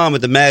of the wand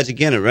with the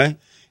magic in it, right?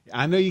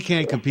 I know you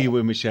can't compete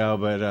with Michelle,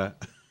 but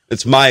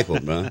it's Michael,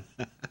 bro.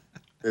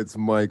 It's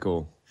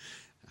Michael.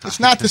 It's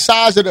not the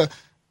size of the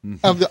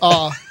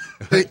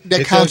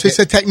that counts. Okay. It's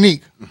a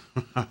technique.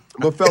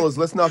 But fellas,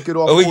 let's not get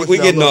off Oh, we course now.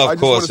 getting Look, off I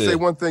just course want to here. say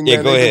one thing, Yeah,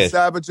 man. go They've ahead. been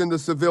savaging the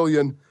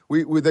civilian.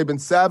 They've been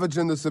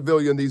savaging the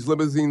civilian, these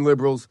limousine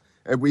liberals,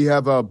 and we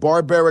have a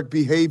barbaric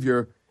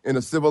behavior in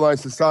a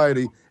civilized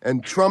society,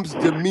 and Trump's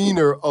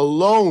demeanor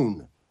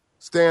alone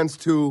stands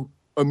to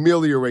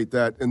ameliorate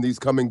that in these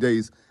coming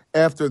days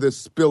after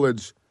this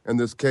spillage and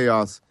this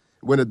chaos,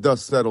 when the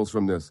dust settles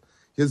from this.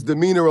 His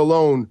demeanor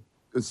alone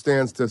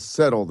stands to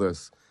settle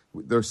this.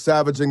 They're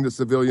savaging the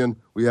civilian.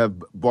 We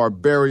have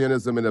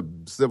barbarianism in a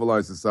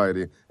civilized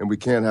society, and we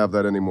can't have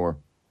that anymore.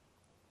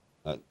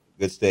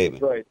 Good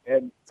statement. Right.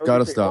 And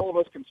Gotta stop. all of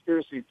us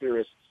conspiracy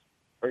theorists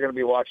are going to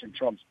be watching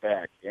Trump's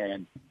back,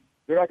 and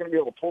they're not going to be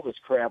able to pull this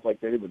crap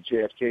like they did with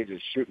JFK,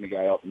 just shooting the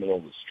guy out in the middle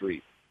of the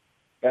street.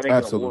 That ain't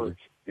going to Absolutely. work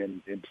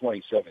in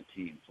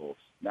 2017,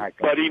 folks. Not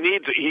But going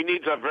he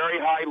needs a very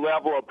high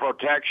level of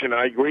protection.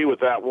 I agree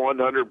with that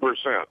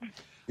 100%.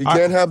 He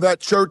can't have that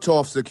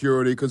Chertoff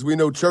security because we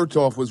know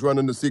Chertoff was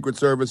running the Secret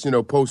Service,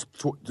 post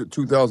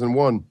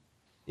 2001.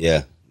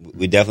 Yeah,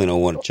 we definitely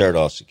don't want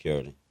Chertoff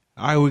security.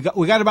 all right,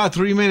 we got about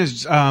 3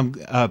 minutes.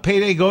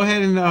 Payday, go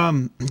ahead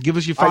and give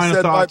us your I final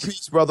said thoughts. my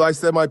piece, brother. I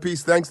said my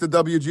piece. Thanks to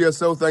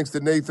WGSO. Thanks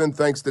to Nathan.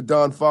 Thanks to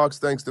Don Fox.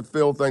 Thanks to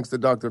Phil. Thanks to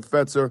Dr.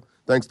 Fetzer.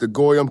 Thanks to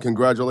Goyam.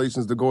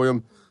 Congratulations to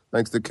Goyam.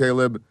 Thanks to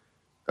Caleb.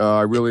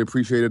 I really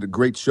appreciate it. A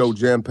great show,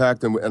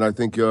 jam-packed, and I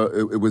think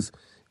it was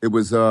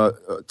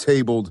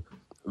tabled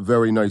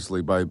very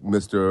nicely by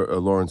Mr.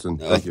 Lawrenson.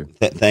 Thank you.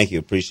 Thank you.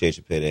 Appreciate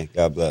you, Payday.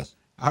 God bless.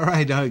 All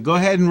right, go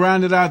ahead and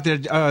round it out there,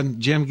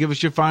 Jim. Give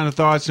us your final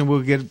thoughts, and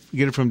we'll get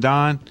it from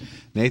Don,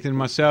 Nathan, and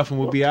myself, and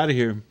we'll be out of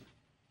here.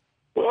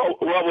 Well,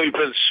 we've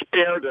been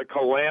spared a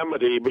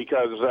calamity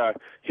because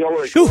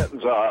Hillary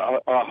Clinton's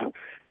a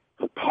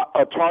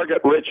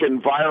target-rich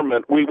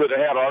environment. We would have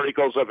had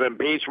articles of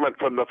impeachment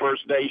from the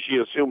first day she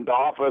assumed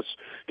office.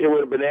 It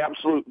would have been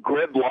absolute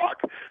gridlock.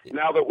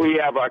 Now that we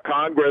have a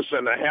Congress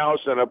and a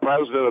House and a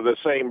president of the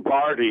same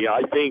party,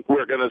 I think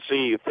we're going to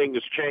see things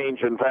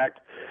change. In fact,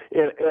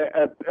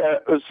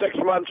 6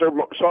 months or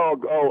so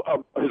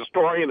ago, a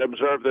historian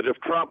observed that if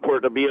Trump were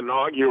to be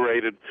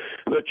inaugurated,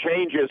 the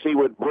changes he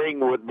would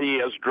bring would be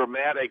as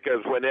dramatic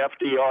as when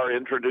FDR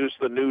introduced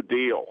the New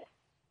Deal.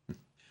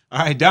 All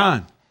right,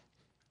 Don.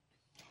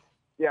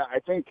 Yeah, I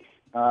think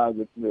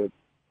the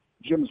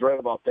Jim's right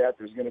about that.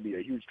 There's going to be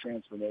a huge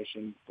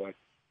transformation, but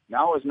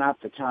now is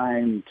not the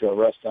time to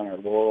rest on our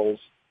laurels.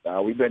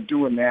 We've been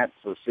doing that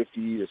for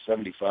 50 to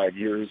 75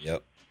 years.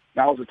 Yep.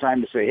 Now's the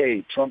time to say,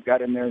 hey, Trump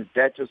got in there.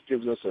 That just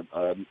gives us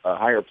a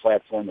higher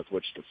platform with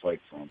which to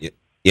fight from.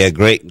 Yeah,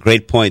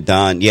 great point,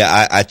 Don.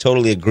 Yeah, I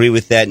totally agree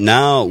with that.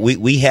 Now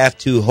we have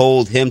to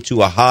hold him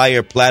to a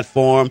higher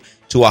platform,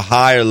 to a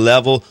higher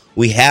level.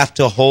 We have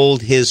to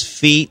hold his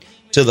feet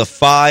to the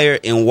fire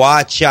and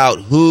watch out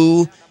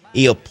who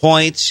he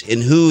appoints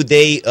and who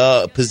they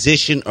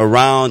position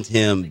around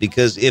him.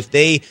 Because if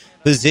they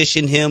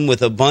position him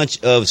with a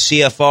bunch of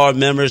CFR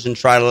members and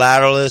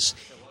trilateralists,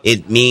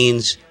 it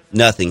means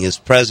nothing. His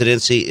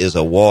presidency is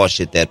a wash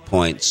at that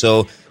point.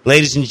 So,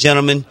 ladies and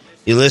gentlemen,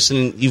 you've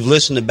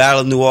listened to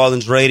Battle of New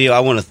Orleans Radio. I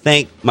want to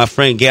thank my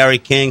friend Gary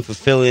King for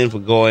filling in for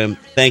Goyam.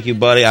 Thank you,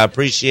 buddy. I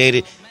appreciate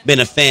it. Been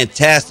a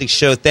fantastic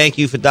show. Thank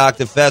you for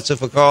Dr. Fetzer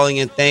for calling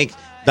in. Thanks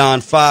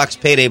Don Fox,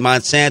 Payday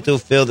Monsanto,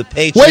 Phil the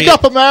Patriot. Wake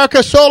up,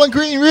 America. Soul and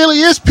Green really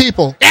is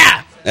people.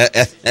 Yeah.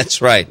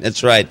 That's right.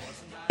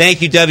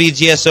 Thank you,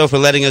 WGSO, for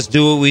letting us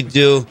do what we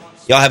do.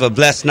 Y'all have a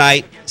blessed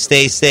night.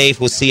 Stay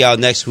safe. We'll see y'all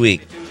next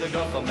week.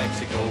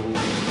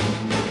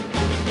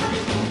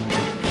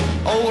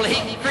 Old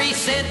Hickory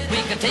said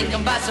we could take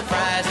them by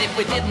surprise. If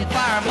we didn't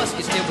fire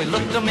muskets till we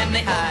looked them in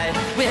the eye.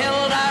 We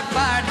held our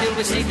fire till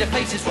we see their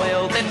faces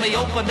well. Then we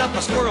opened up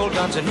our squirrel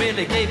guns and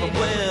really gave them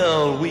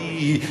well.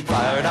 We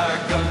fired our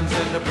guns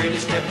and the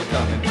British kept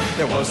coming.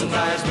 There wasn't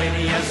as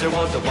many as there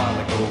was a while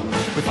ago.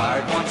 We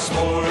fired once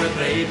more and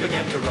they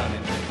began to run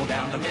it. Well,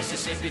 down the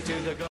Mississippi to the